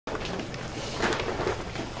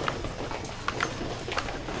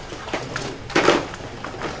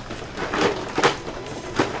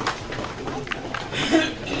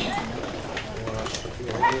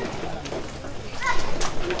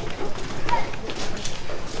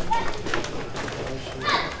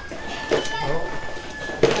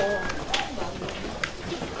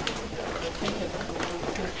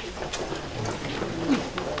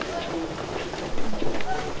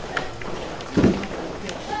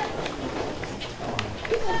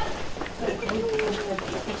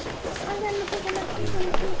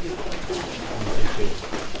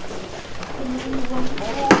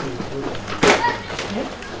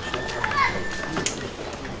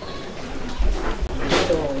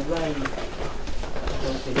vai.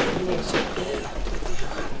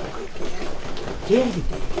 Tieni.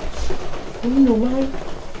 Não vai.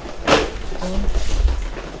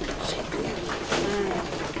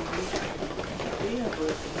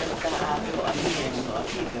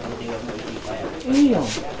 Iya.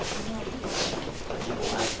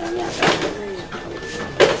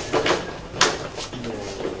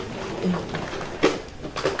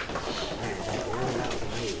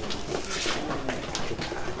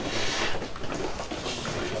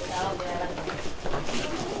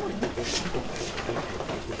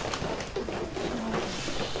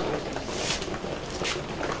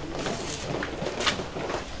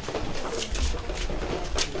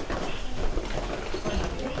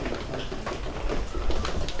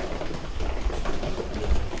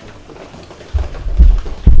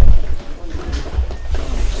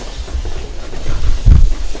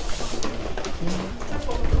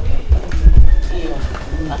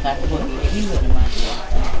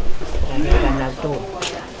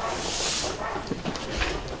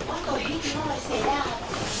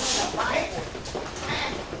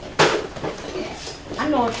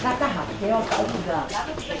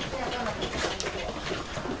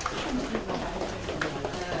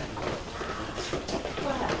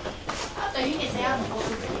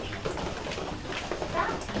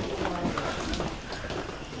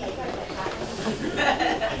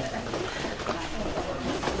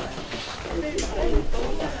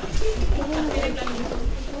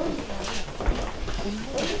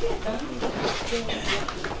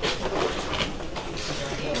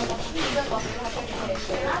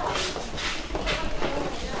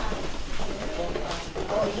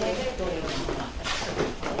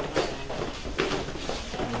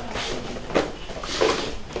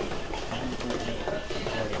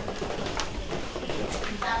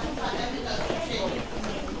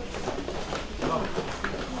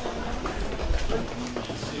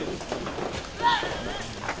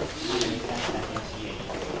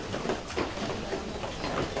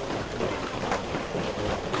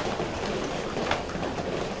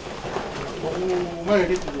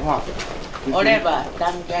 ʻUeleliva,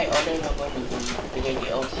 tangi ai ʻUeleliva ko ni ke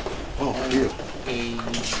osi. Oh, iya.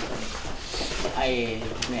 Ai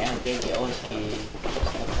me ai ke osi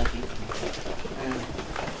tapi.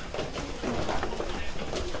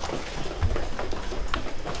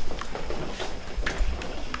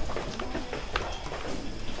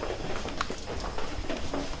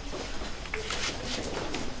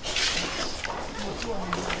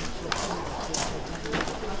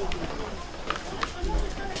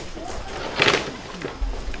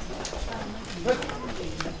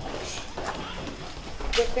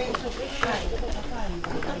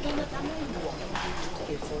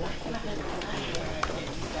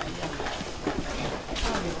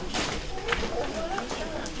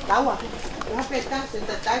 Tahu aku, HP kan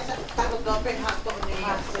sentetai tak gope hak tu ni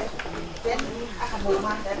masih. Dan aku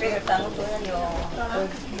mah tapi tahu tu yang yo.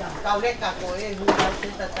 Kau lek aku hujan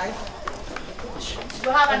sentetai.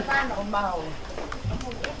 Baharan pan mau.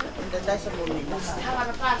 Sentetai sebelum ni.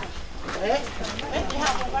 Baharan pan.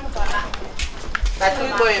 Baharan pan. Tapi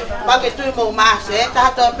boy, bagi tu mau masih,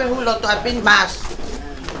 tak tahu apa hulur tu apin mas.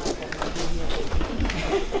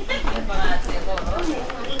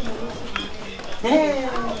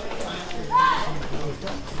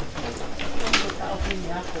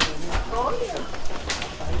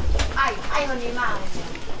 Ai ho ni mau.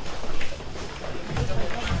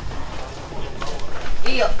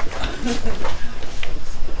 Iyo.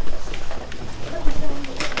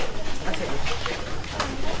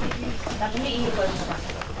 Tapi ni ini pun.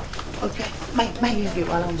 Okay, mai di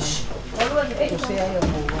walau mai. Saya yang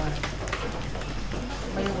buat.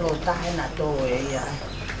 Mai rota nak tu ya.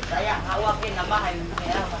 Saya awak ni nama hai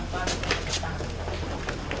ya pan.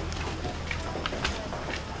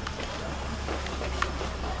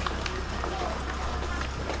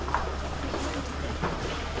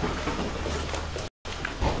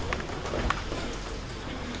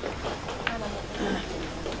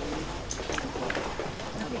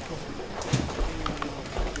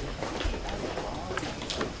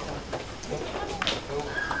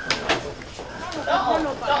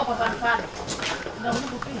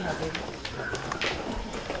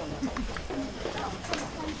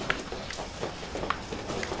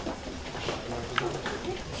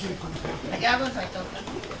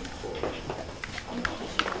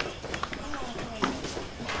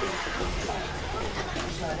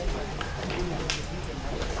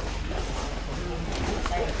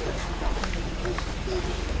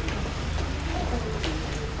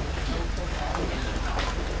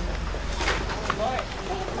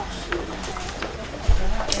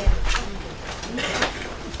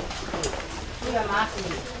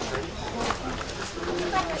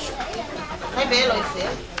 Hai bé rồi xíu.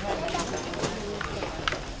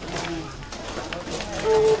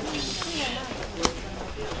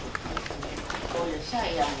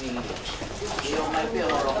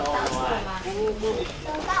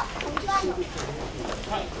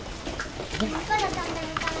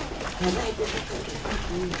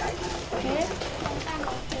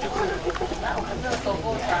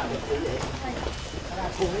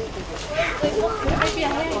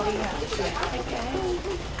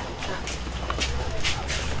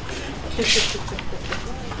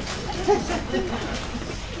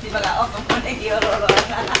 Di ba ka ako kung nag-iororo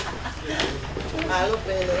na? Halo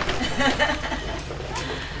pele.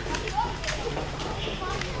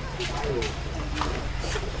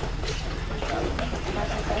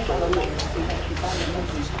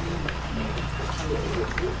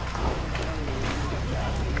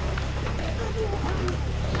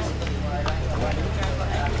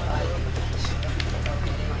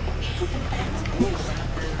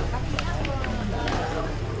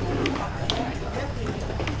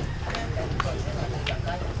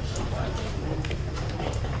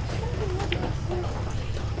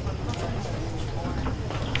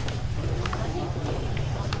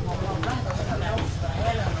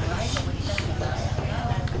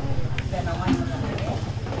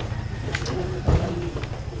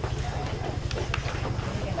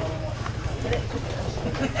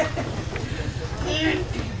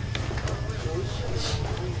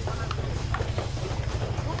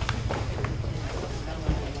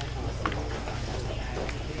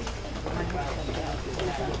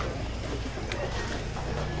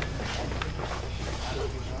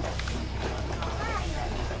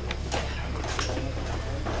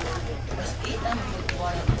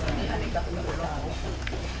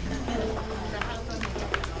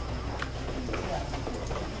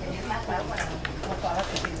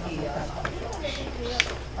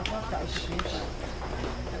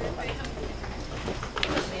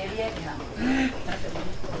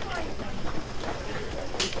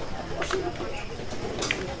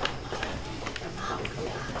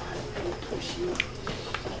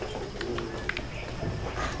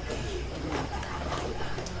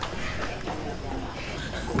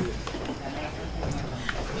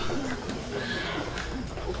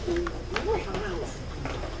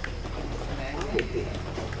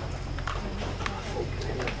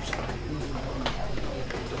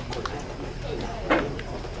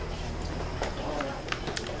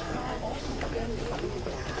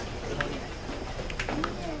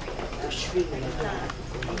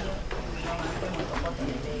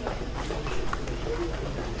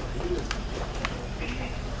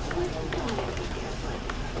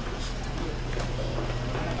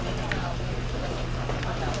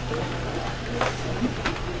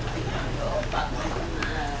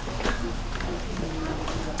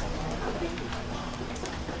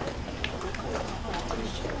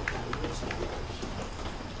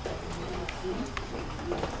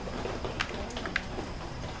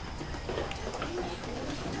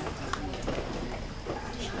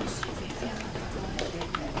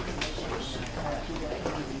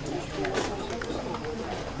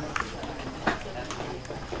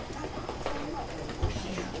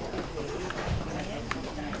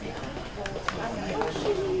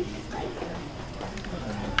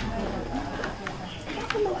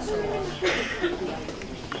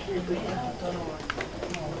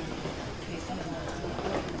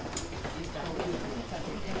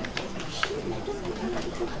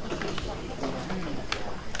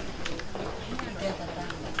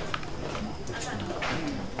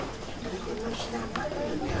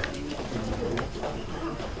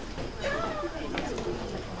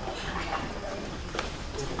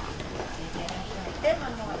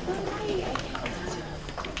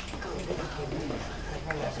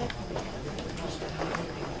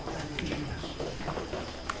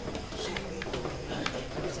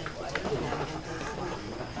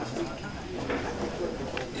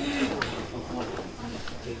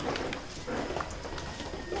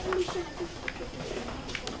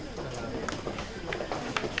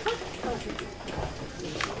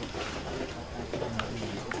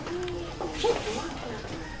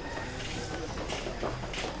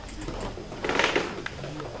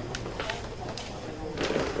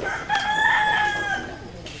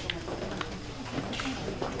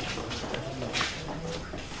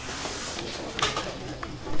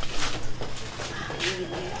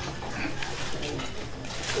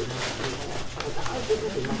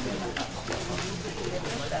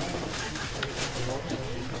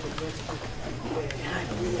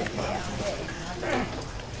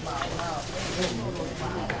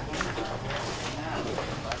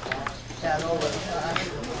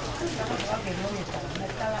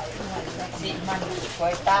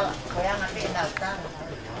 Koi tala, koi anak pindah tala.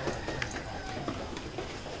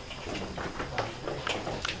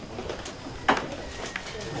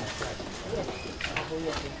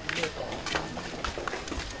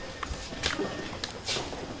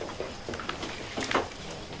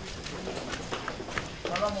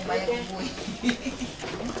 Kalau mau bayar kubui,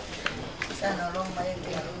 sana orang bayar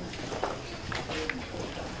dia.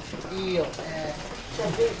 Iyo.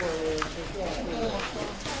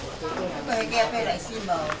 Có cái apa lại xin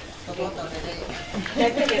vào có tàu này đây.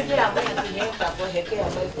 Cái làm cái gì nhé, tập có cái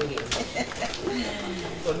làm cái gì.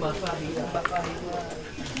 Còn mà pha đi là pha đi qua.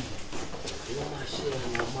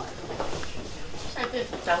 Sai cái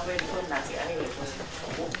tàu về con là cái ai vậy?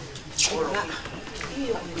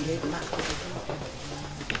 Iyo đi hết mà.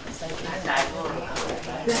 Sai đại con.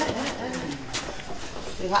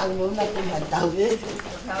 Thì họ muốn là cũng phải tàu đấy.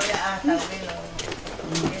 Tàu đấy tàu đấy là.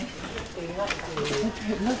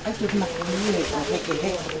 Nó phải chụp mặt như này là phải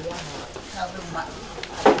kể sao được mặt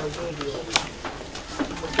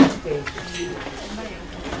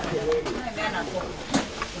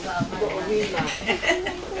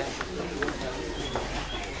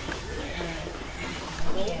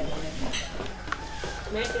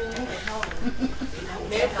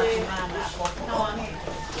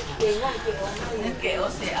Kiểu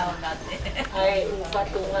sẽ ao đặt đấy. Ai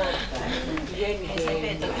patungan. Saya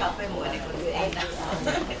betul kau pembuat ni kau tu enak.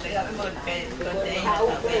 Kita kau pembuat kau tu enak.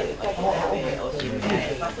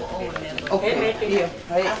 ok iya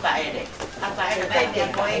Apa ini? Apa ini? Baik dia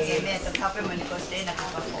kau yang ni tu kau pembuat ni kau tu enak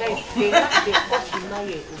kau. Cái tiếng thì có gì mà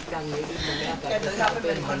vậy cũng chẳng nghĩ đi mà nghe Kita tu kau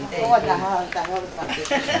pembuat kau tu. có là hơn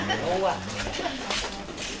Ủa à.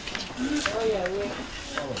 Ôi giời ơi.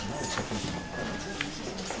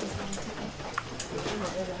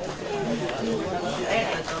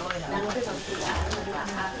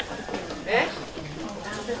 Eh?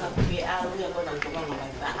 Biar aku yang kau nak kau nak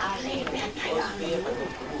buat ani, biar aku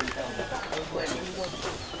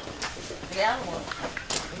Dia mau.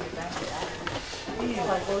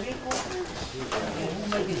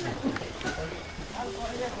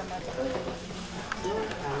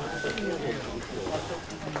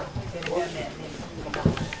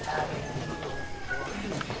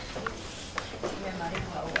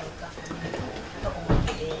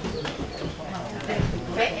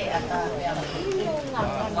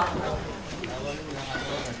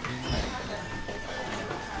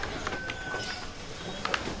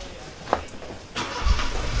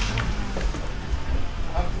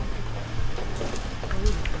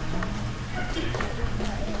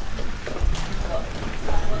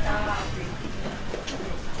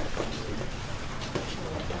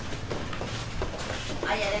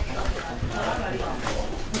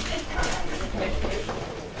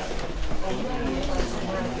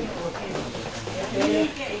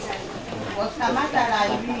 Sama cara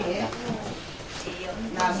ʻAivi ya.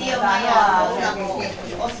 Siêu mai à,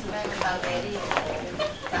 Osman Apeleli.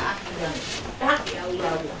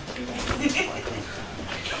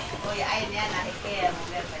 Ôi ai nè là cái kia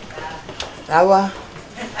mà phải ta. Tahu ah.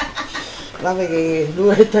 Lama ke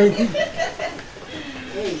dua tay.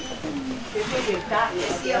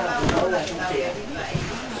 Siêu mau là Apeleli vậy.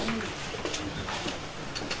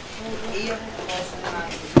 Iyo.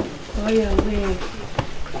 Ôi giời ơi.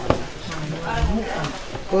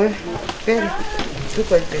 Oi, pera. Tu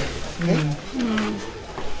coi pe.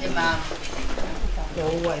 Nhưng mà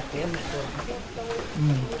Đâu quay pe mà tôi.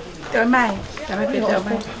 Tối mai, ta mới biết tối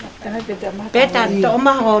mai. Ta mới biết tối mai. Peta to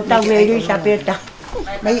ma ho tao về đi sa peta.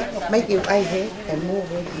 Mấy kiểu ai thế, phải mua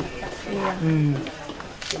với gì.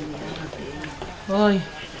 Ôi,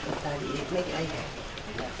 Mấy cái ai.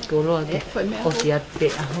 cô lo thế. Có gì tệ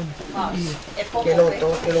không? Cái lô to,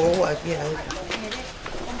 cái lô quay kia đâu.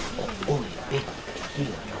 Ôi, tệ.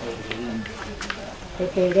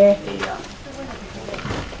 Tê đây.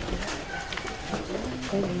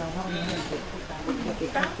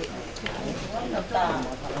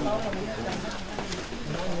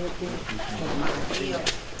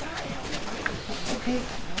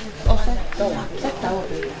 Sách tao.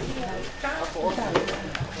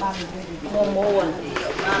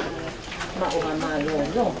 Mua mà luôn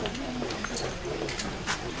rồi.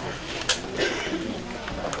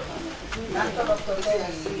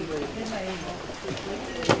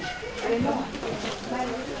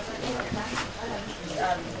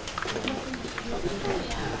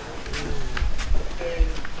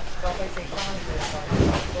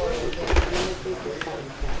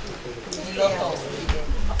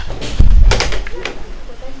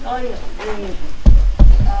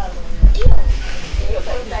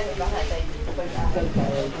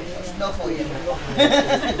 no foi.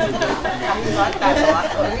 Nói ta nói,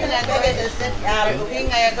 cái này cái cái set cái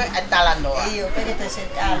ngày cái anh ta là nó. Iyo cái cái set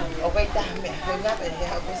cái ta mẹ hơi ngáp ở đây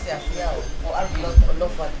không có xia xia, có ăn nó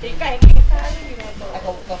phải. Thì cái này sao đi này?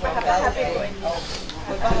 Không có phải cái cái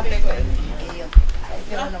ba hấp cái iyo.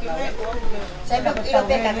 Saya nak ilo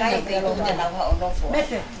peta kai te ko te lau ha no fo.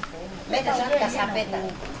 Mete sa kasapeta.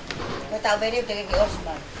 Ko tau beri te ke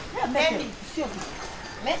osman.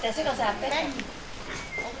 Mete se kasapeta.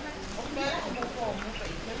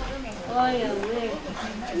 Ôi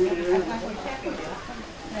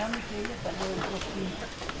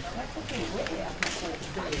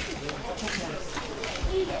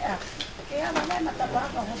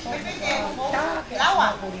Lão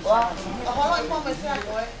à? Có lỗi không phải xe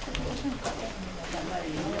rồi.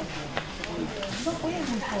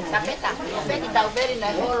 Tapeta di tau beri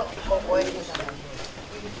na holo ko e.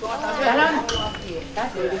 Jalan.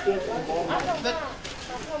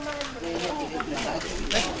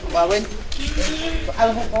 Bà bên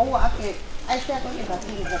ăn không có quả kì ai xe có gì bà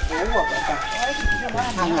thì không có quả cả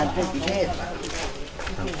hàng ngàn cái gì hết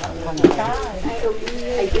hàng cá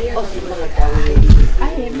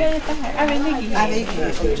ai mẹ ta ai bên này gì ai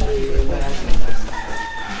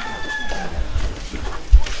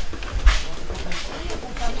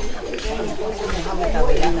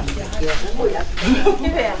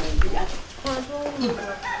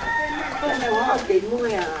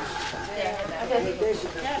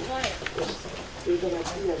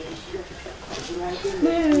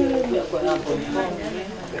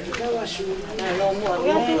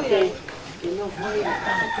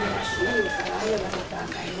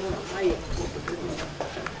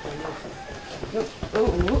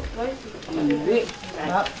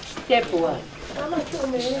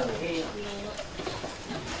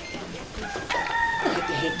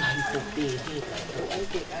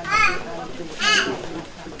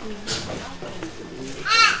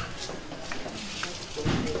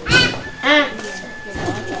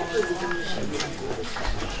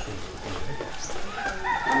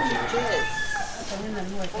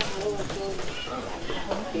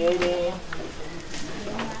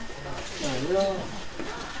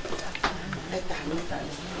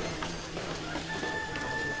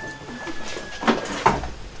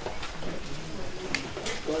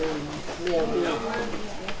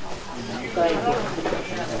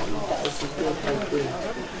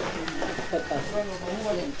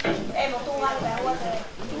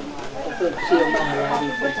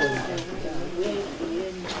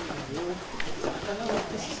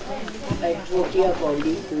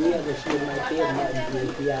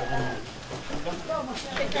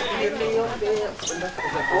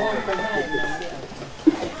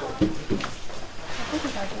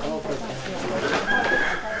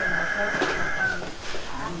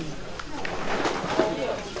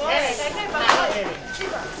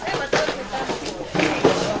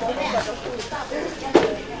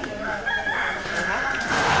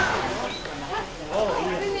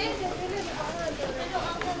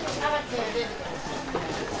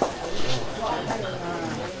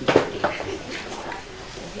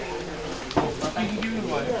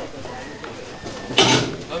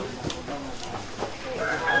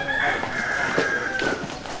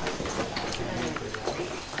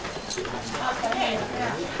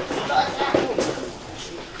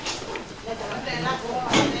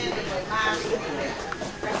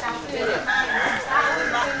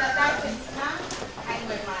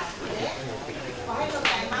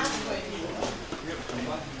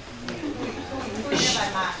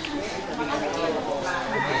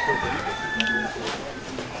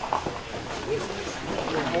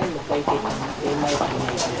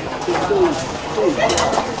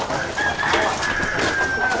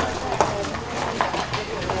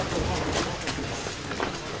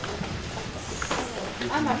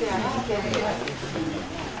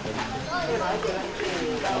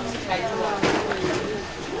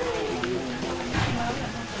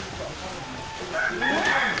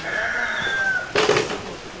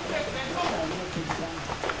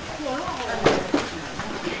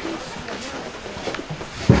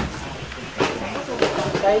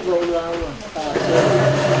cái gỗ lao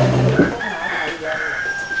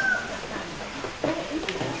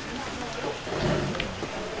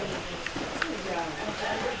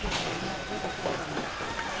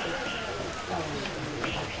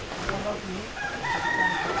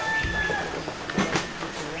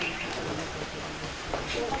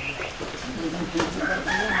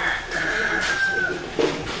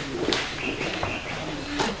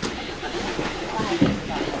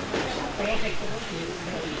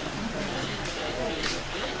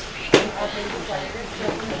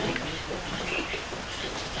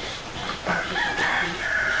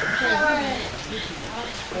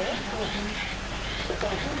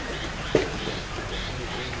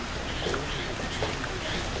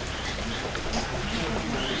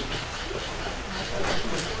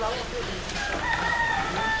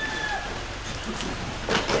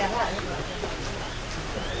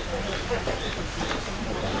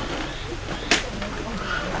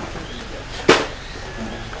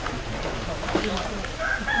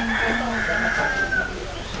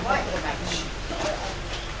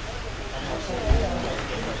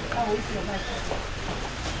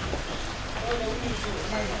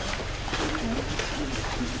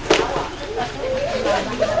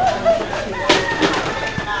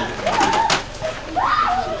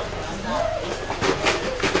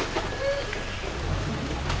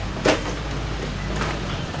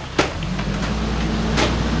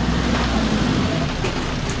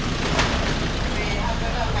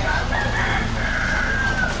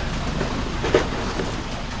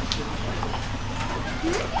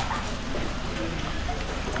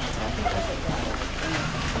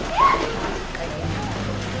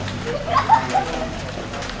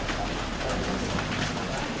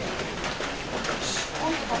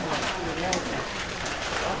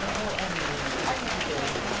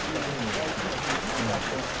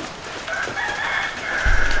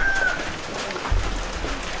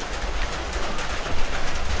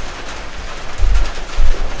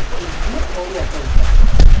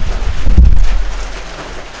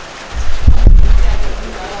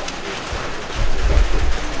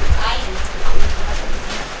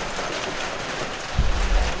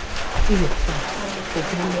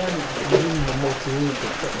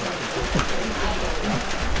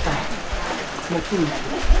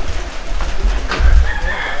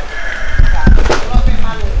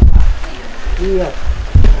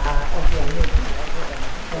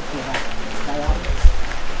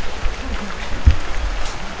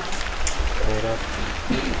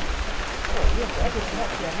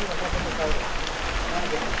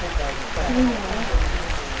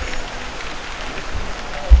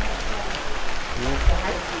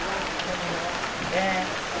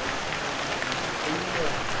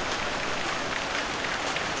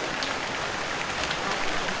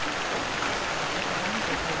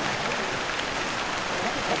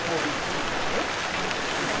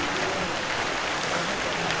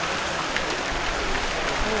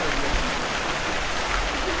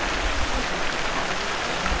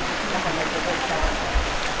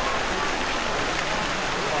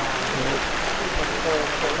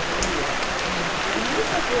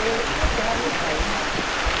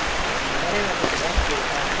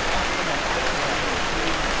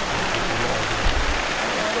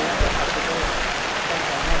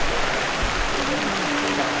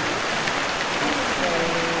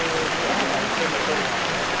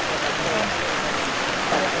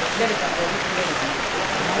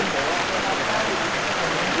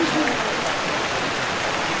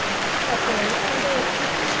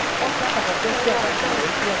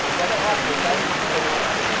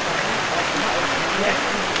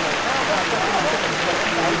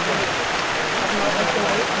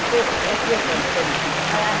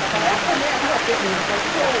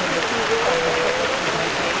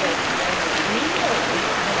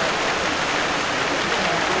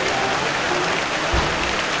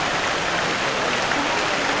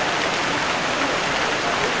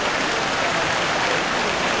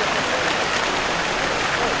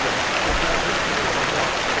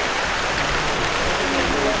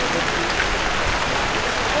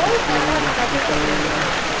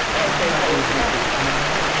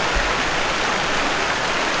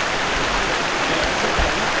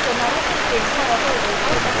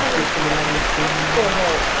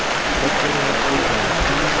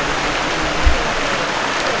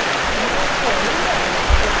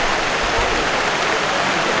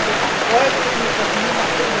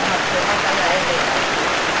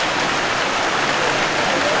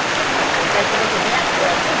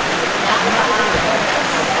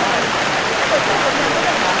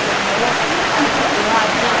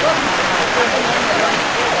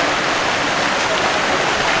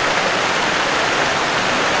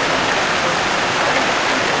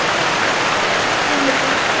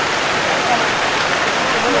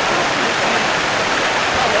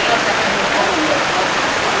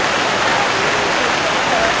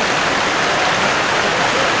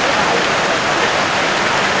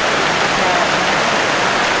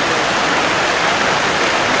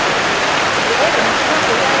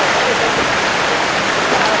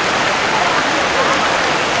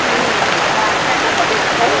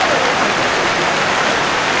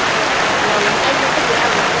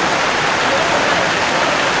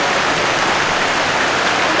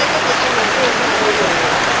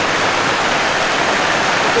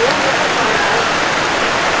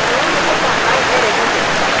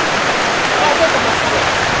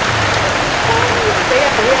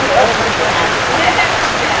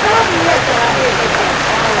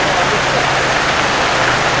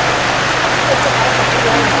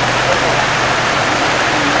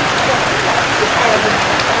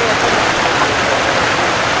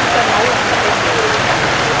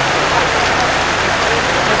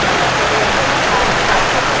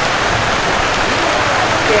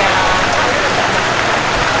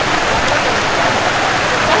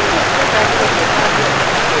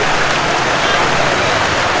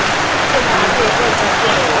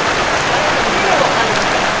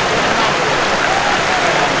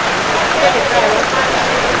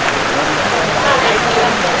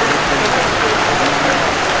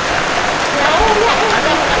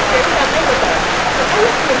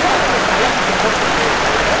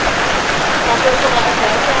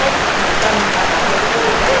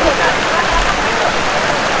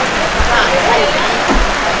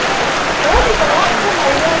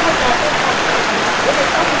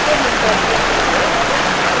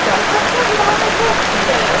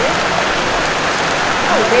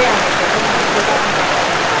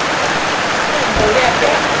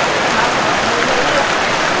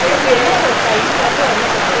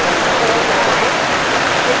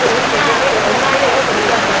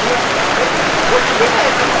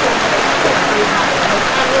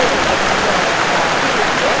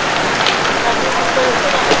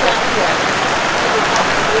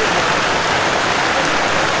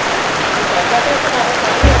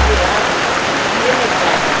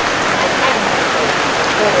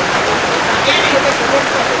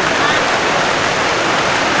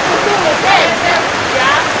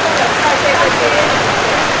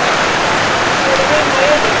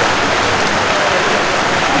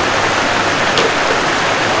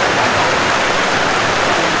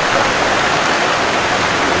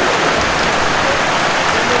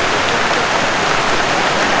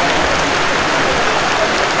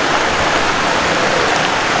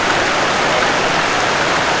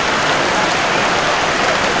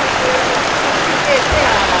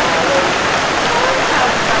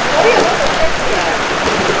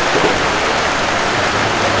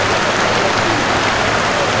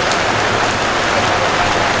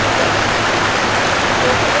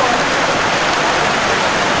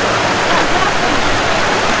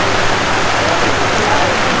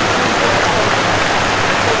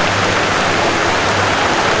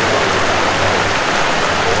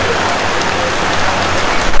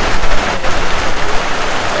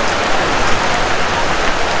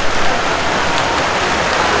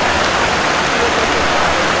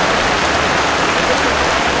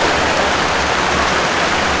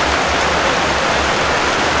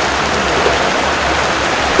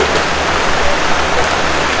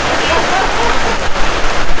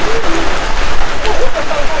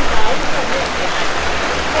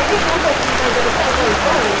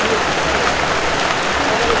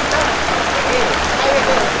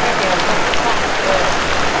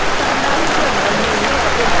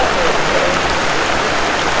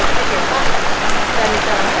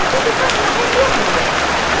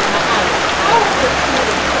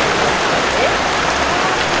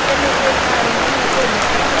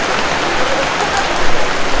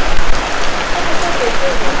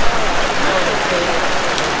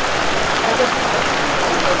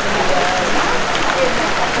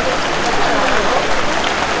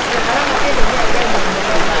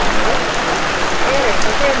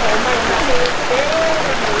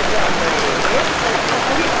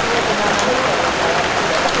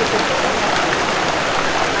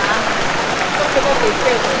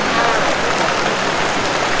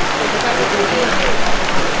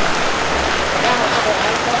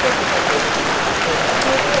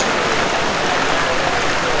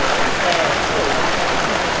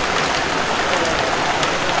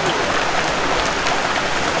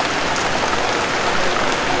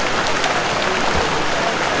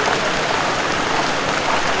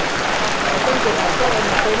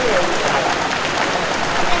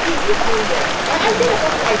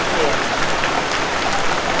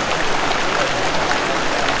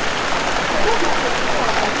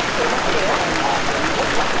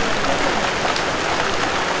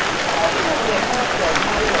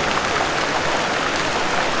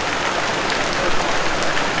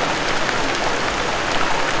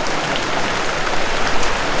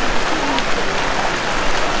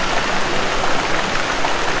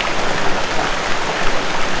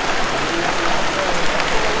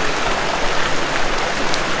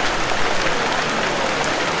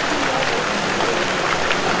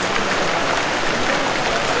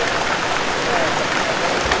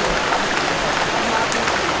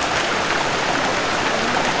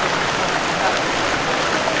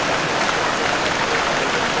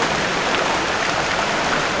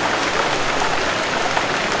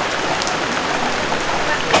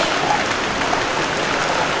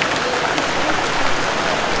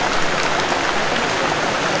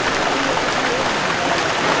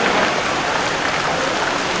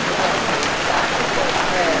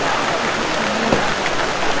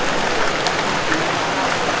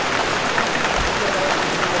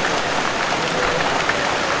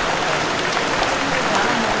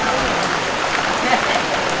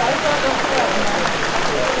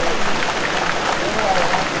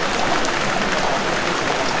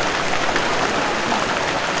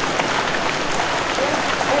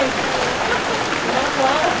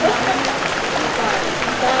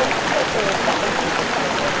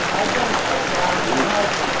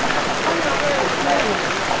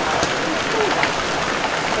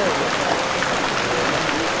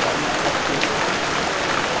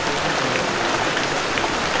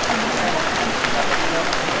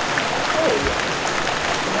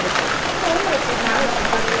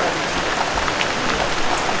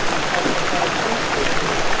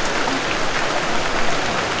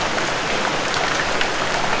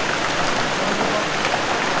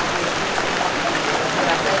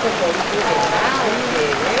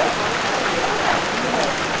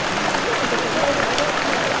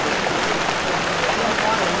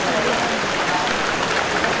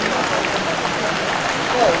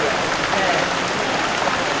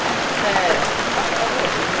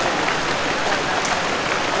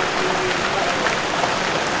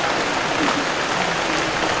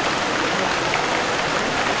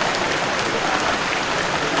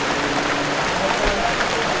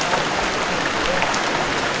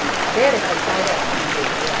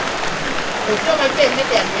Cho mấy tiền mấy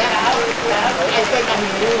tiền nhé. Ai chơi cả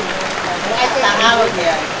nhiều. Ai chơi cả Tao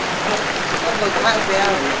kìa. Con người của bạn kìa.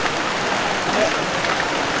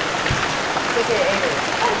 cái gì em.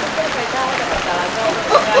 Phải cho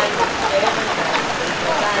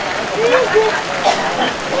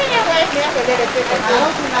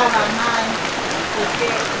Áo thì nào làm mai.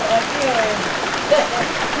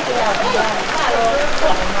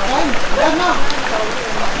 Em, em không?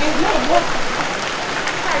 Em rất là muốn.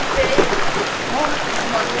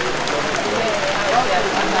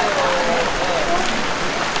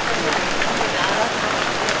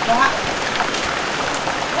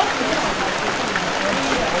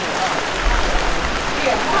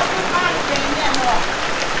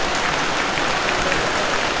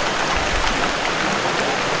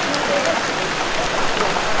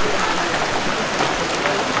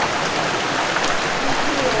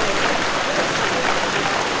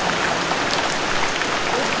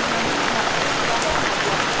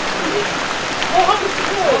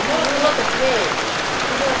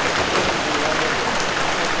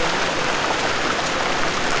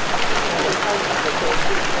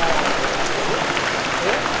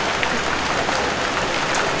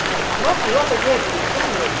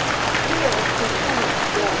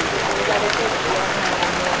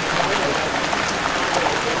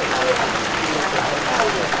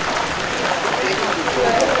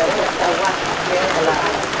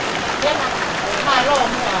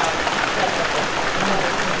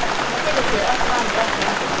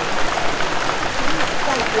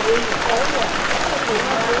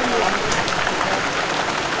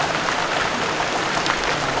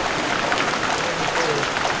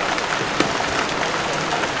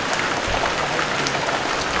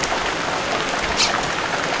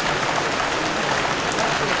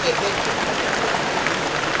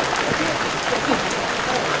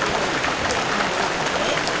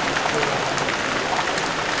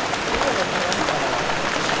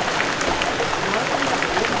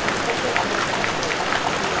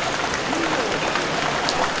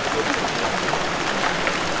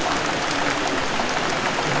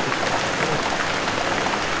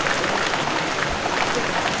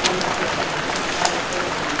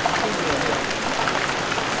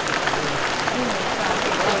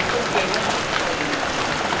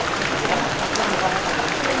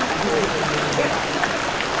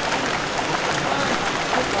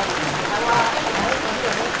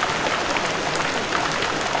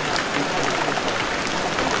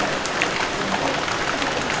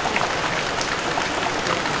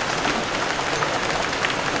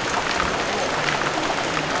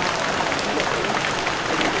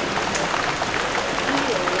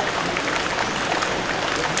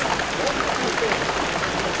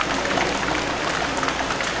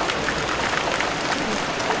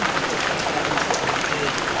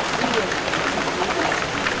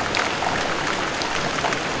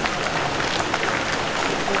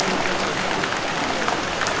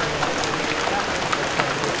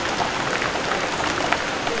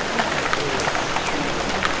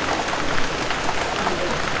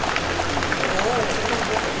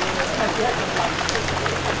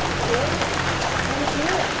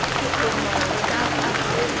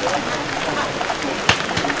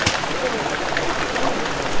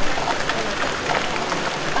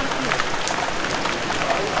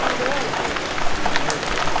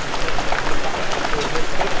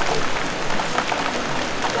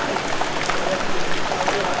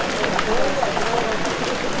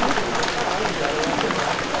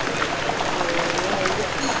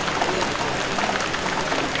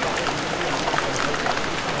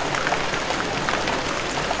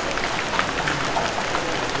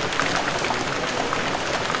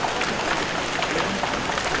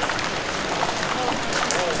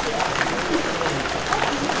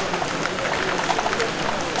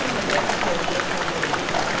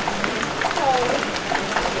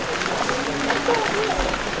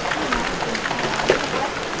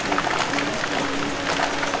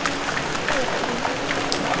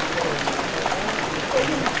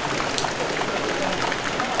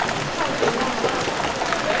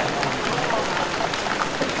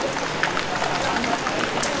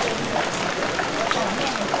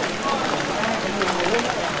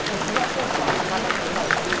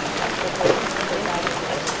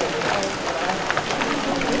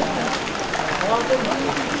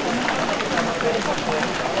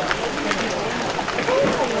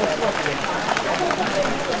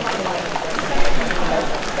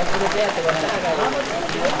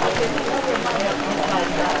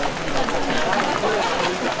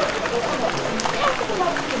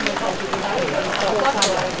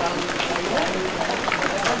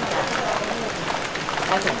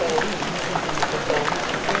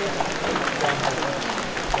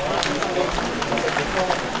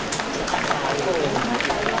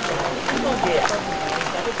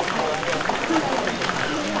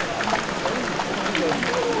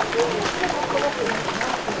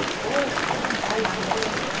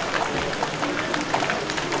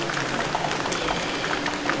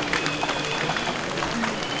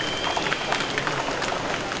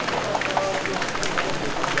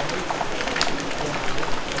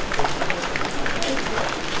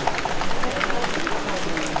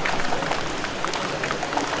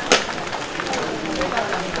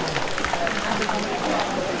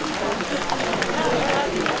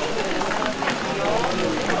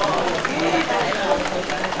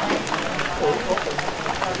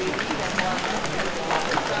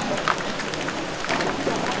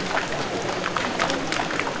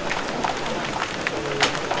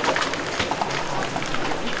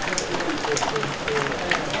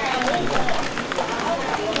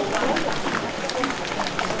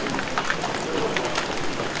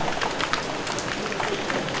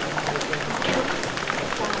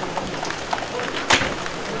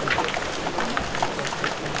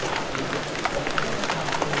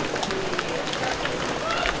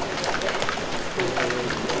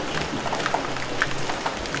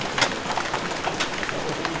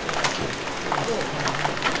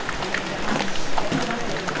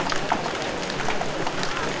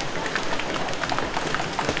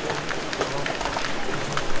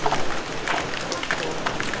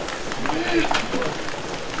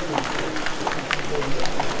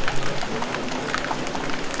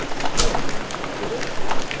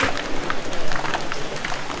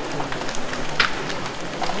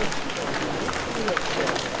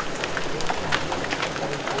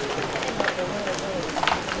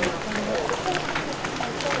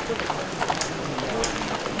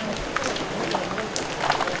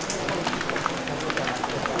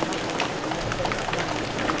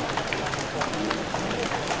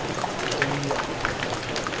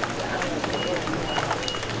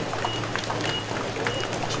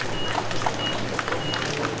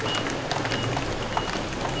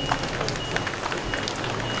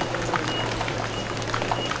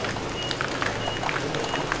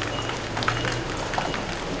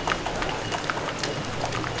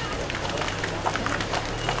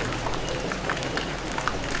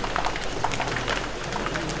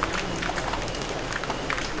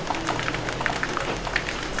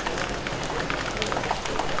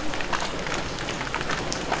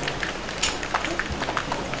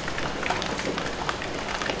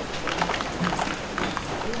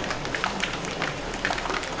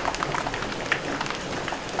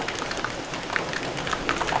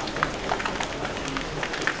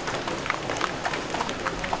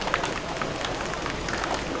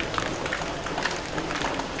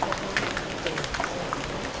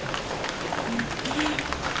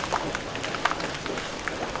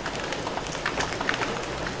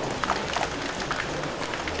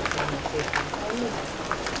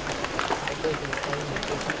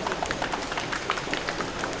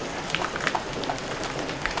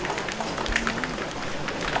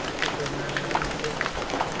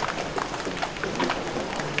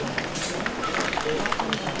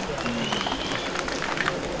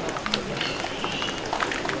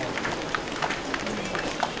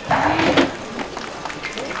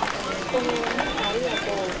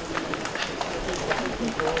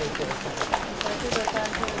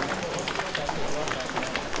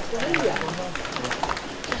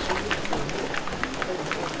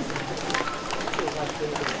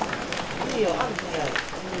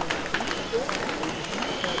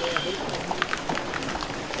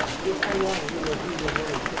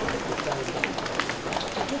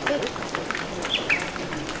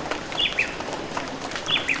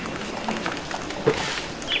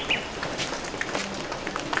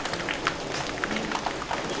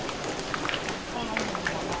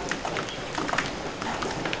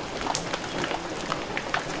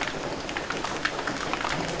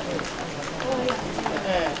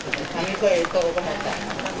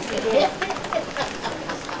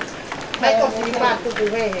 Mai Kasipa tuku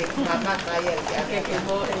hehe mama kaya ke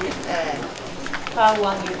mo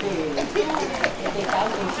Kawang itu, kita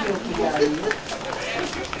tahu isi ukirai.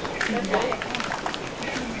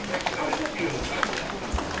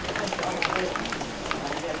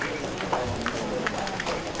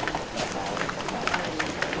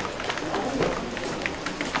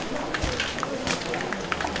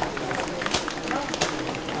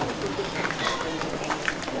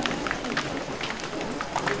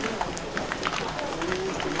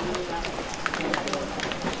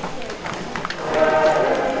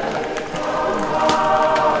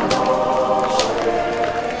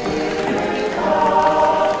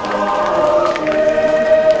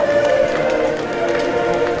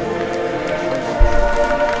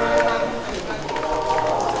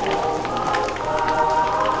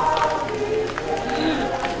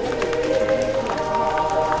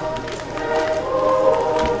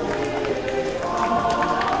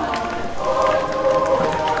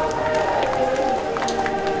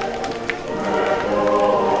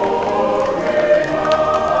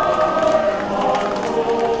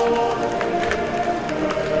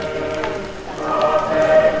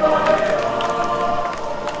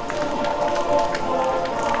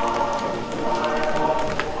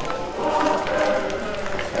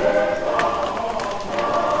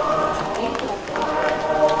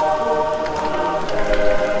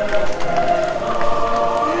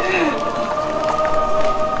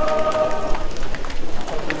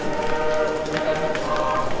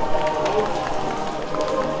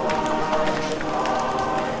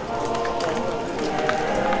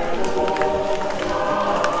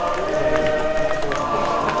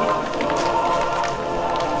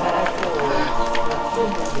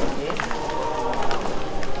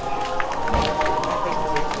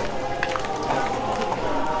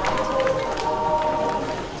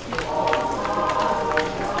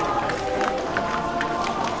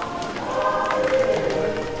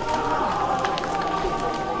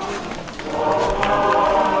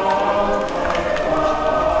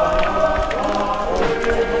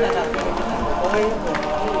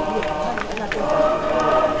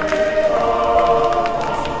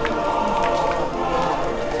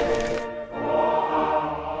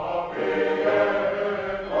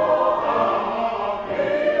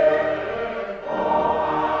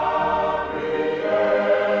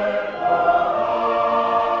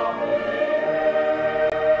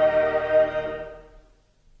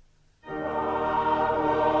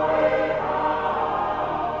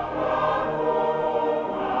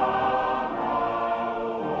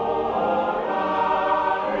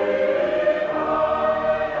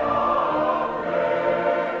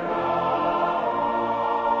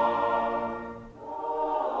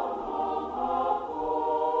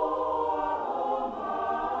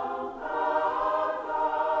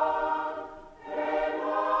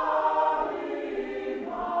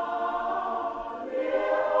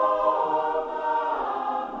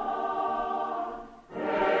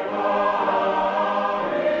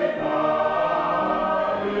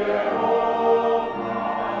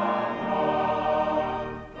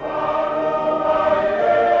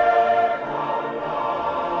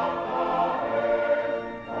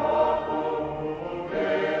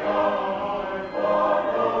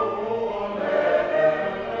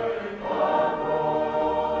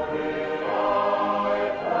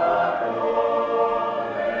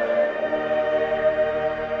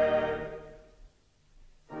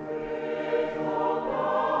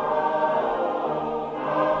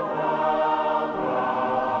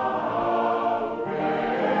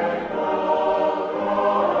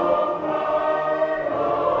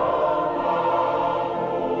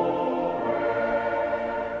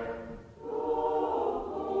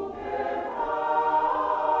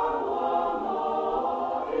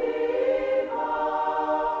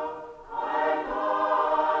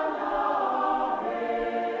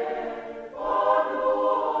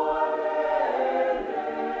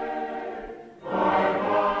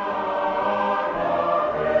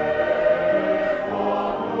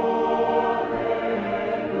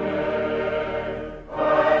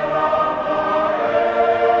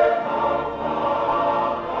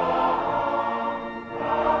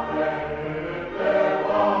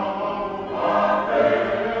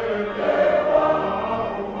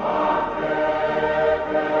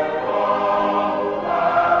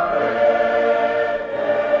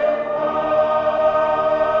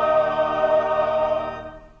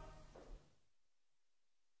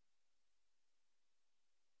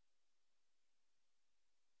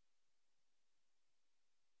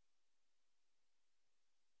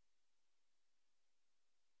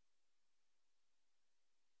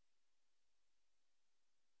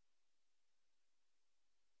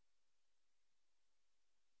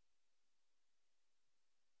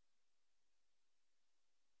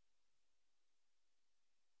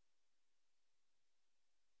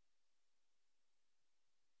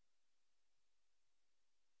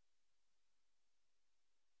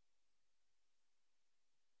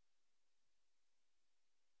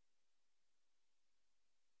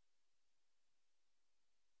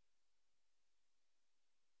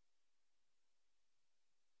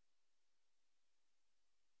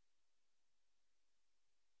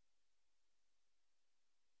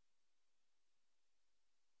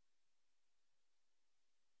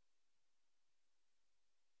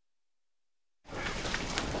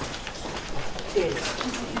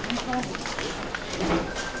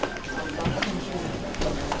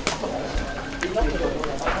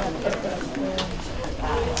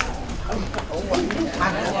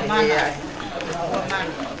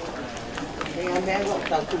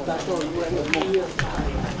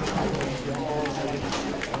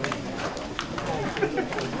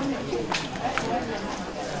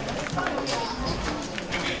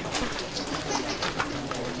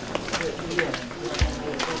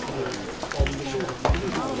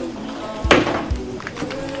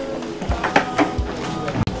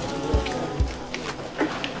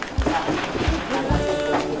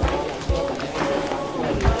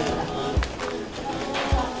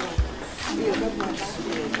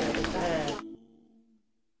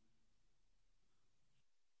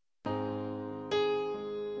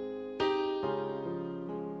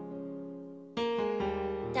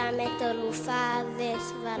 Tame tolu faves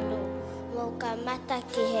valu, moka mata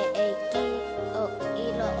ki he eiki o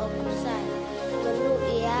ilo o kusai. Manu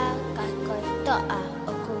ia kakoi toa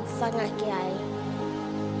o ku whanga ki ai.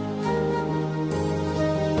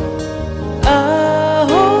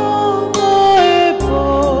 Aho moe po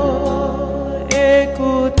e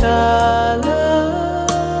kutala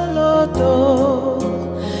loto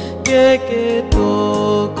ke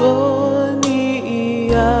toko ni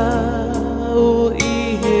ia u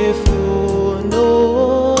ihe funo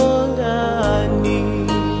ngani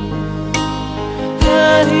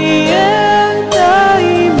kari e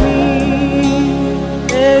taimi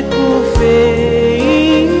e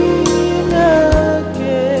kufei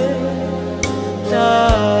nake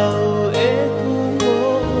tau e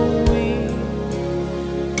kumoi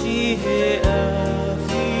ki he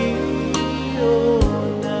afiona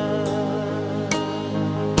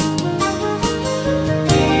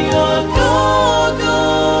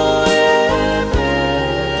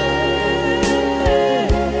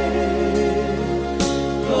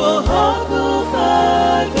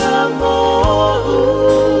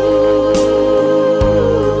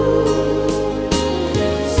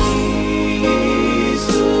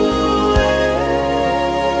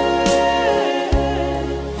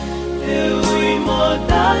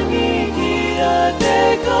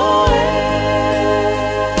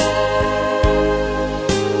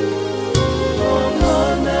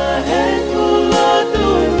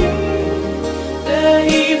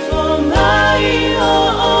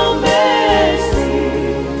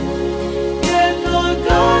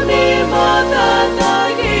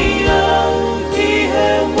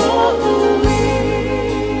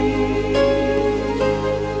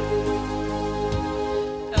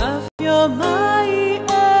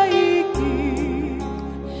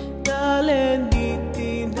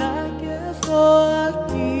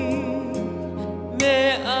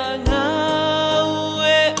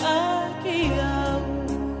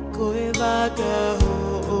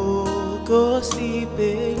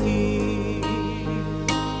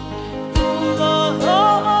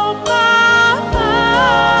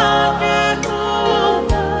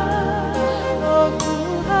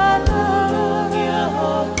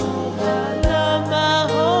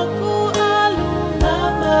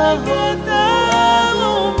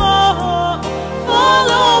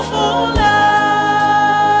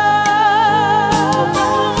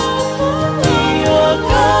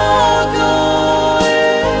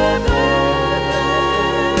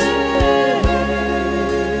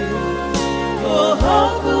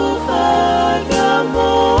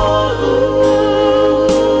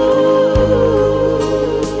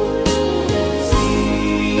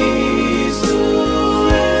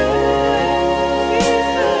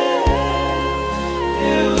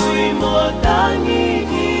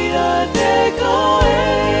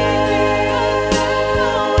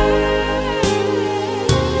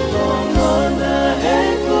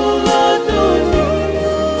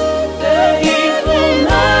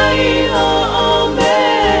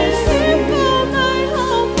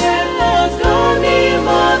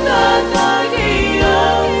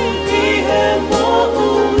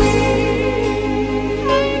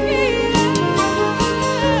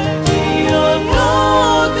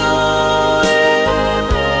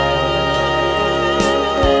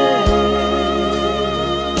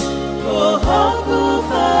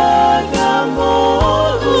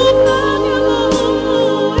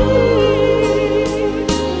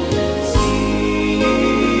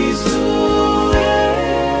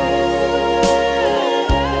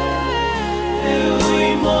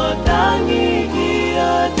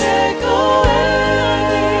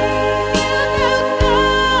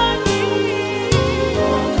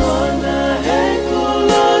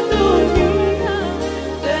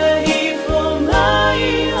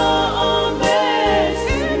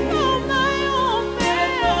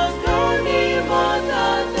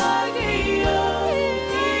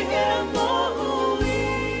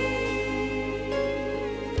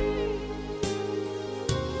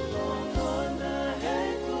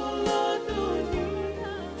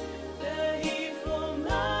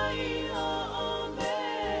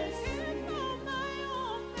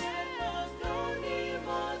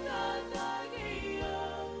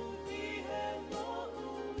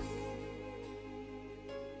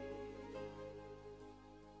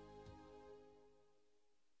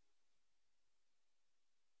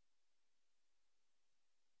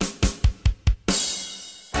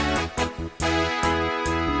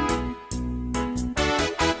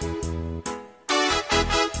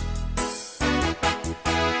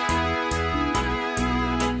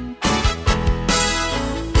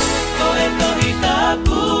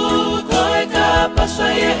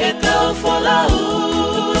pasaya e tau whalau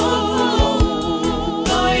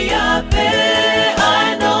Noi a pe ai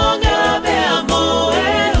no ngā mea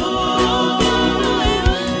moehu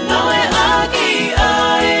Noi aki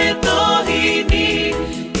ai tohini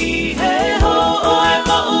I he ho oe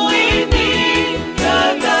mauini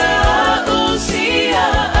Kata usia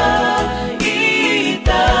I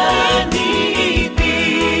taniti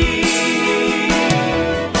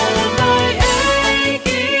Onai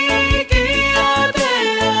eiki ki a te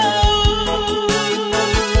au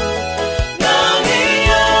Ngahi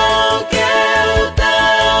au ke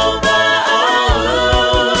utau maau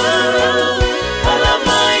Hala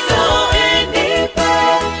mai ko e nipe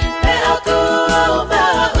me aku au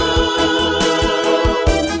mau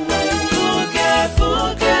Puke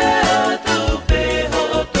puke atu pe ho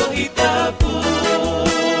tohi tapu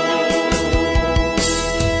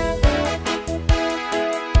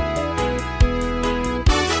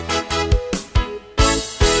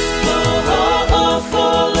Loho o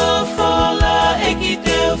fola e ki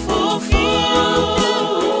te fufu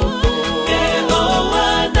E oa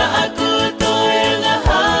na aku toe ngā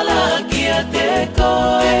hala ki a te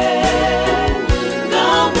koe Ngā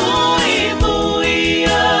mui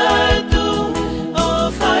atu o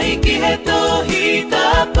whai ki he tohi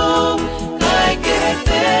tapu Kai ke he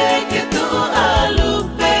te ke tu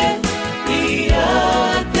alupe I a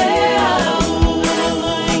te au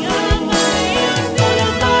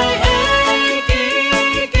Mai eiki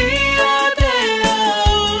ki a te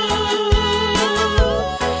au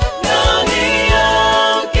Ngahi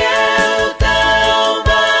au ke utau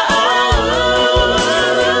maau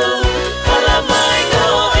Hala mai ko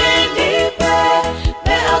e nipe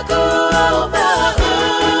me aku au mau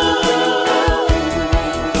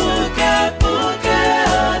Puke puke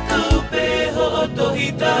atu pe ho tohi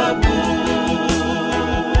tapu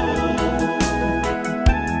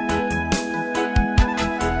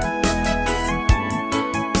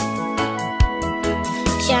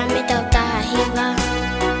Sia me tau taha hiwa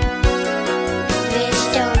Ves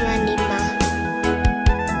tau manima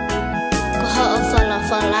Ko ho'o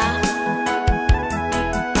whala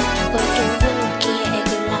Ko tuhunu ki he e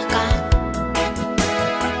gulaka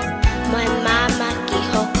Mai mama ki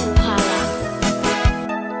hoku hala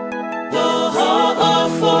Loho o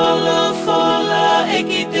fola e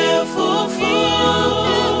ki te fufu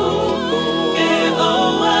E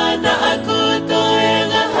oa na aku toe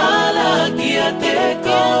ngā hala ki a te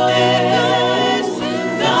koe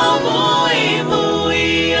Ngā mui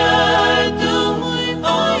atu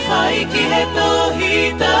o whai ki he tohi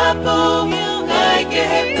tapu Kai ke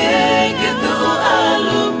he pe ke tu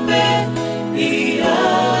alupe I a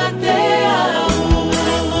te au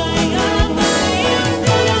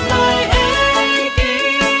Mai eiki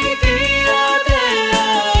ki a te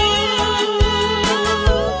au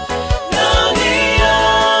Ngahi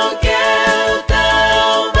au ke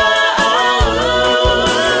utau maau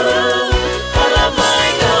Hala mai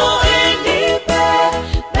ko e nipe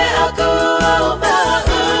me aku au mau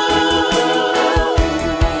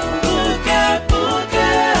Puke puke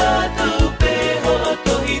atu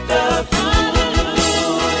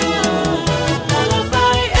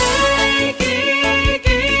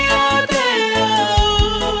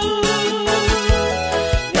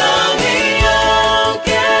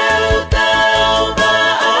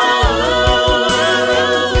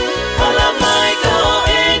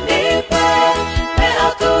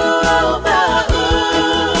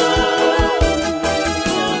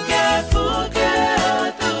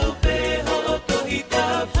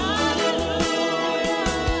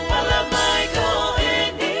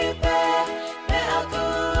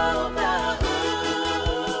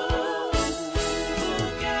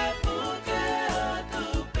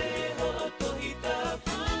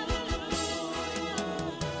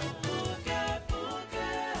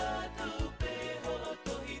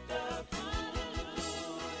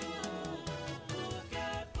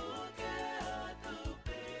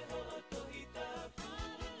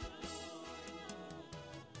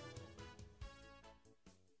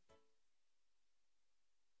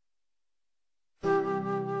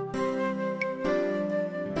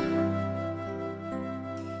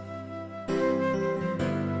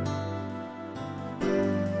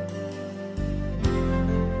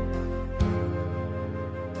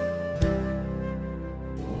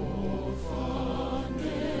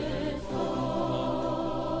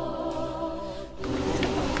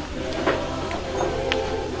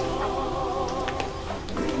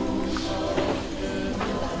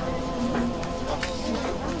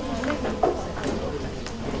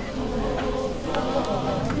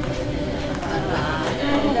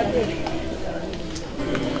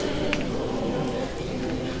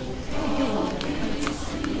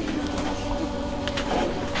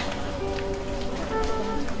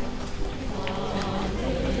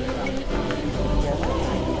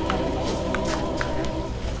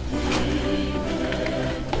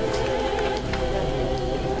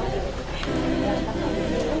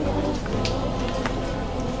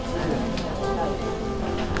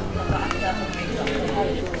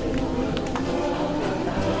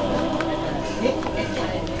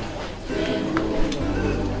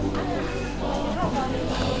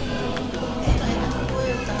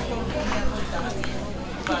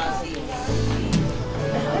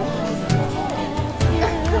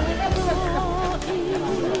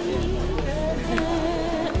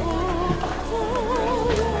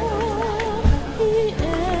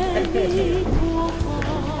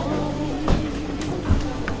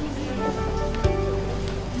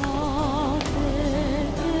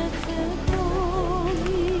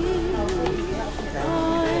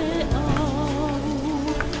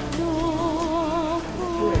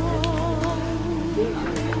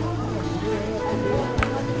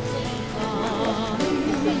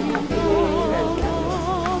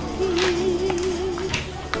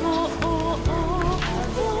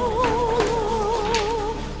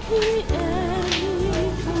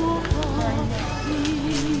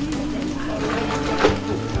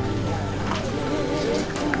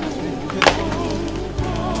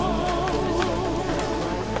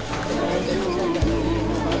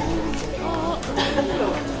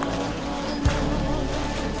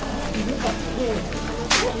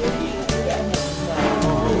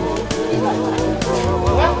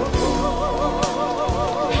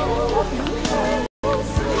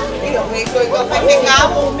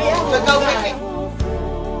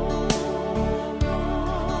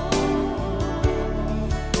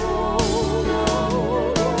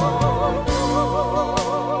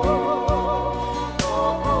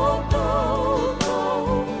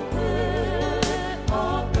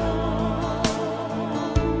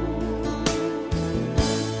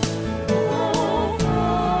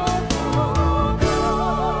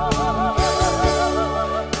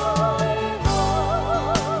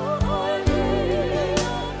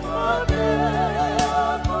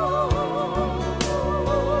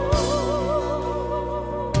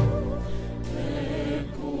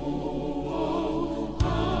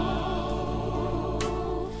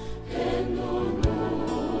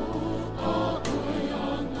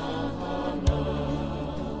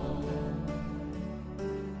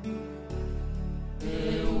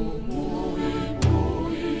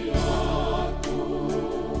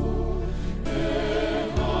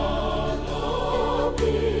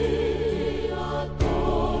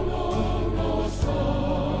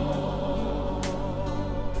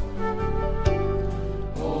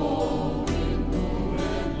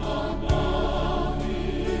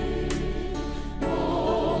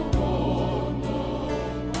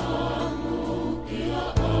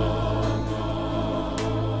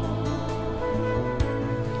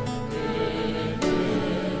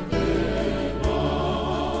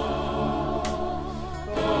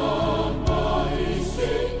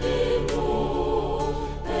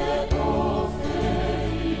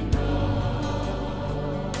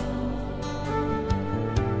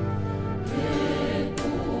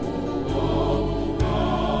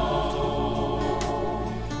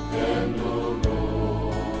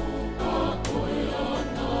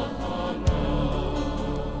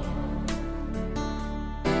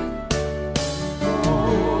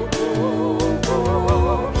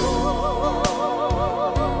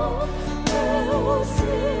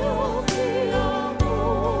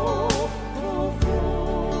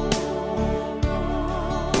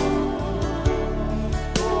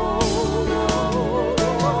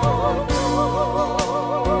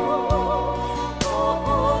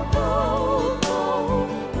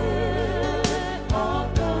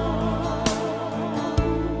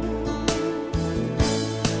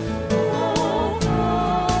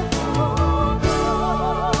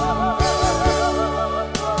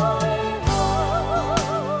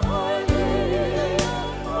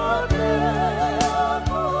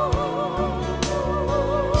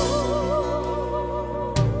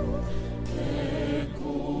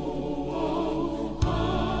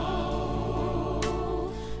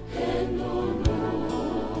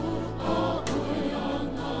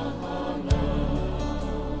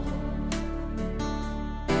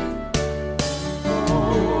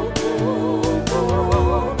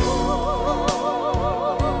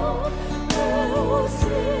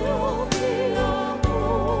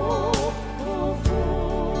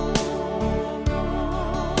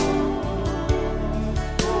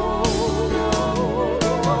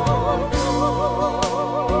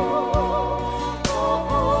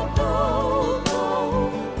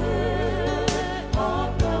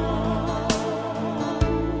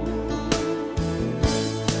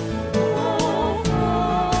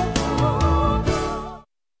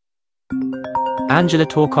Angela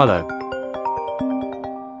Torcollo.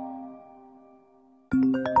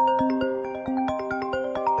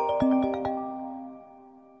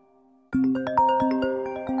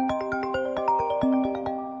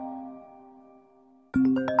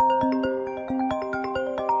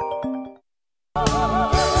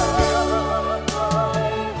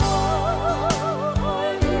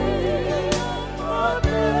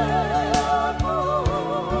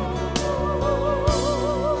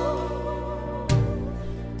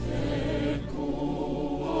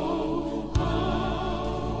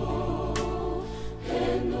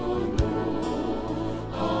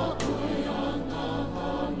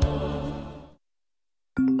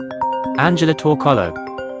 Angela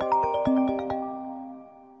Torcollo.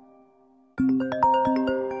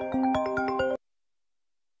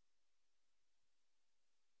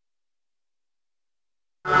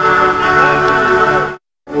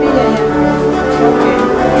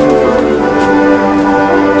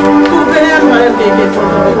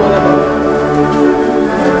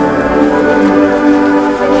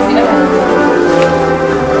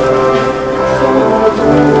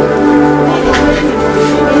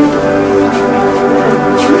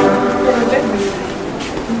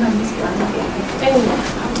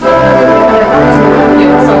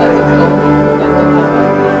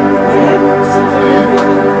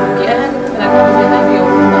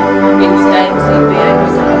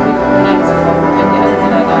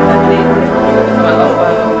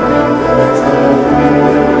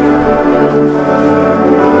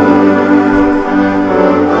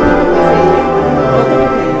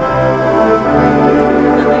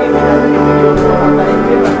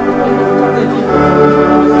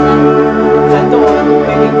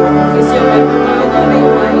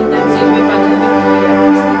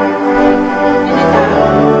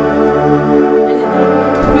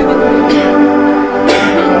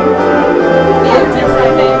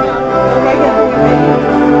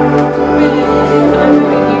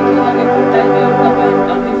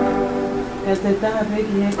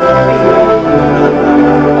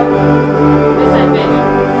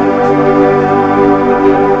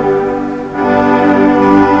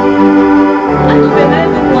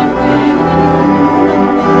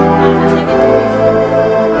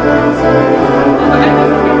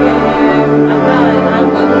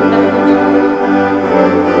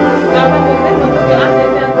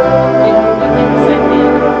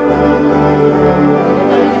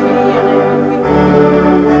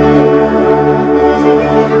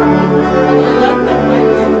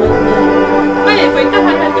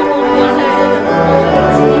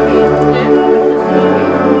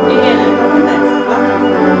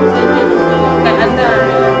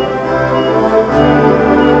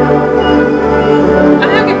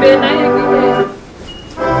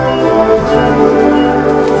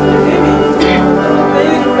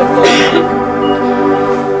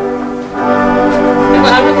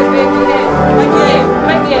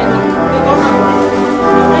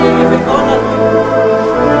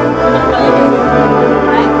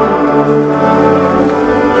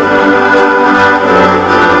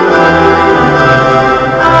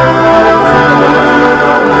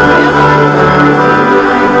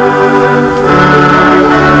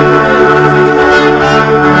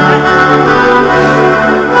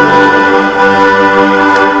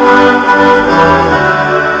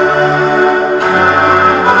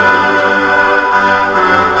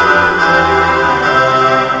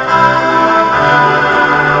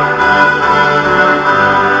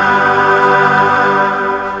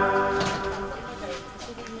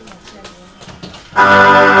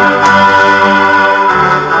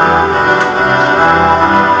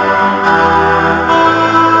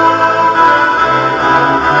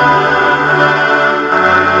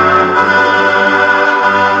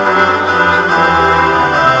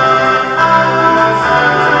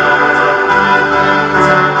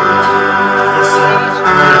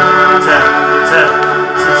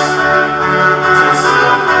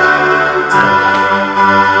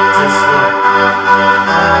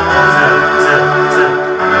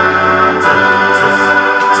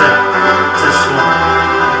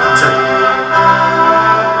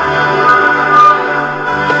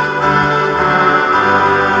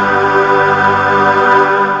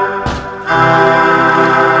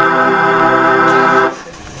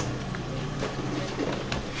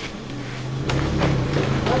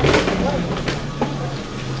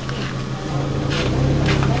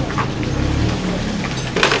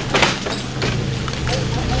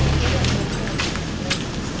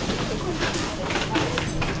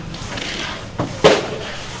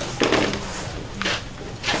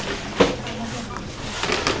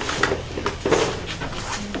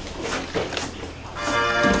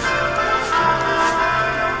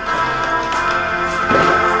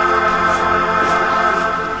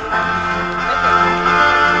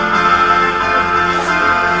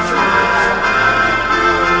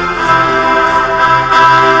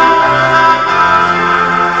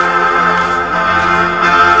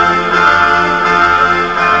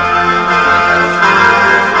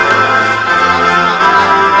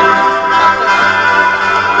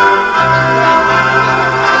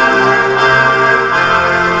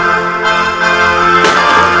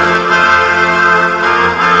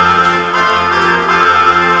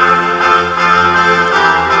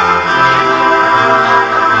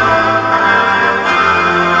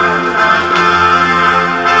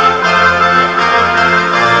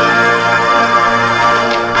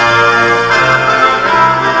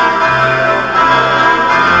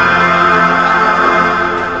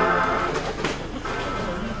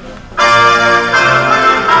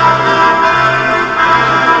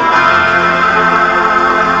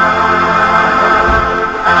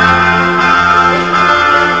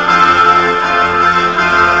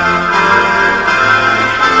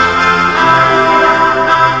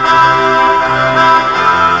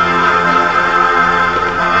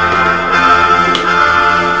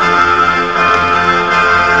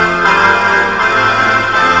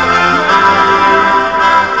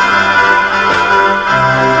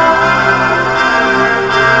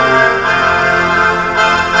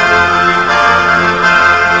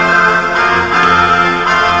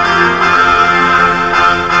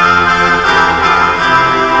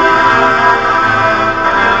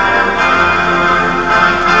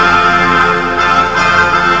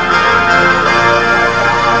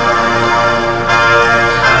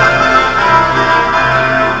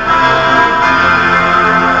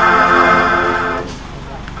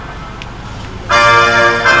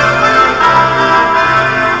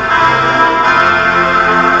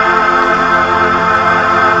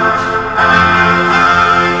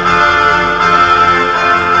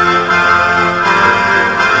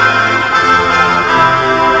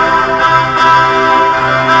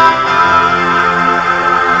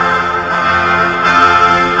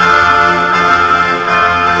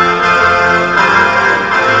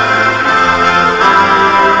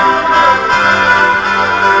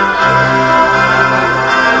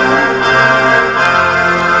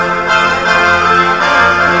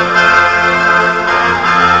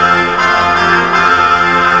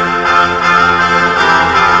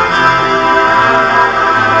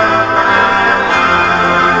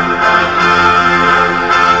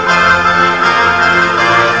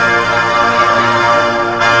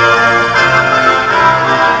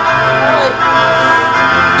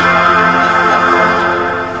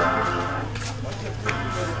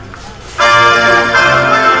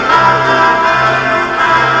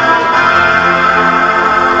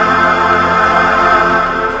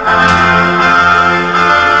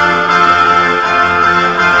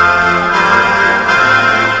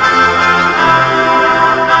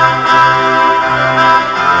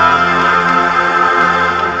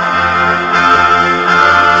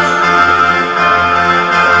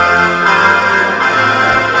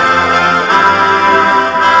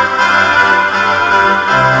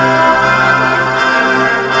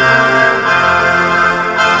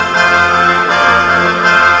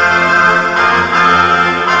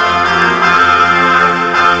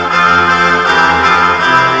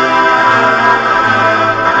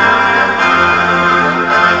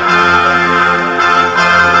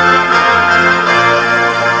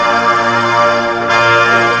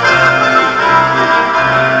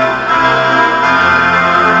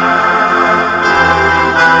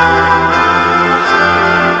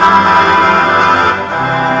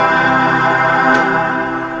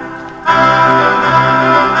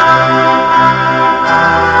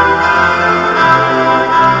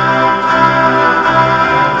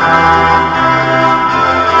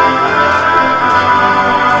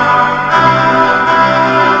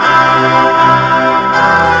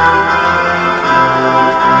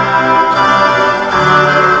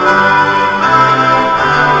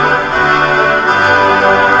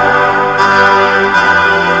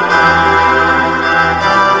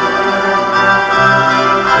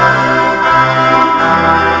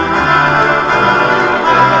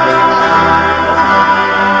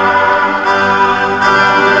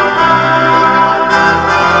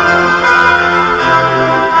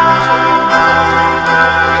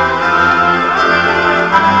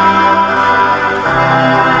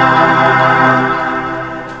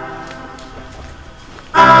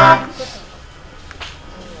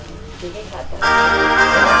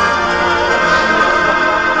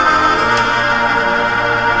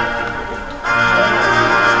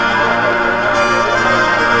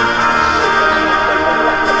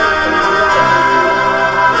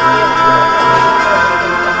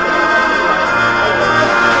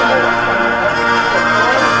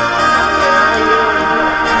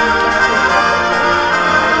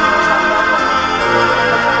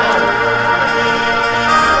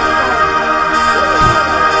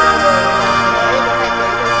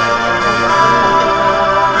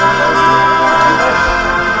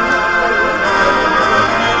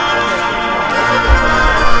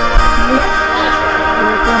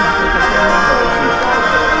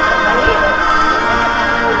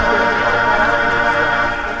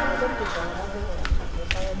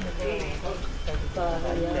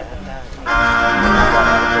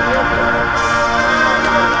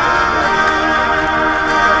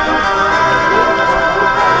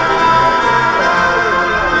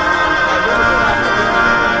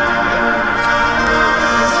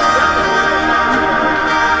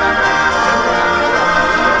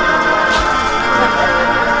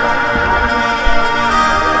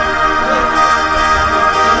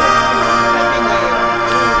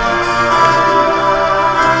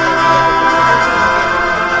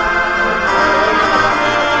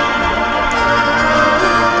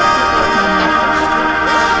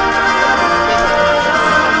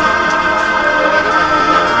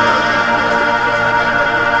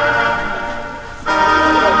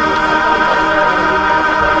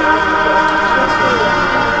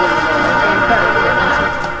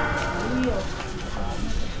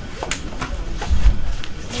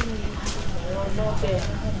 Thank you.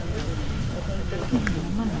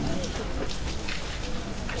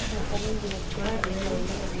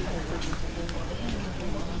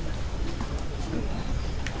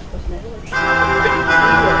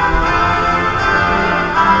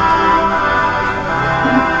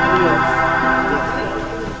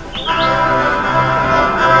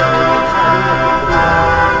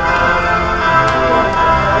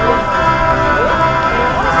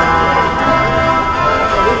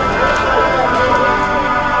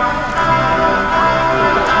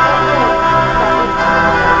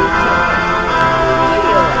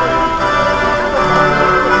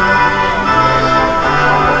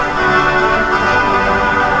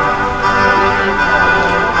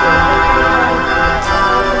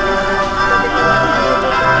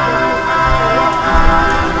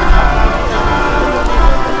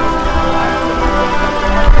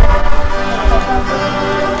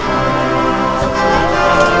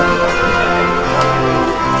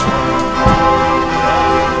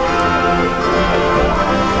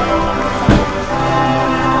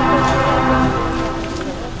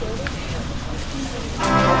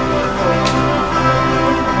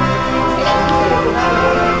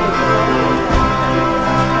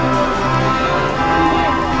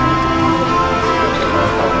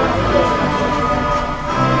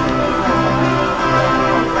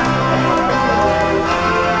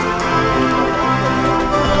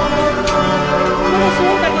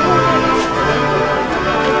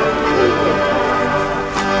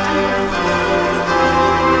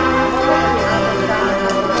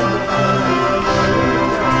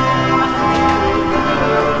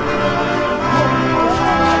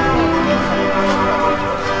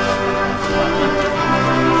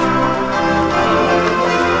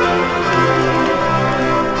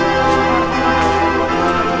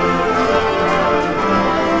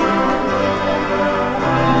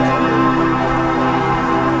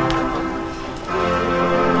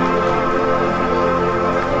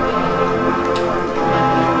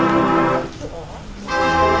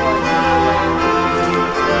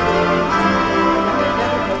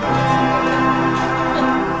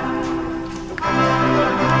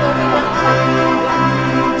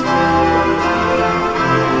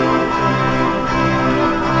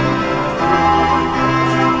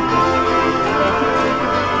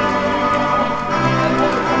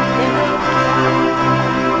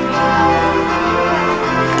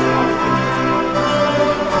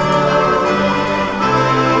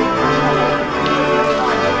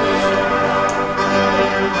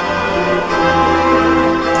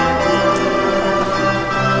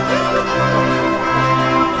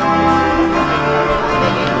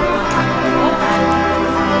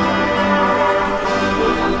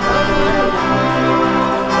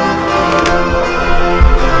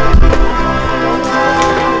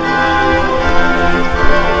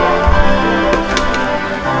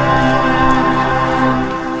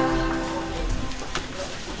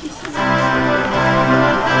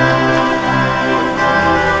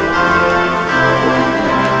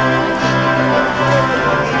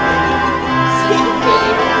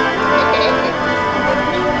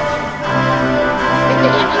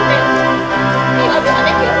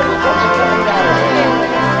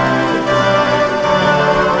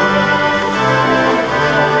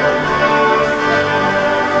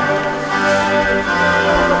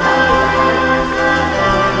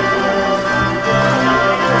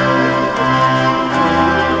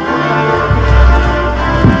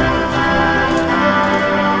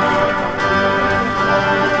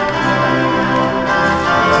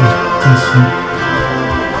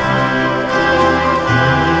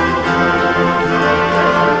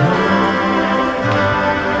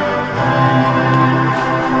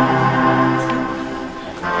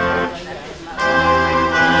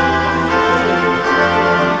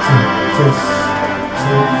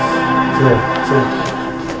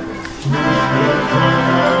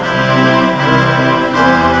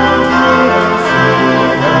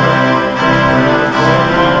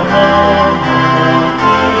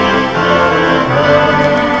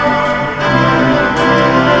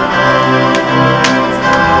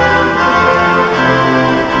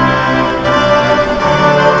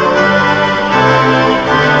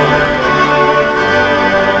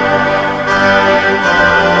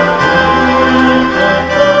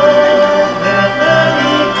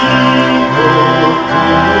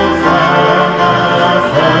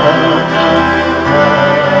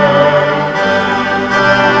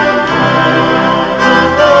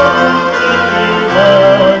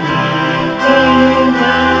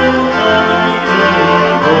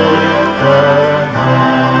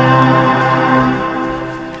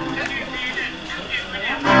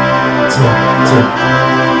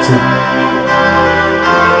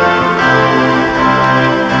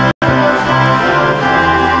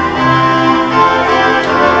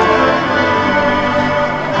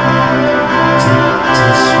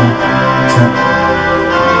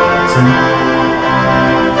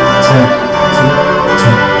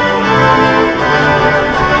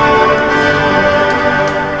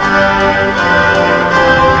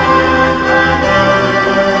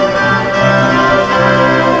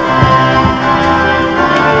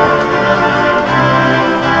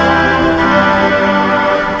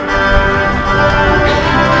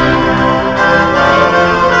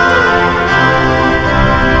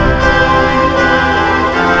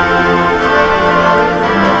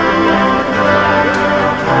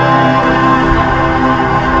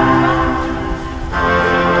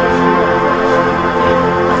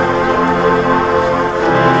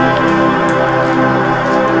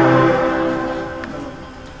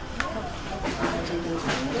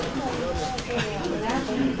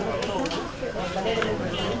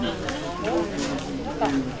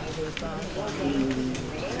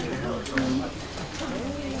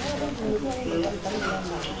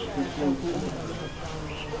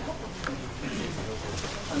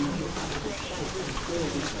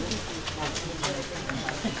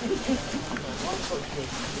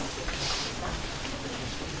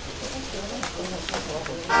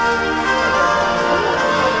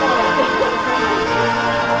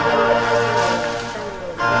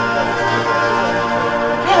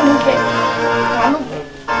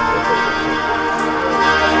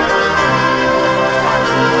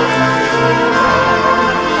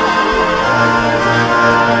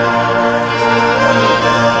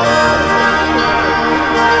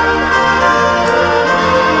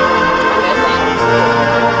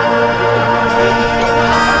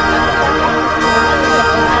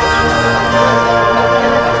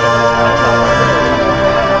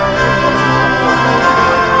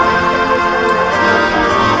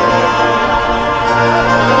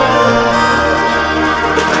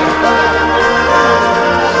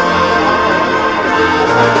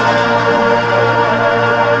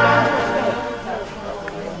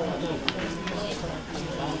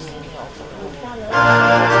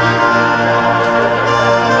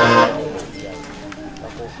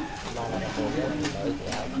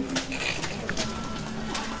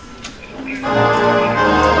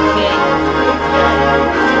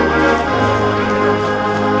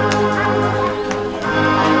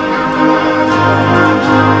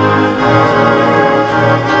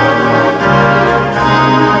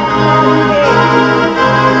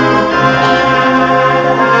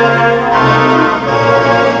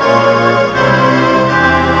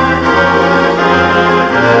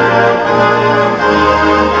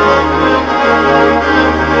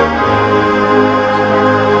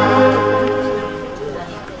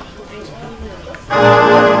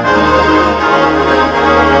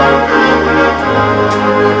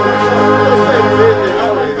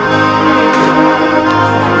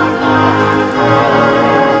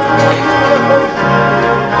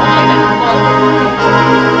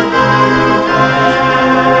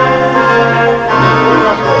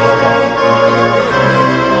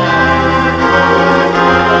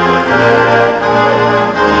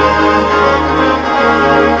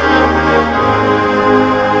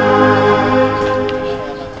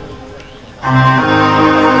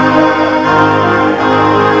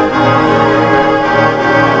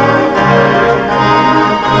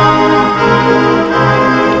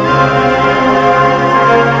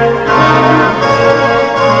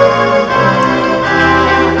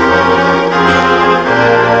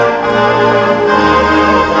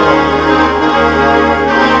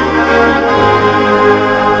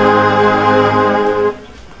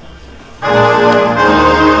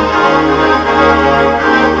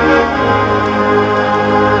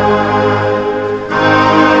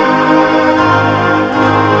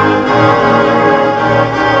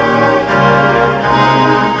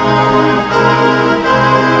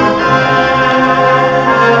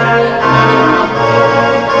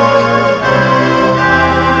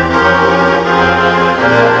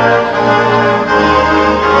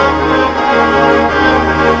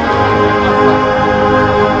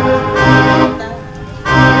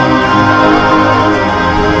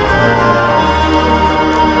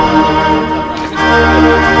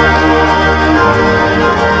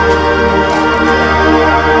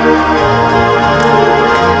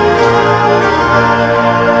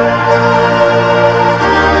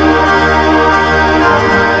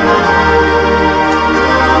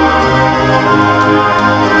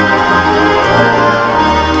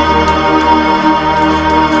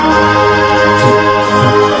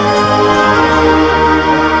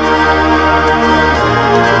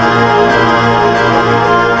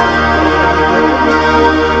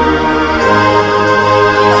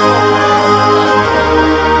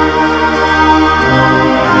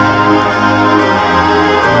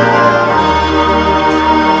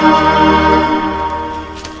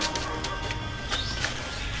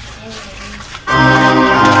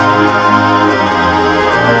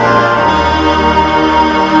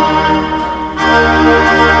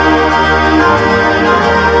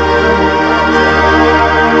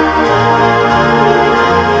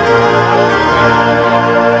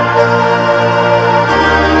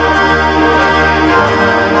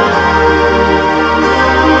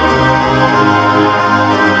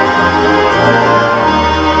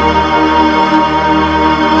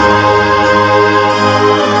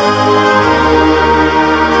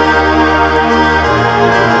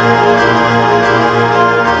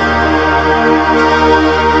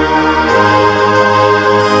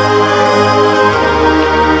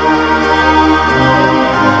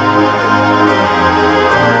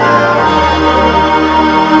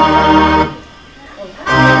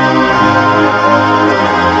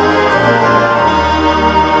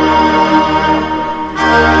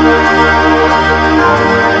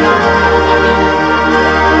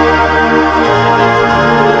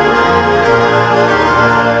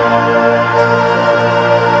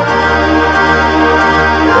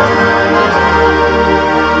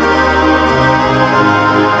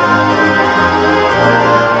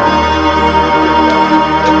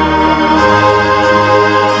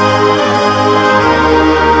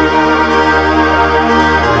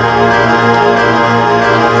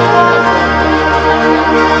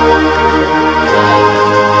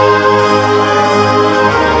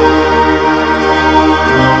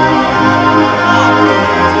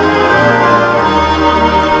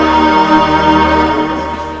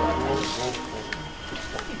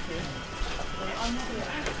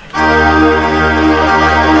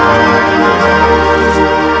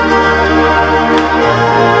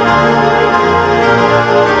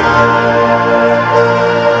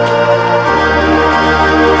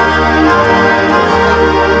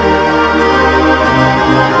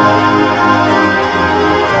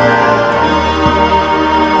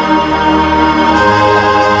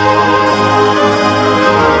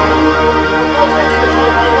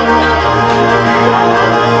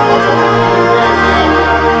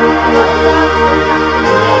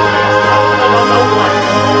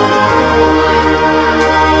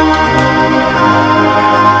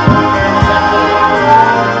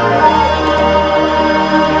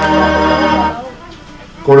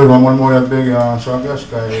 Kore vamos moya bege a sagas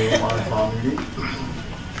kai my family.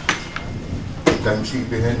 Time si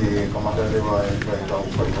bege ni kamata leva kai tau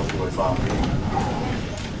kai tau family.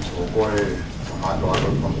 O kore mato alo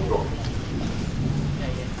kamuto.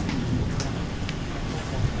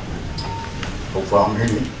 O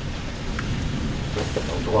family.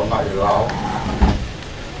 O ngai lao.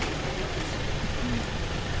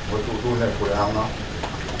 O tu ne kore hanga.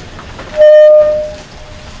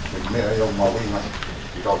 Me yo mau ingat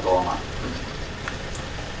tau toanga.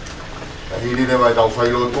 Hini le vai tau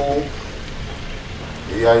whailo tū.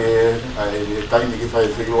 Ia e taimi ki whai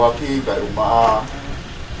whilo aki, kai umaa.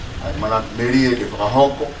 Ai mana meri e ke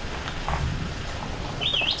whakahoko.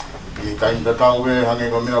 I taimi ta tau e hange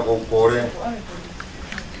ko mea kou kore.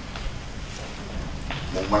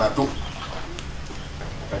 Mō mana tū.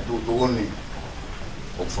 Kai tū tūoni.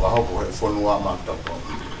 Kou whakahoko he whanua maa tau tau.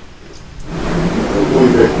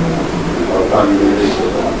 Oye,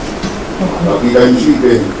 aquí hay un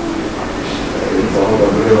sitio, ahora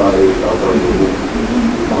me va a ir a otro lugar,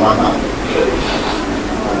 mañana,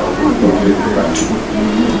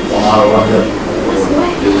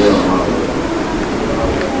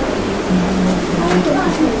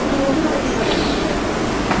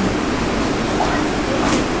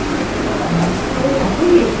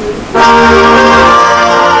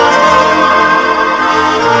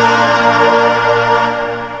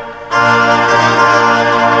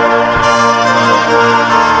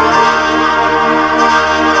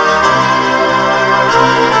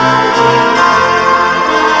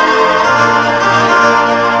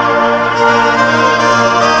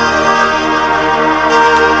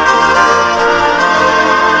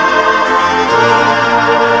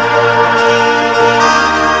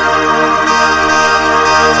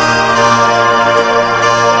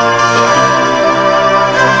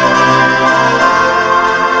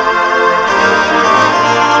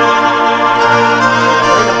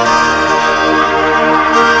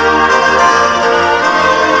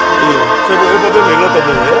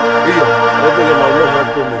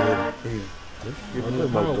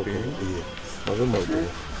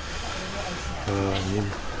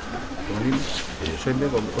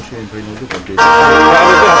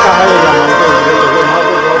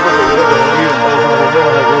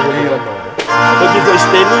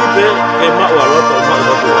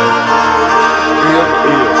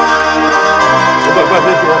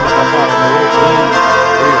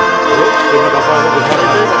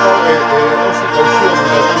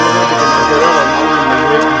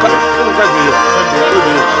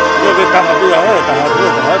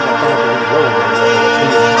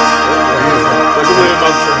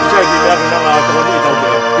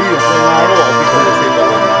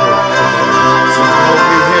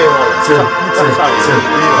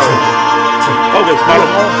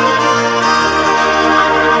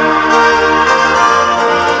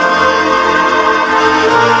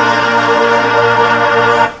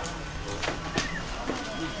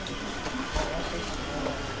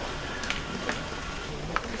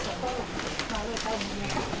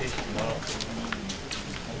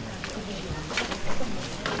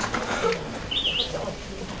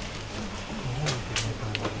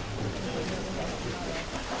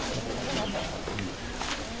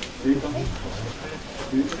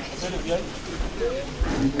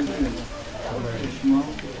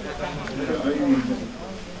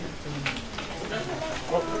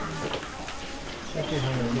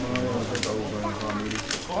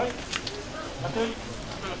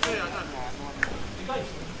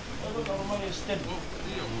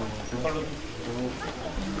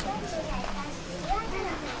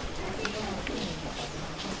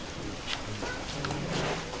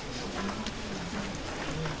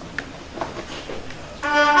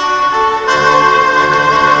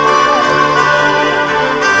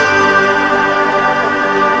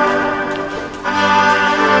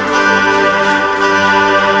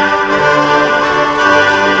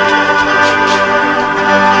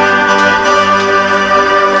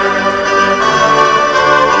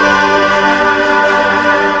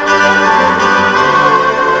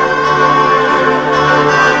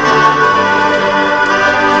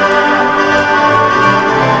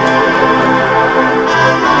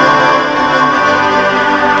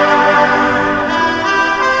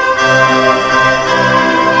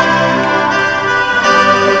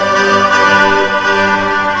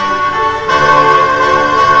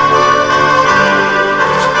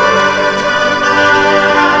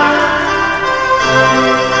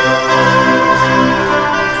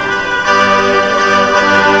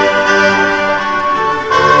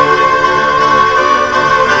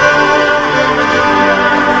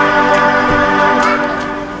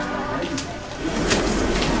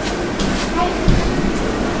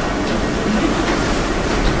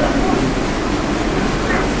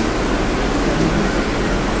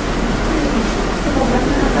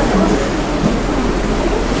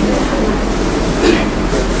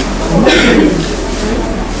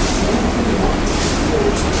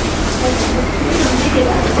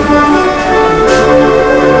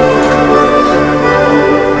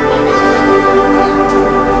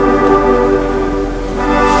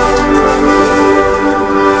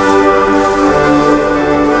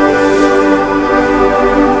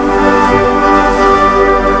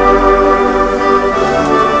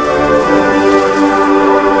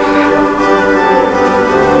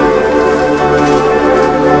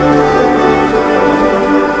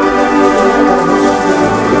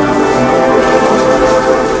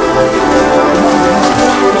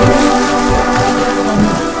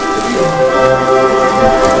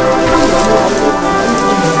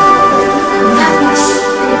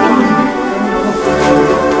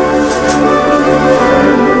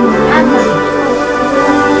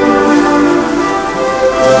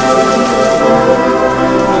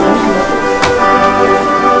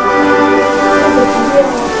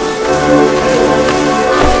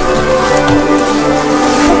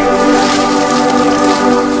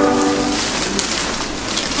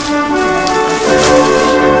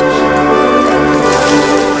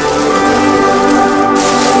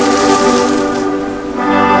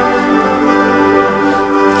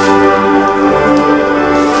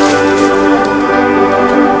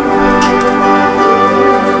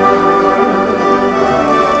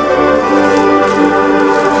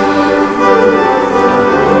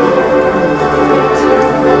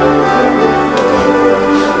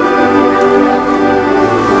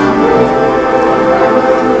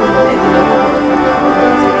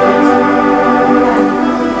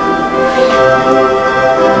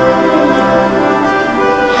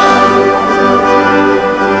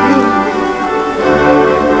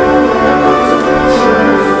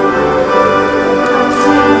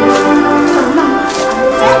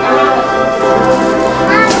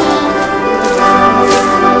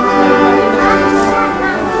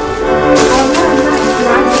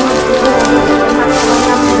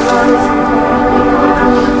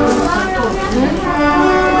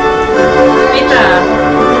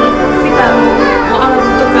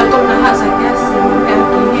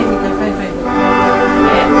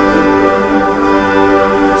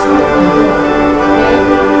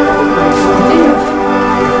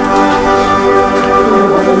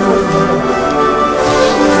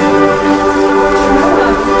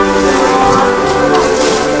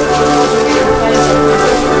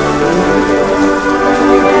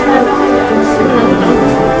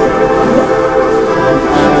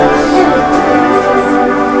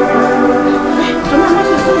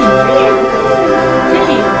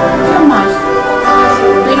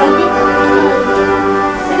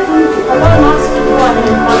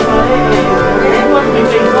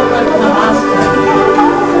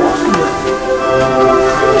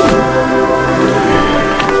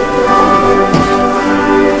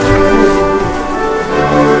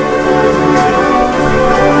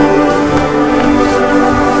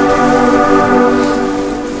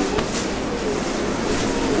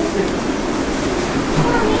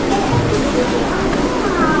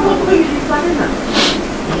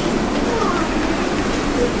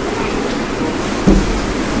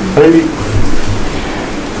 ʻAivi.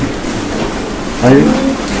 ʻAivi.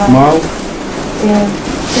 Mau.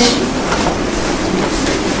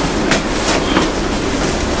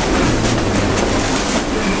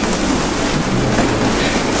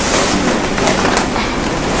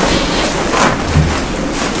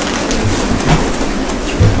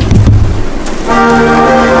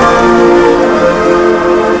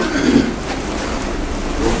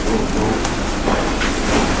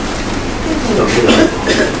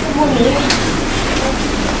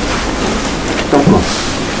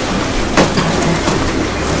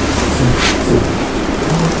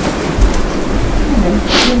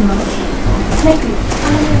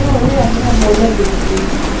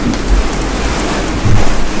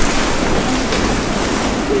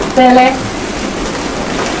 Tele.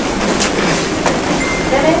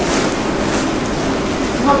 Tele.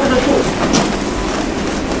 Mau ke dapur.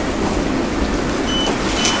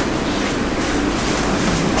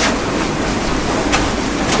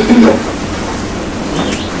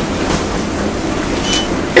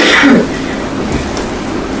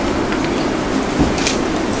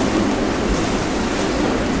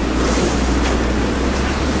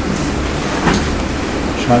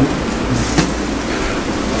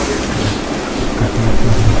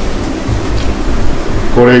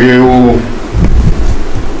 Kore ke u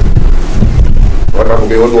wata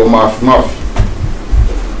ke o do mas.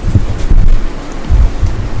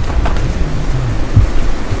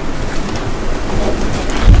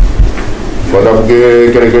 Wata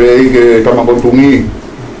ke kere ke tamakotungi.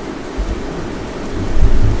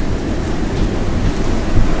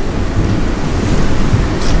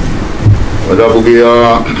 Wata ke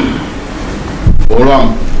ulang.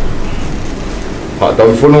 Pak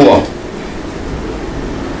telefonua.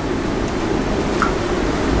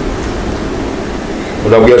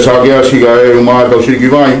 Wata ke sagia siga rumah atau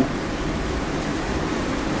sigi vai.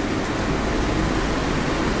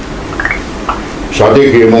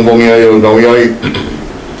 Sate ke mombongi ayo tau yai.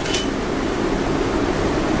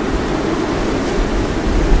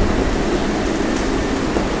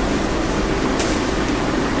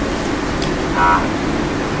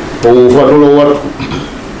 O fadolo wat.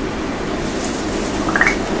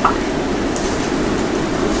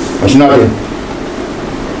 Asinate.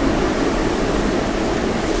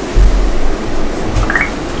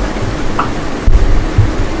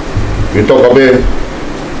 Kita kabe.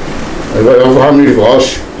 Eu family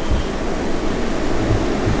house.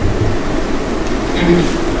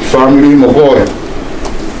 Family mokoe.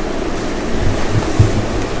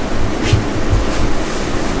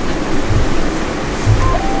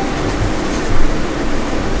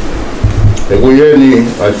 E kuieni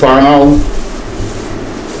ai whanau.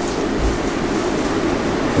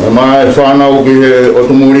 E mai whanau ki he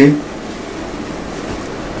otumuri.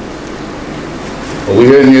 O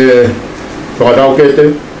kuieni e whakatau kete.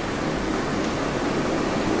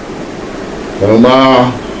 Kano mā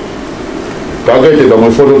kakete ka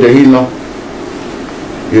mai whoto te hina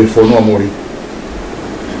i e whanua mori.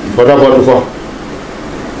 Whatako atu wha.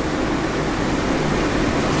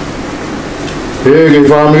 He ke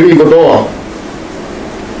whamiri kotoa.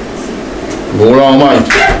 Ngōrao mai.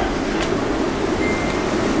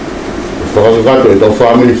 Whakakato e tau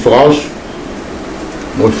whamiri whakaos.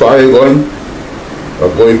 Mo whae koin. A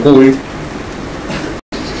koe kui.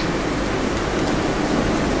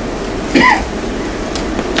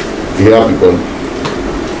 I api koin.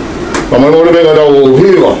 Ka mai mōre mega tau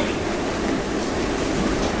hiwa.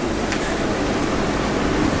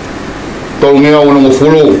 Tau ngea wana mo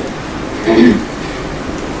whulu.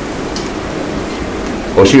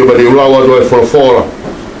 O sio pati ulawa atu e whorafora.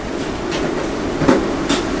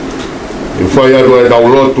 I whai atu e tau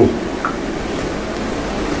lotu.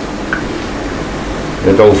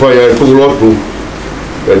 E tau whai e tū lotu.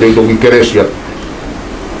 E te toki keresia.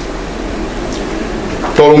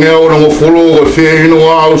 Tolu ngea wana mo whulu ko whihino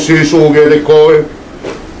au sisu ke te koe.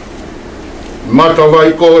 Mata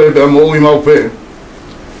vai koe pe mo ui mau pe.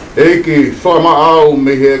 Eiki whama au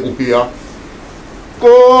me he kuhia.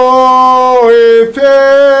 Koe te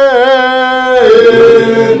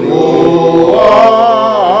no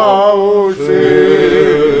au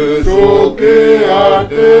se soke a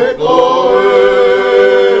te koe.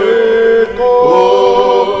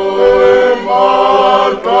 Koe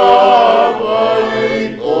mata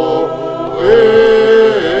vai koe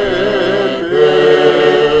pe.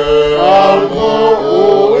 Algo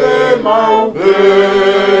o e mau pe.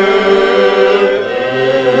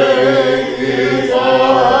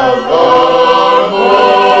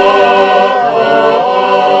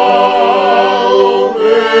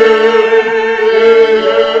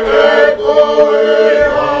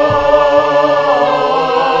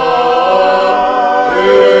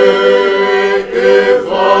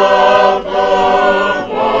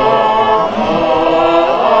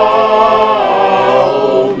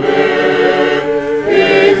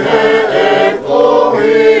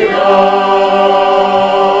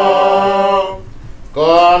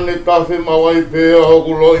 kafe mawai pe o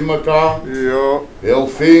kulo I mata. Iyo. E o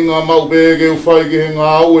finga mau bege u fai ki he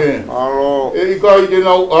ngā ue. Alo. E I kai te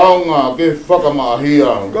nau aunga ke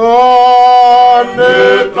whakamahia. Kane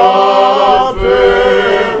tape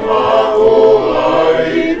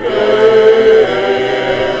maoai pe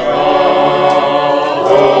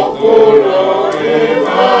o kulo I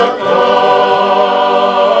mata.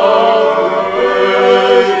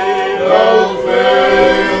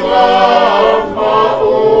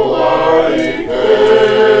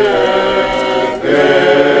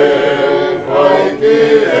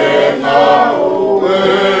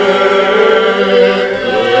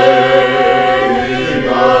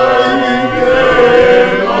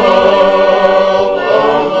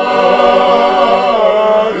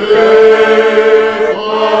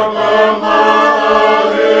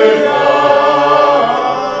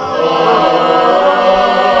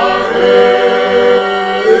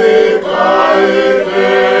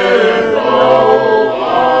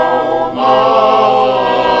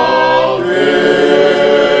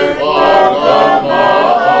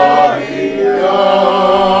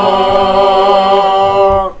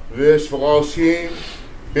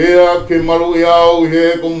 Ke malu iau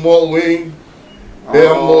he ko mo wing e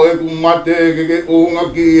mo e ku mate ke unga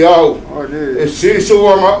ki iau e sisu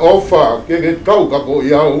anga ofa ke tau ka ko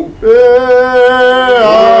iau e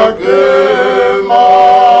a ke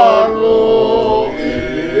malu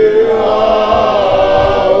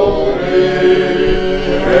iau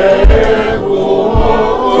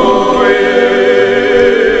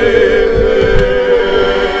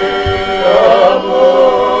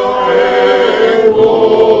e ku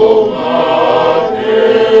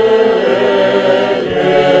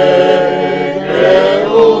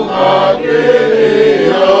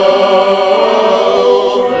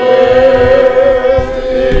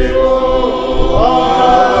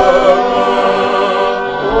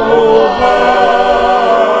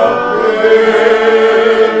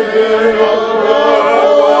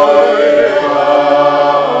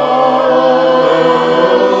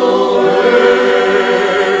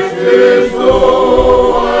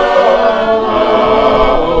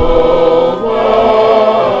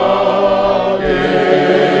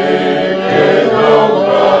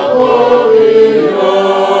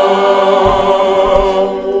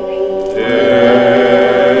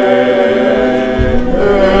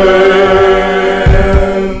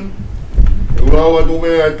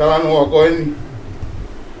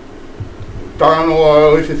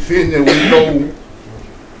fine window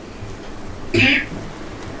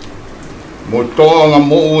mo tonga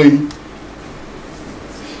mo ui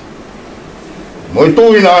mo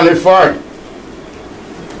tui na le fai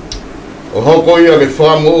o hoko ia ke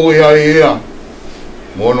wha mo ui ai ia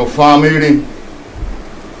mo no family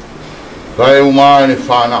kai umai ne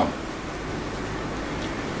whanau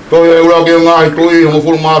toi e ura ke ngai tui mo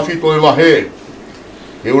fulu mawhito e wahe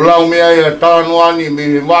e ulau mea ia tāno ani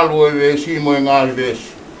mi he walu e vesi mo e ngai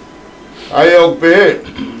vesi ai au pe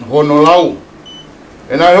hono lau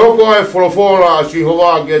e nai hoko ai wholofora a si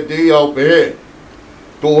hoa ke te ia au pe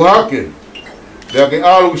tō hake lea ke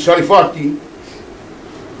alu I sarifati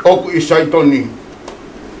oku I saitoni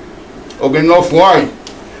o ke nofu ai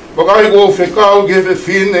wakai ko whekau ke he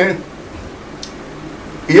whine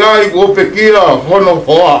ia I ko pekia hono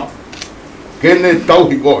hoa kene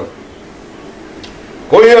tauhi koe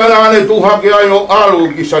ko ia nane tō hake ai o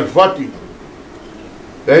alu ki sarifati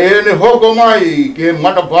e ene hoko mai ke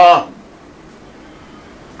matapa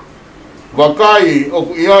wakai o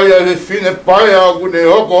ku ia he fine pai a ku ne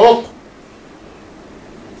hoko hoko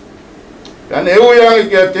ane uia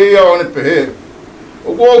ke te ia o ne pehe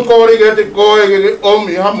o ku kori ke te koe ke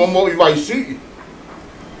omi hamo mo I waisi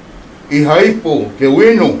I haipo ke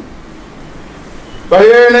wino kai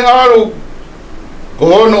ene alu ko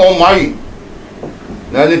hono o mai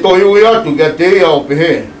nane tohi ui atu ke te ia o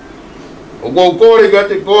pehe o ko kore ke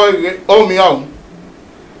te koe ke omi au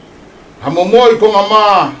hamo moi ko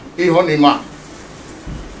ngama I honi ma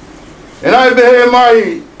e nai behe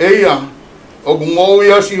mai e ia o ku ngou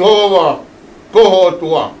ia si hova koho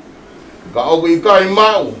tua ka o I kai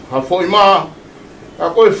mau ha foi ma ka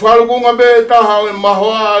koe whalukunga be taha o e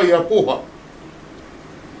mahoa I a puha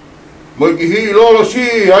moi ki hi lolo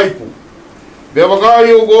si haipu be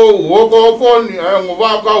wakai o kou oko okoni ai ngo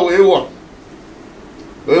wakau e ua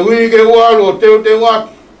e hui ke ualu o teo te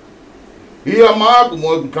waki ia maaku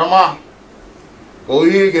mo e kama ko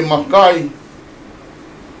I ke makai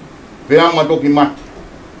pe ama toki mati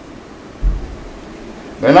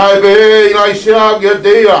Mena e pehe I nai sea ki a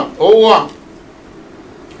te ia oua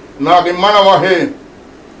nā ke mana wahe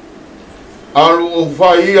alu o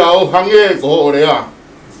whai ia o hange ko ore a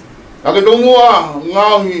Ake tongua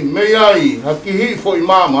ngauhi meiai hakihi fo i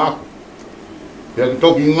mama aku. Pea ke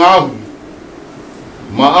toki ngauhi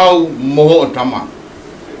maau moho o tama.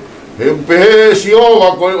 He upehe si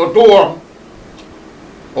owa koe o tua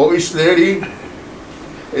o Isleri.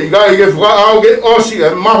 E gai ke whaau ke osi e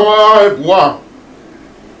maho a e pua.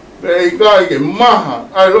 Pea e gai ke maha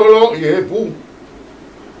ai lolo i e pu.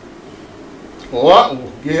 O au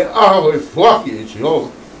ke aho e whaki e si owa.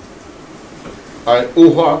 Ai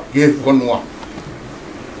uha ke whanua.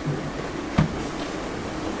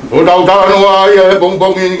 O tau tānoa ai e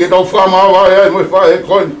bongbongi ni ke tau whamawa ai mo whae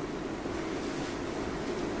koe.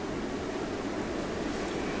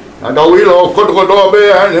 A tau ilo kotokotoa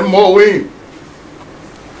be ai ne mowi.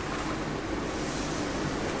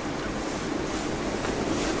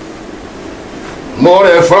 More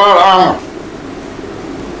e whāranga.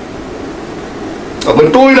 A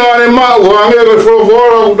betui nā ne mā uhange e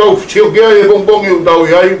whorofora u tau tiokia e bongbongi u tau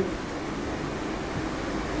iai.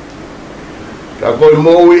 Ta koe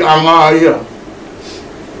mowi a ngā ia.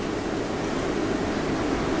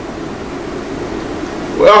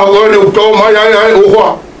 Koe aho koe ne u tau mai ai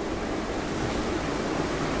uhoa.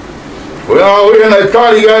 Koe aho e nei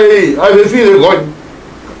tari ai whiwhire koe.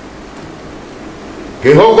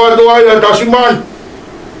 Ke hoko atu ai a Tasimani.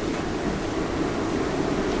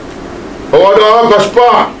 O ada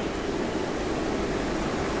Kasipa.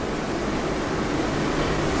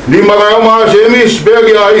 Lima kaya mga semis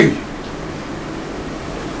bagi ai.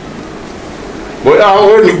 Koe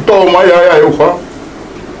aho e ni tau mai ai uha.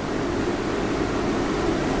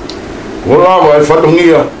 Koe lawa e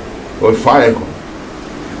whatungia o e whae ko.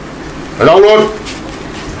 Raulot.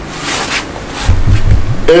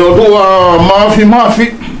 E o tua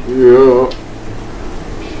mafi. Ia.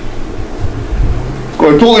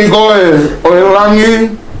 Koe tui koe o e rangi,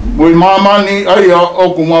 mui mamani ai a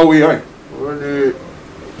oku maui ai.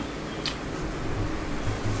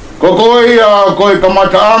 Ko koe ia koe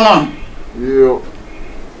kamataanga. Iyo.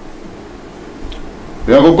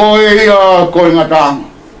 Pea ko koe ia koe ngataanga.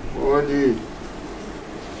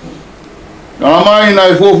 Nā mai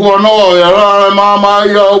nai fuafua noa e rāne mama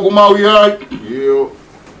ai a oku maui ai. Iyo.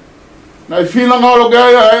 Nai whilanga alo ke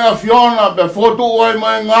ai a Fiona pe Feitu'u ai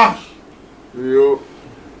mai ngās. Iyo.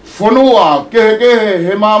 Whanua, kehe,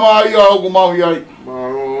 he mama ia o ku maui ai.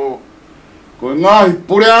 Maro. Koe ngahi,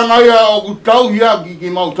 pureanga ia o ku tauhiaki ki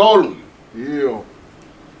mau tolu. Iyo.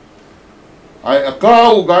 Ai a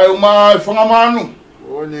kau, kai uma e whangamanu.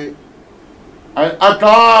 Oni. Ai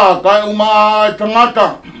ata, kai uma e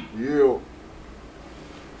tangata. Iyo.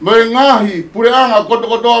 Mai ngahi, pureanga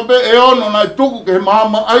kotokotoa pe e ono nai tuku ke he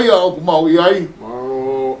mama ia o ku maui ai.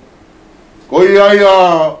 Koi ai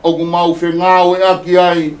a oku mau whengau e aki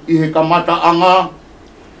ai i he kamata anga.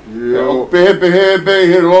 O pehe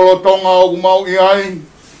he lolotonga oku mau i ai.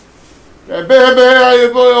 E pehe ai e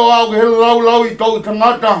koe o au he lau i tau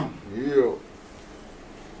tangata.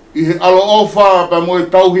 I he alo ofa pa mo e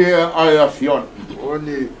tauhi ai a Sione.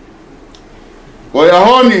 Oni. Koi a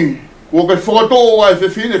honi, kua ke whakatoa ai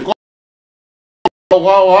whiwhine koe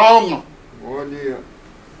o haonga. Oni.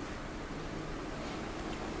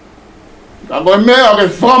 Ta koe mea ke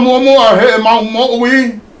whamua he mau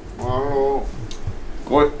mo'ui. Maro.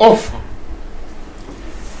 Koe ofa.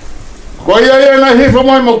 Koe ia ia nai hifa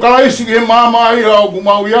mai mo kalaisi ke mama ai au ku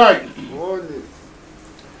mau iai. Oni.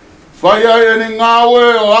 Whai ai e ni ngāwe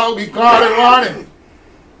o au ki kāre wāne.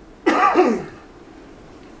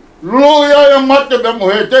 Lui ai a mate pe mo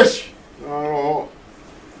he tesi. Maro.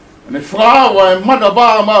 Ne whāwa e mata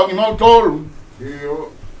pā mau ki mau tolu. Iyo.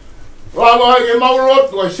 Rawa ke mau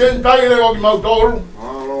lotu, ai sentai leo ki mau tolu.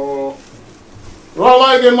 Alo.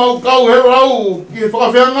 Rawa ke mau kau he rau, ki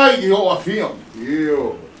whakawhiangai ki ho a Sione.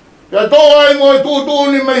 Iyo. Pea tō ai mo e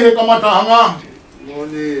tūtūni mei he kamatahanga.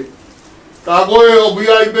 Moni. Tā koe o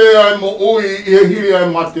biai pe ai mo ui i he hiri ai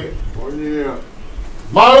mate. Moni.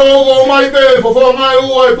 Maro ko mai pe, whawhangai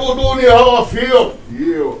ua e tūtūni ho a Sione.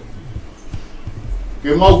 Iyo.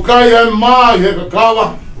 Ke mau kai ai maa i he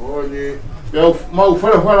kakawa. Moni. Pea mau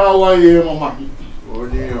whara au ai e mamaki.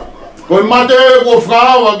 Oni. Koe mate e kua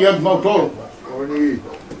whaawa ki ati mau tolo. Oni.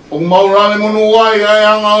 O mau rane monu ai ai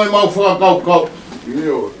anga e mau whakakau.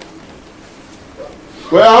 Iyo.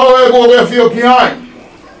 Koe aho e kua kea whio ki ai.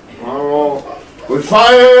 Aro. Koe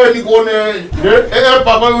whae ni kone e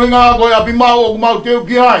pa koe winga koe api mau o mau teu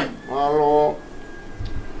ki ai. Aro.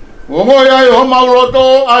 O moi ai ho mau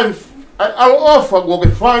roto ai alo ofa kua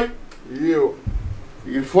ke whae. Iyo.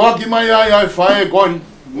 I whaki mai ai whae koe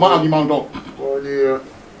maa ki mauto. Koe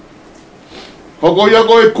hoko ia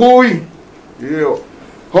koe kui. Iyo.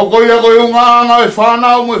 Hoko ia koe unga e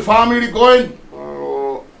whanau mo e whamiri koe.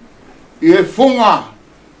 I he funga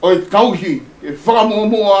o tauhi e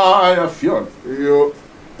whakamumua ai a Fiona. Io.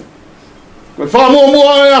 Koe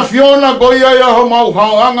whakamumua ai a Fiona ko ia ia ho mau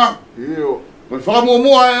hauanga. Io. Koe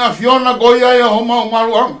whakamumua ai a Fiona ko ia ia ho mau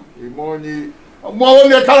maruanga. Imoni. Mua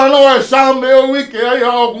me kala noa e sambe o wike ai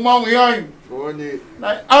o kumau iai. Moni.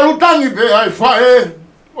 Nai arutangi pe ai whae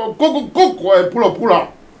o kuku e pula pula.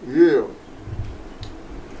 Io.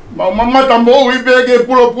 Mau mamata mo i pe ke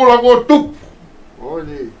pula pula ko tupu.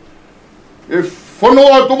 Moni. E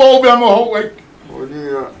whanua tuba o bea mo hau e.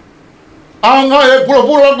 Moni. Anga e pula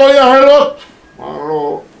pula ko ia he lot.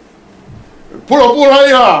 Malo. Pula pula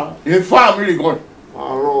ia he family ko.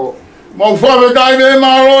 Malo. Mau whawe dai me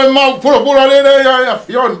malo e mau pula pula lere ia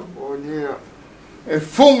Fiona. Moni. E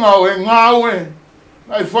funga o e ngawe.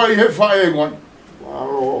 Ai whai he whae ko.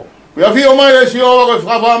 Malo. Pea fio mai e si ola ko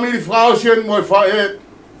family frau sien mo e whae.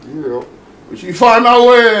 Io. Si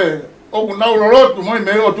whanau e oku nau lolotu mai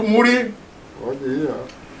me o tu muri. Moni.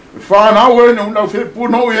 Whanau e nau whi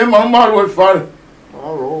puno e maru e whare.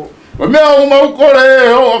 Malo. Ko mea o mau kore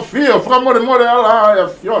e o a fia, whamore more ala e a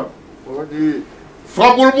Fiona. Moni.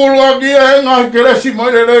 Whapulpulu a kia e ngahi keresi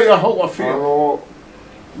more rei a hau a fia. Malo.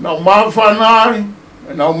 Nau maa whanari,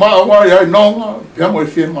 nau maa wai ai nonga, pia mo e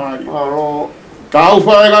fia maari. Malo. Tau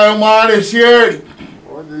whae kai o maare sieri.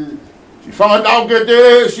 Moni. Si whangatau ke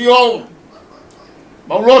te si o.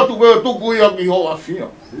 Mau lotu pe o tuku ia ki ho a fia.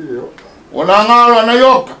 Io. O nā ngāra na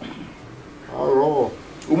yoka. Malo.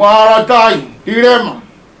 Umara tai, tirema.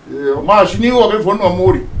 Io. Maa siniua ke whanua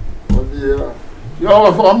muri. Moni. Ia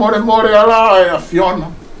wa whakamore more ala e a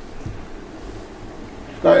Fiona.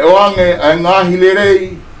 Kai o ange ai ngahi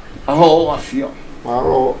lerei a ho a Fiona.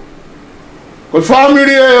 Malo. Koe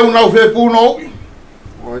family e unau whe puno.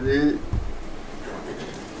 Moni.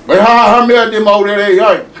 Mai haha mea te maurerei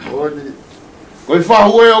ai. Moni. Koe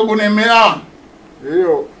whahu e o kune mea.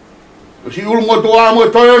 Io. Si ulungo toa mo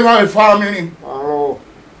toenga e family. Malo.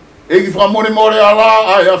 Eki whakamore more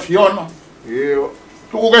ala ai a Fiona. Io.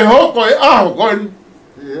 Tuku ke hoko e aho koe.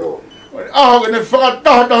 Io. Aho ke ne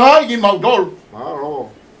whakatahataha i ki mautolu. Malo.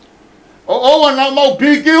 O oa na mau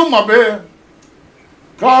pikiu ma be.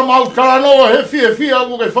 Ka mau kalanoa he fia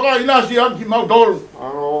ku ke whakainasi an ki mautolu.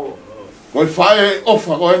 Malo. Koe whae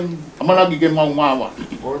ofa koe amanaki ke mau mawa.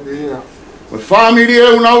 Moni. Koe family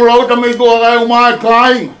e unau lauta mei tua kai umae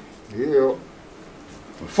kāinga. Io.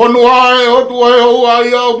 Whanua e hotu e hoa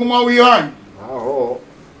ia o kumau iai. Malo.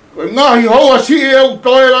 Koe ngahi hoa si e u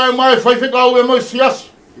toe kai mai whaiwhekau e moi siasi.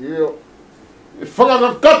 Io. E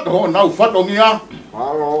whakakakata ho nau whatongia.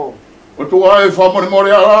 Malo. O tua e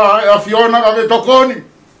whamore ala e a Fiona ka ke tokoni.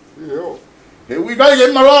 Io. He wikai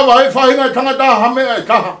ke malawa e whahinga e tangata hamea e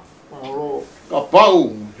kaha. Malo. Ka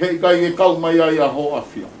pau he kai e kau mai ai a ho a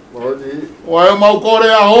Fiona. Moni. O e mau kore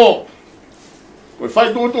a ho. Koe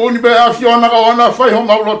Feitu'u ni be a Fiona ka wana whai ho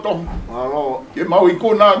mau loto. Malo. Ke mau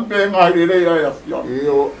ikuna be ngai rei ai a Fiona.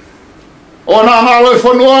 Io. O na ngalo e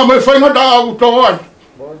whanua me whaingata au toa.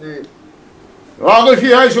 Moni. Rago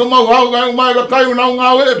fi ai so mau hau kai mai ka kai unau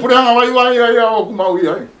ngau e pureanga wai ai a o kumau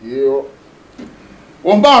ai. Io.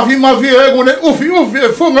 O mafi e kune ufi e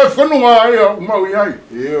funga whanua ai a kumau ai.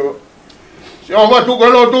 Io. Se o watu ke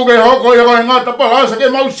lotu ke hoko e kai ngata palasa ke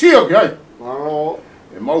mau sio ki ai. Malo.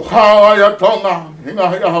 E mau kao ai a tonga, hinga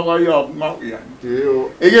hea haka ai a kumau ai. Io.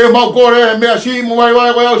 E ke mau kore e mea si mu wai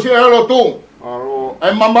koe au si e lotu. Malo.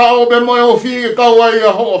 Ai mama o be moe o fi ke kau ai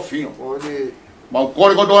a ho o fi. Moni. Mau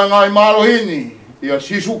kore kotoa ngai malo hini. Ia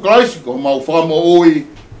Sisu Christ ko mau whamo oi.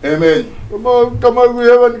 Amen. Tamagu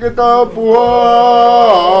heaven ke tā puha.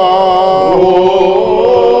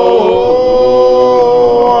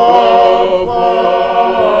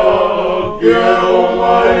 Ke o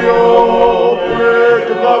mai o pe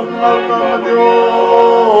te kamana te o.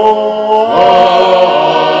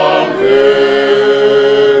 Amen.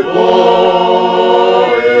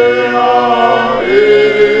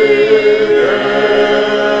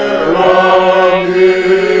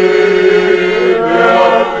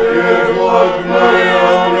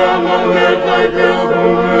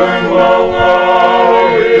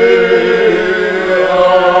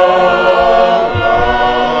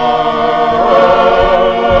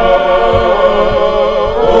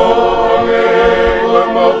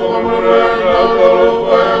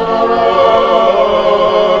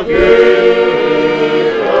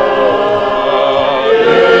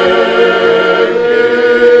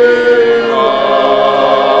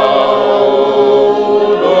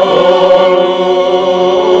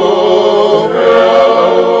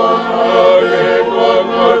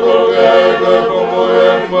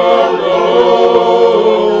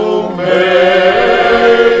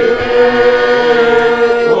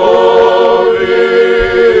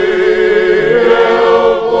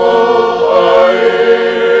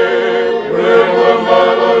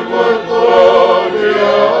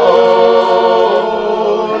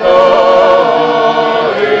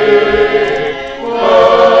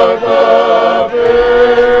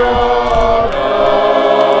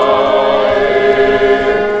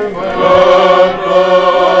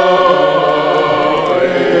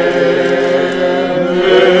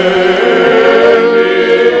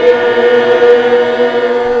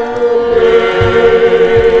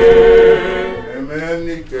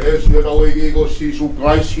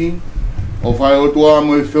 isi. O whai o tua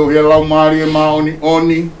mo e whio hea lau maari e maa oni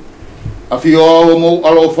oni. A whio au mo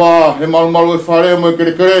alo wha he malu malu e whare mo e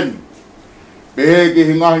kere kereni. Pehe ki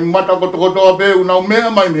hingahi mata kotokotoa peu nau mea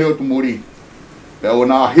mai me o tumuri. Pe o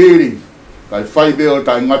na ahiri, kai whai beo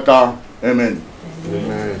tai ngata. Amen.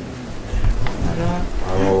 Amen.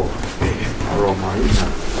 Alo maina.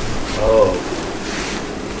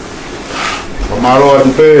 Pamalo atu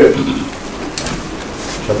pe.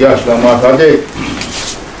 Sakia selamat hati.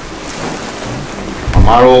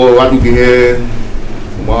 Pamalo atu ki he.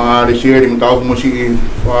 Uma resiri mutau musiki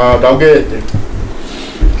fa tau gete.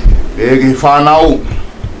 Pe ki whanau.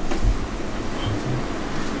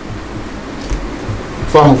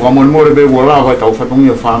 Whahu whamon be wala vai tau whatungi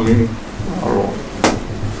a whamiri. Alo.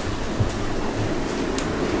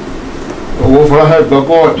 O whalahe ka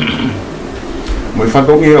koe. Moi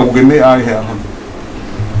whatungi a uke mea ai hea.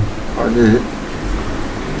 Ani.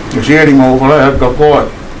 Resiri mo whalahe ka koe.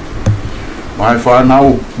 Mai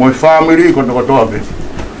whanau. Moi whamiri ko toa pe.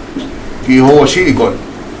 Ki hoa si koe.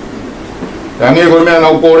 Ange koe mea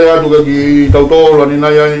ngau kore atu ka ki tautola ni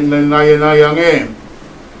nai ange.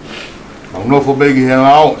 Au nofo begi he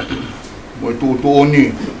ngau. Moi tu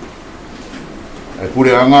oni. E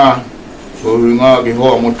pure anga. Ko ngā ki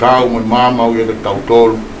hoa mo tau mo mama o ia ka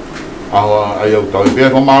tautolu. Awa ai au tau. Pea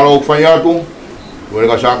ko malo o whai atu. Ko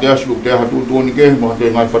ka sake asu te hatu oni ke. Mo te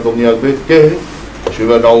ngai whatongi a ke.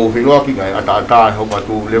 Siwa tau whiloaki kai ata e hoka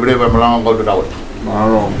tu lebreva malanga kau te tau.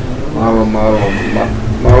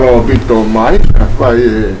 Malo pito mai.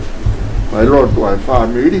 Mai lotu ai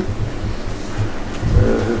whamiri.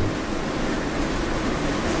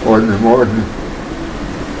 Oni moni.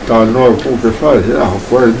 Tā noa puke whai he aho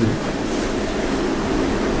koe ni.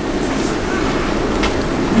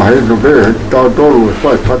 Mahi no be he tā tolu e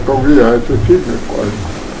whai whatongi a e te whine koe.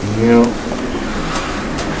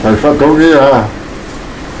 Whai whatongi a.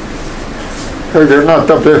 Heke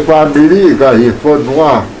ngata pe whamiri ka hi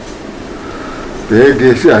whanua. Pe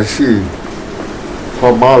heke si a si.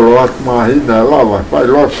 Whamalo at mahina lawa. Whai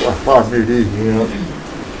lotu a whamiri.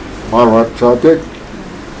 Malo at sa te.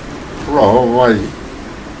 Roho mai.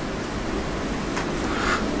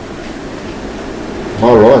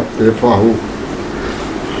 Malo at te whahu.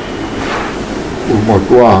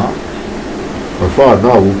 Umotua. A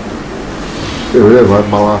whanau. Te rewa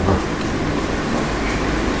malanga.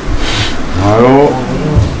 Malo.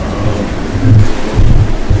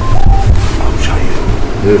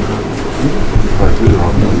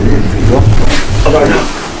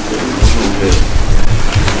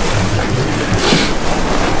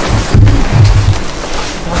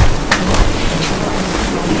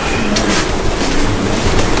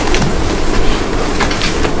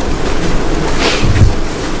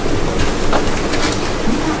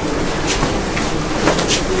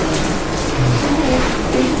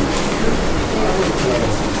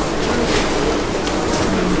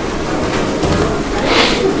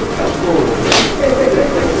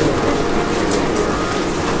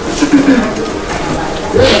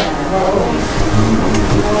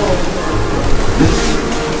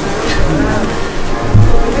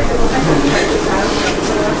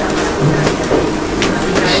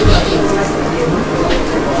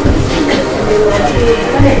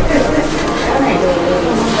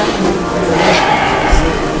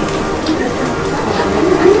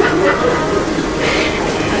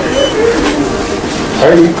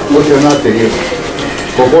 Ai, você não tem.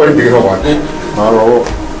 Cocô em tiro lá. Alô.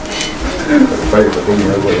 Vai para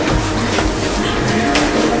comer agora.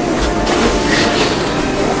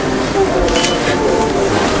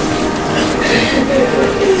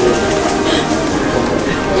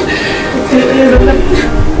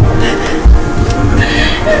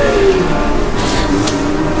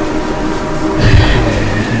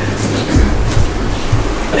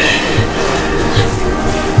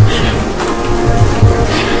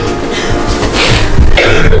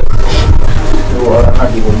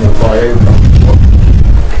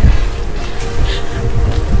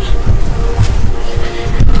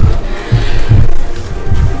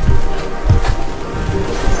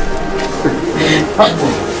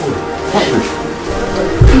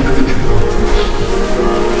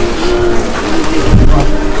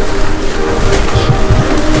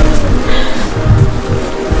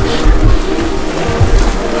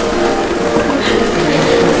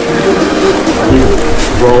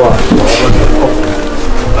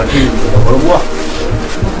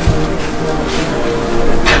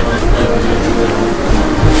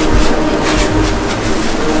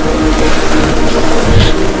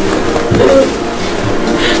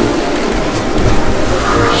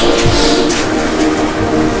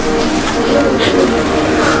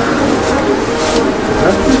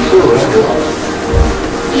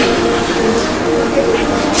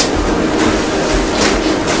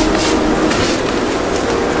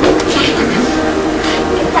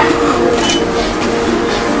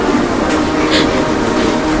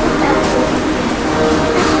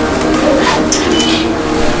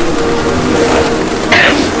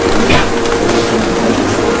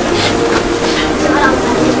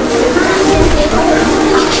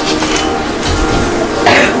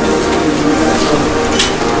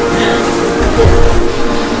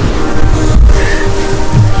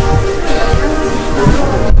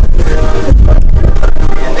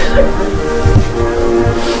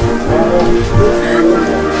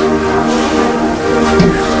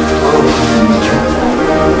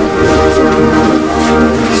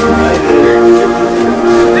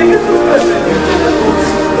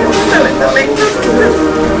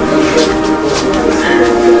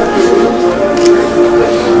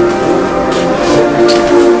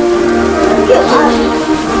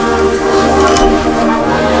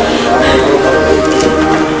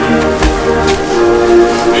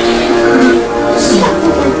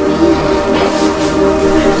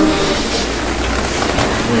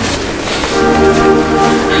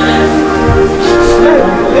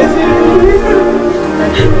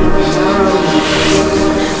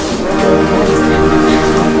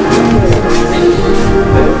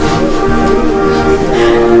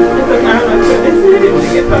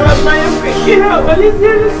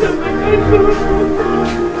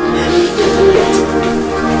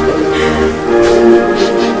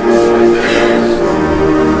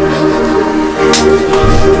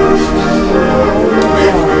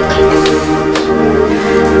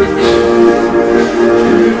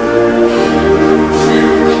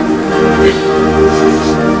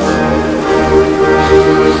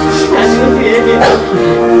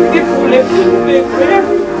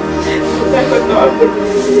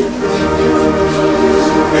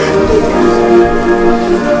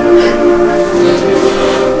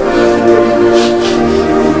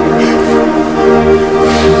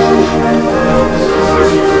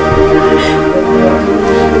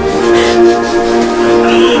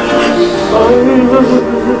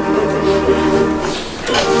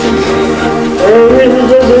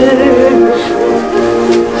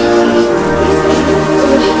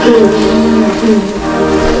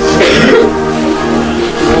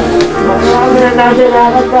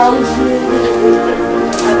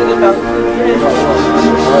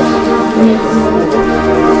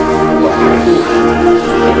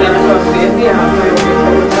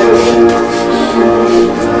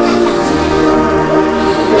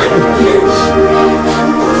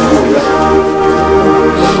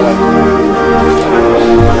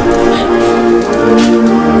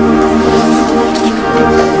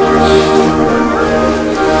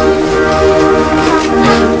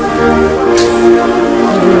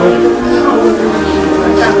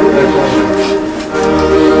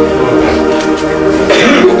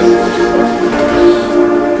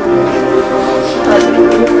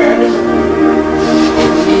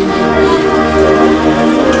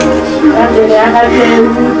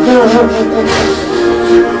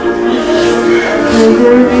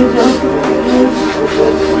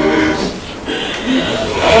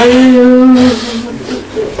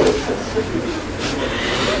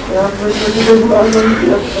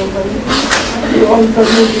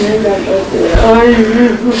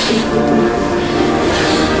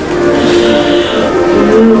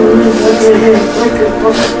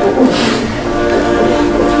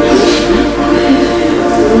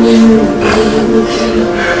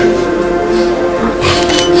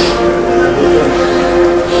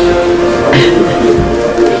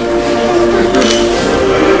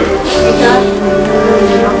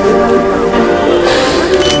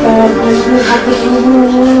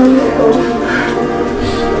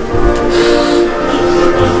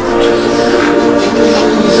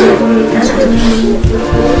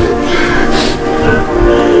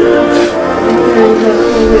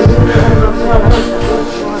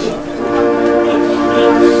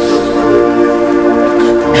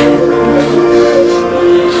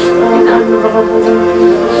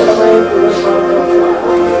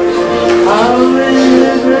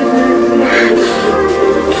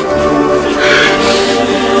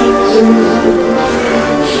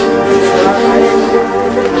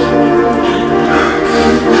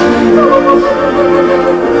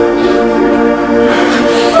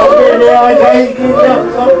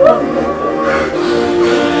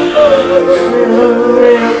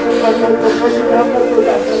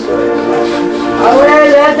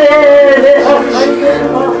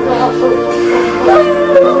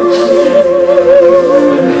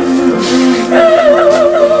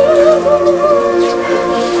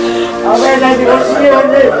 la digo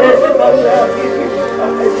Sione,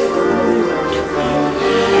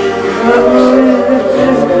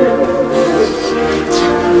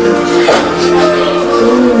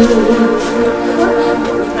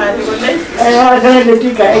 le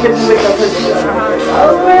chica, ella tuve que hacer.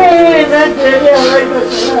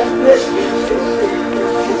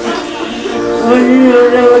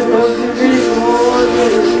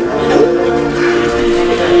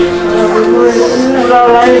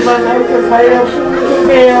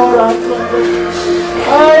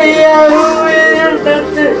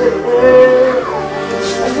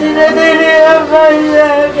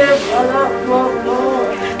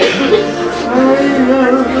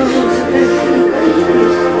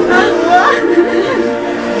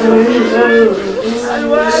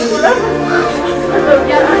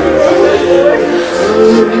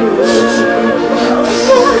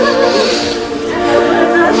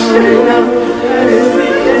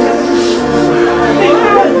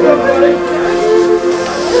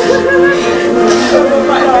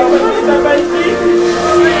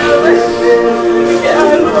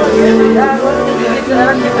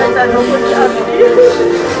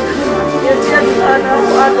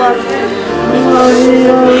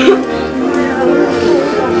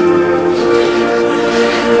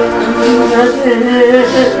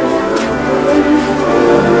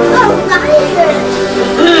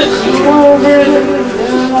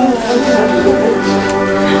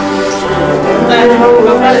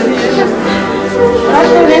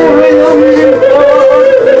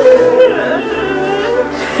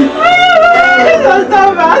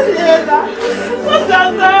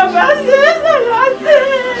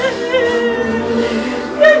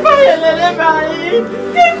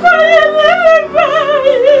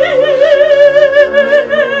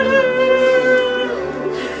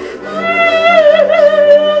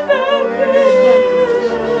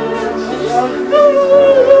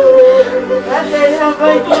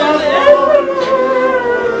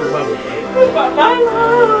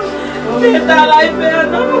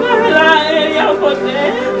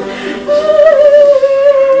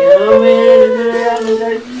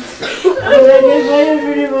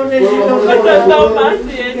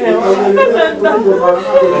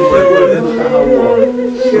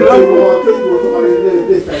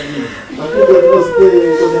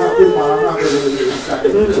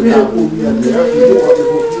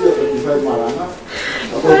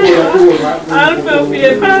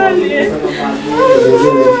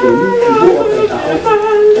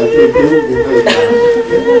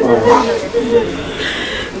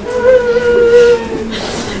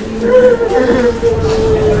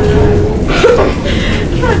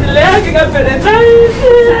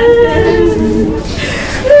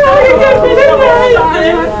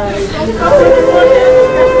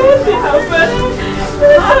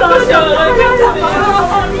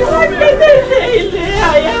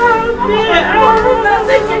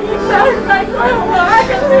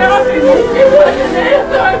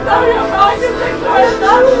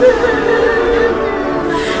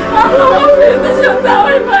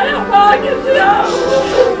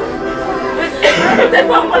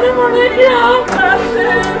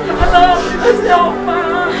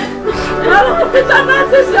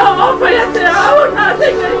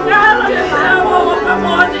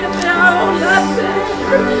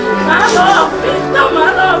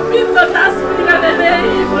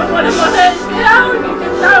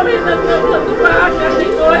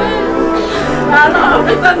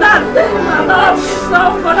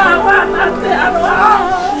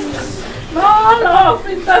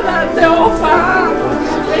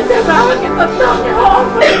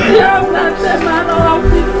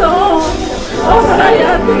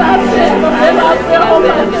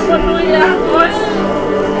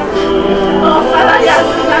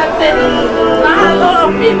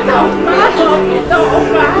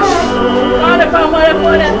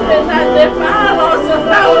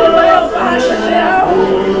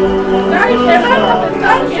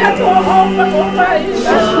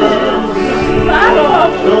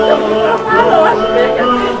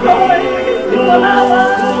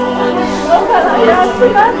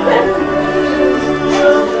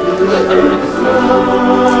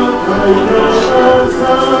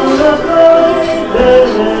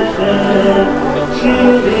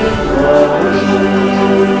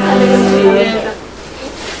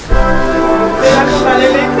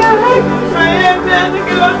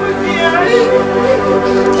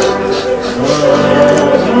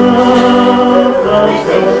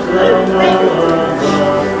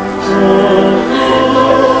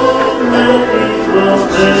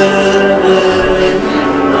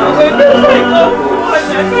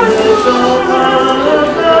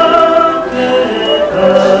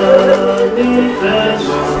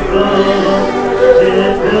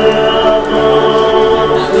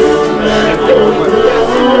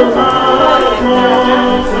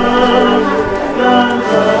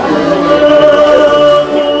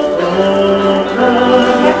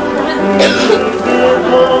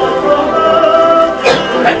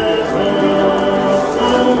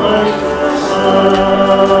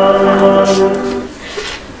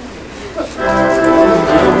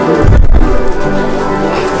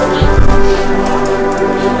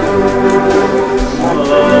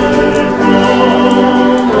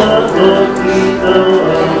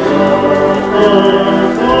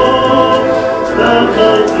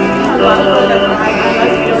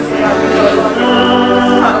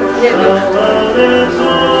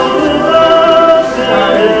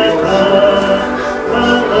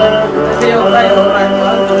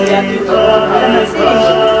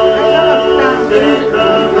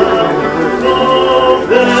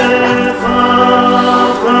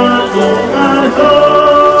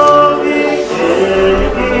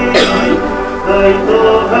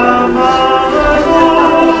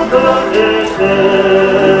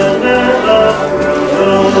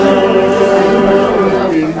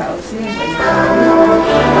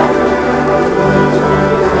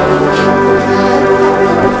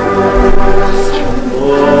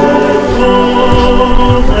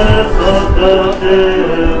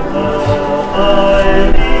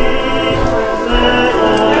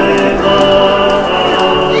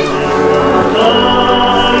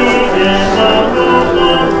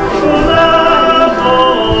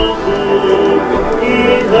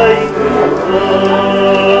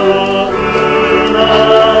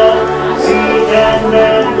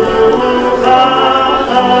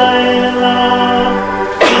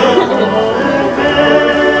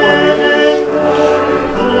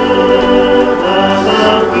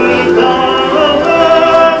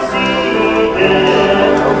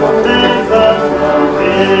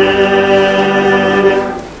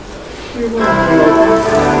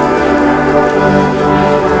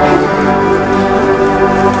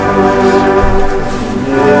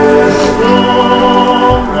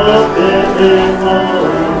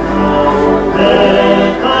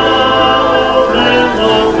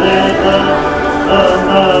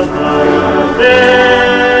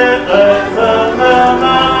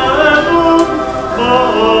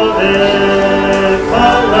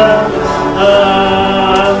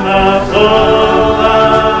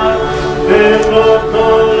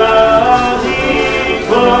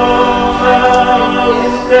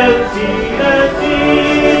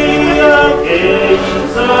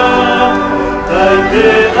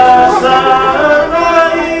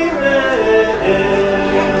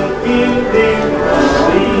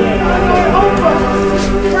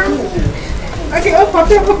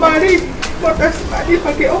 Pakai kemari, buat Tasimani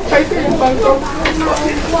pakai opa itu yang bangkok.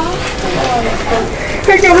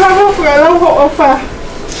 Kakak lama pulang ho opa.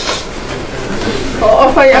 Ho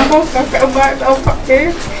opa yang ho kakak emak tau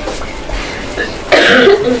pakai.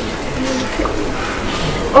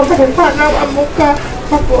 Opa depan nama muka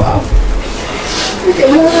paku au. Kakak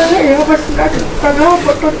lama ya opa senang kalau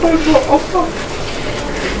betul ho opa.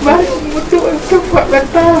 Baru mutu untuk buat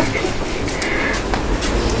bentar.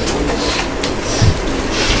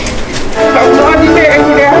 Kalau di daerah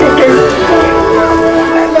ini ada kes,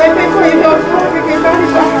 ada kau hidup kita di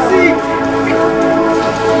bahasi.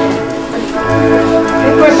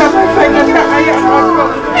 Kau sampai saya tak ayah aku,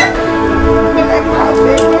 tak ada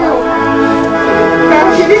kau.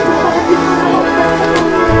 Tapi ini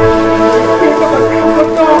kita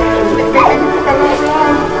betul, kita kalau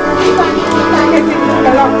orang,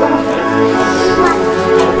 kita kalau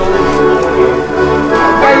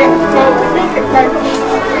kayak kau kita.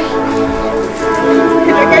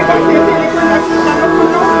 Kita kayak pasti ini kita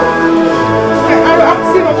penuh. Ada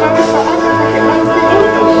aksi membangun saat pakai aksi.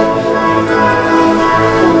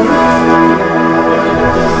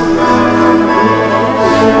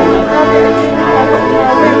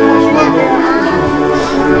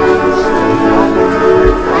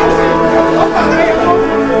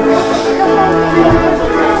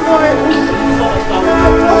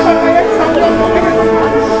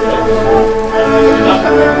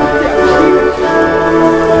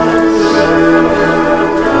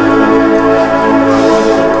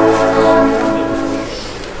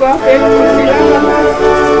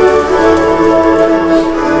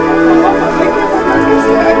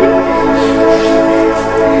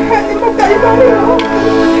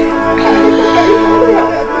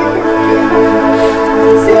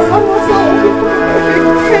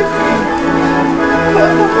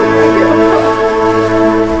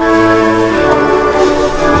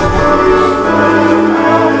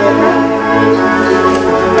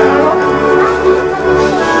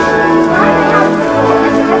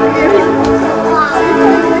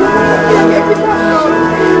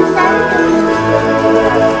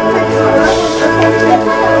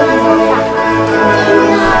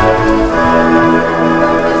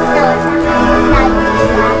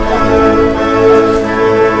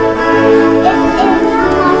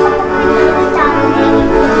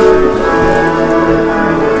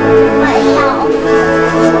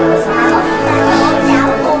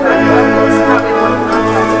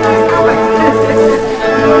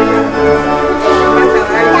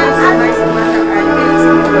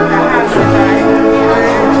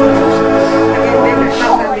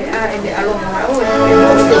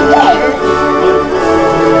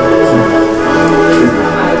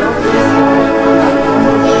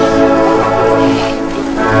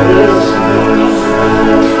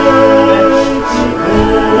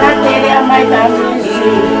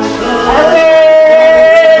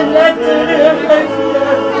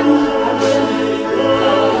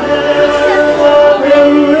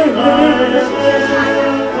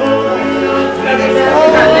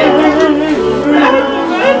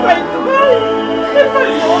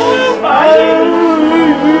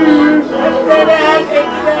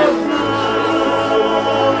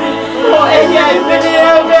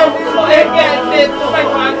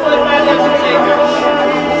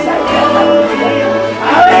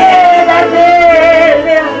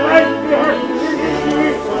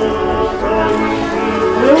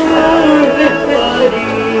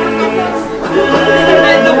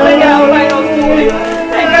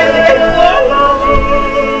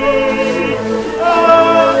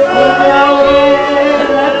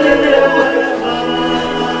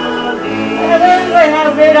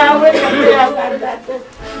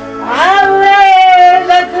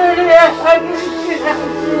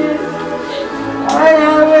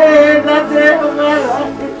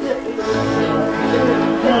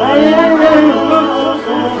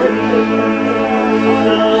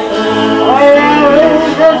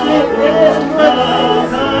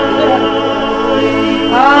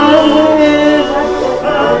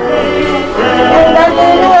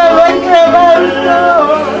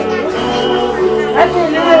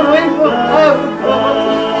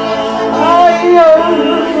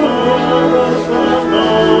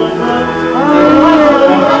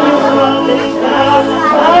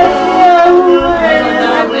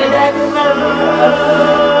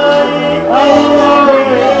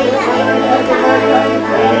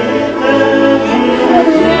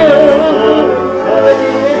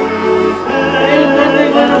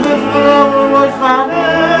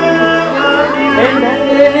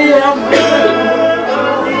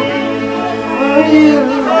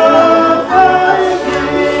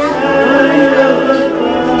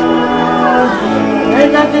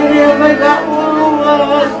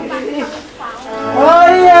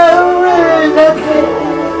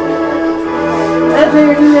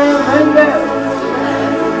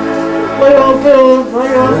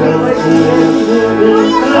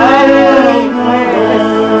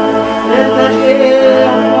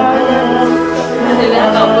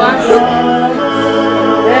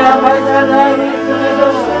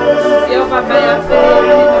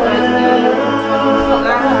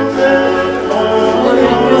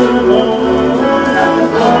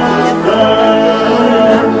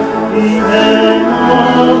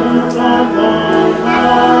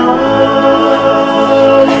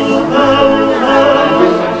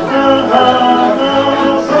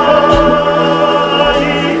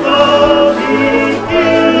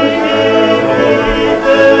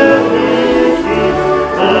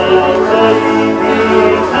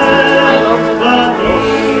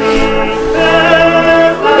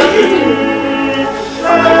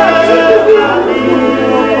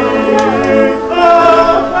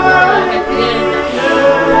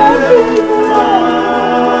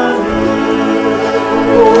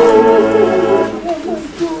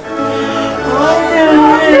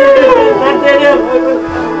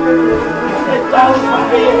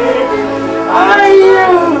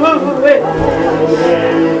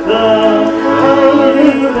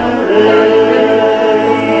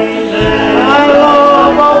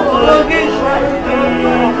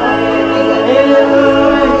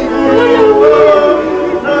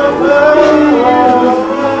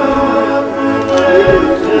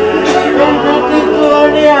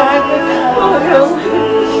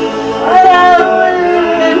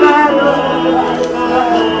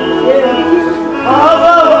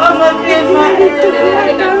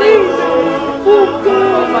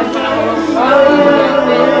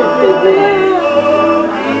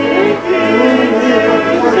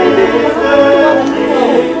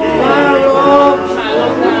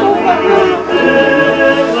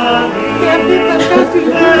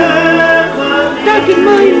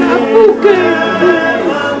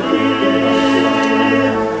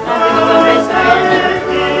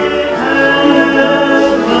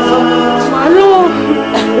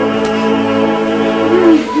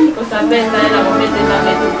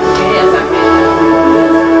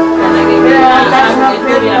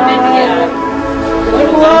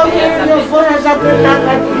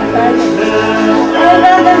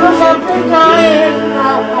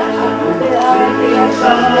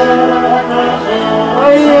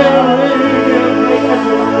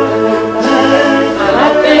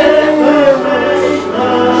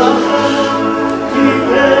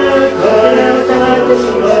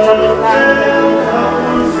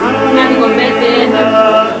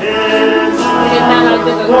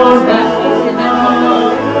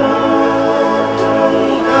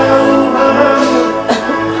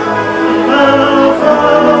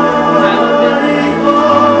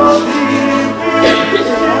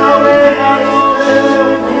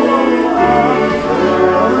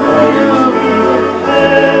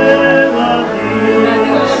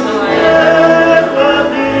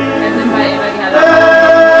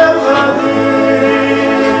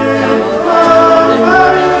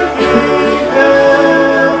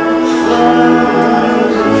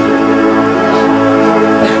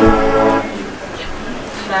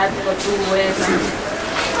 Kita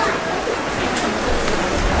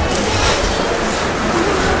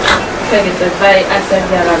baik asal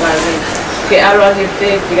jalan lagi. Ke arwah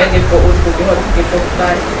kita kita ke untuk ke hotel ke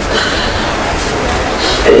hotel.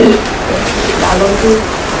 Lalu tu,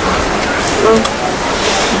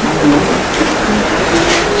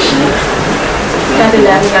 kita ada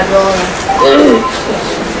lagi kado.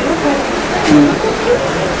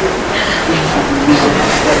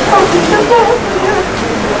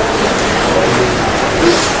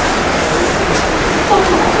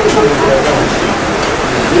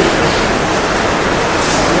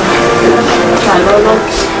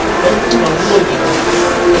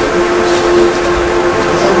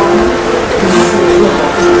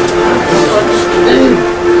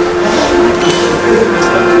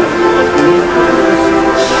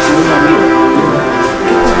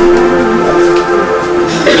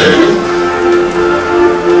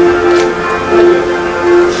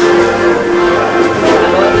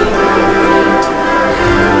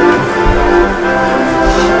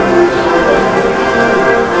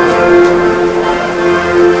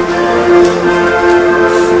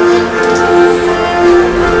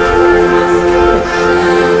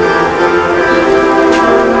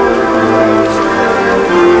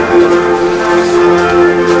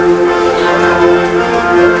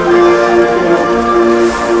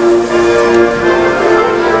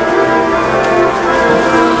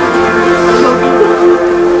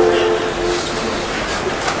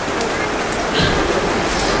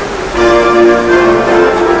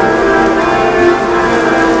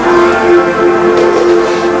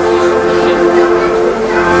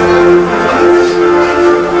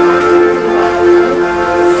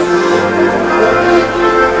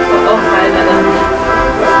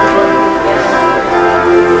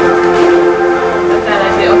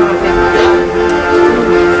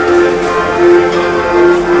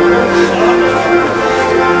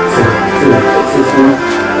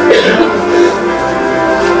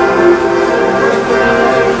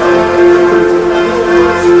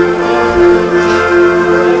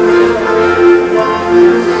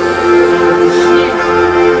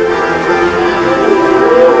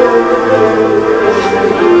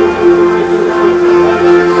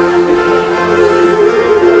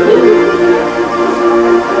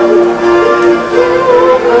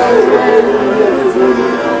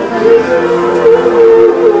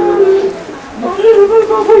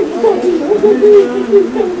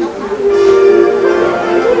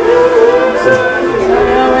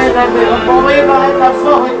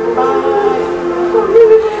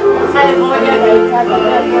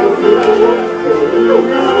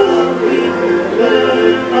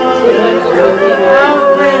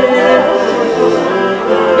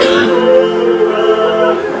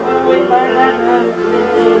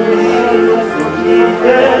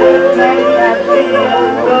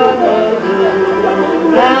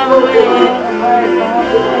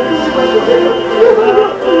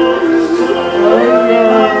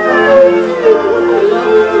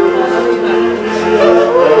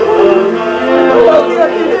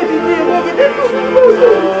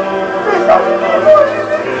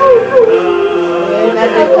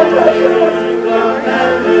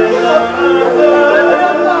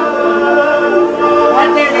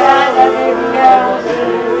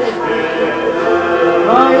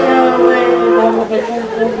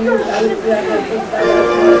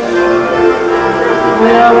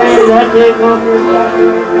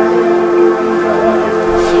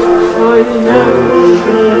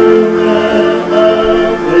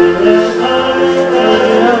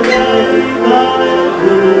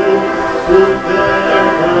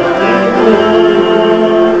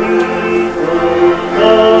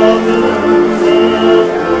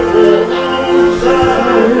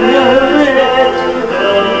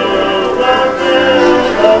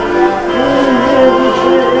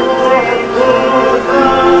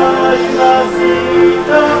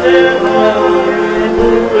 Sione